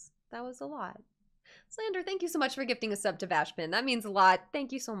was a lot. Slander, thank you so much for gifting a sub to Vashpin. That means a lot.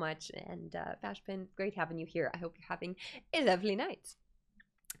 Thank you so much. And Vashpin, great having you here. I hope you're having a lovely night.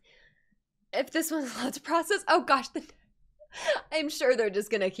 If this one's a lot to process, oh gosh, I'm sure they're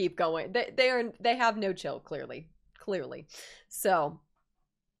just gonna keep going. They have no chill, clearly. So,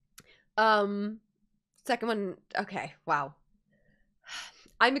 second one, okay, wow.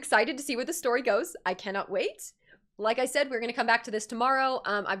 I'm excited to see where the story goes. I cannot wait. Like I said, we're going to come back to this tomorrow.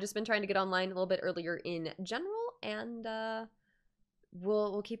 I've just been trying to get online a little bit earlier in general, and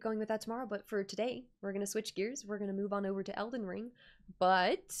we'll keep going with that tomorrow. But for today, we're going to switch gears. We're going to move on over to Elden Ring.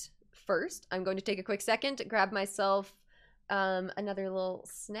 But first, I'm going to take a quick second to grab myself another little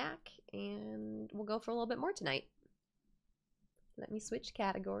snack, and we'll go for a little bit more tonight. Let me switch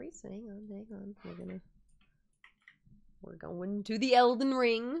categories. Hang on. We're going to the Elden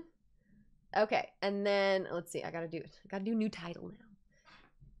Ring. Okay, and then let's see. I gotta do new title now.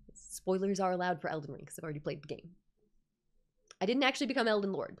 Spoilers are allowed for Elden Ring because I've already played the game. I didn't actually become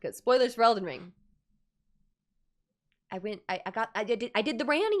Elden Lord because spoilers for Elden Ring. I did the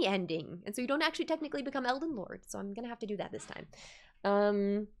Ranny ending, and so you don't actually technically become Elden Lord. So I'm gonna have to do that this time.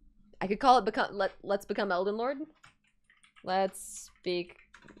 I could call it let's become Elden Lord. Let's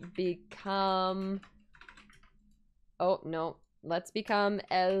become. Oh, no. Let's become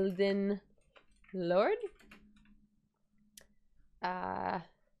Elden Lord.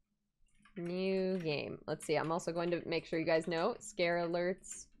 New game. Let's see. I'm also going to make sure you guys know scare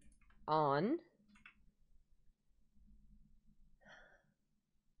alerts on.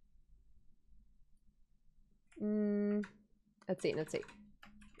 Let's see.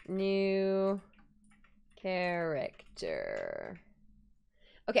 New character.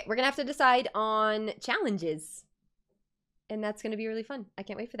 Okay, we're going to have to decide on challenges. And that's going to be really fun. I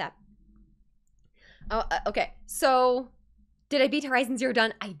can't wait for that. Oh, okay. So, did I beat Horizon Zero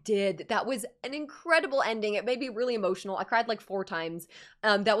Dawn? I did. That was an incredible ending. It made me really emotional. I cried like 4 times.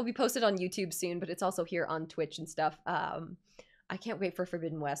 That will be posted on YouTube soon, but it's also here on Twitch and stuff. I can't wait for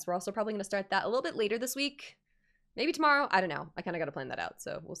Forbidden West. We're also probably going to start that a little bit later this week. Maybe tomorrow. I don't know. I kind of got to plan that out,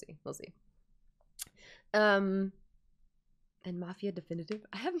 so we'll see. And Mafia Definitive?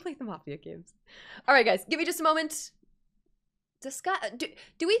 I haven't played the Mafia games. All right, guys. Give me just a moment. discuss.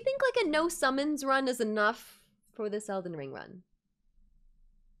 Do we think like a no summons run is enough for this Elden Ring run?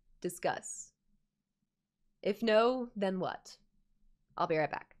 Discuss. If no, then what? I'll be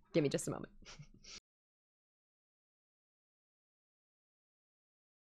right back. Give me just a moment.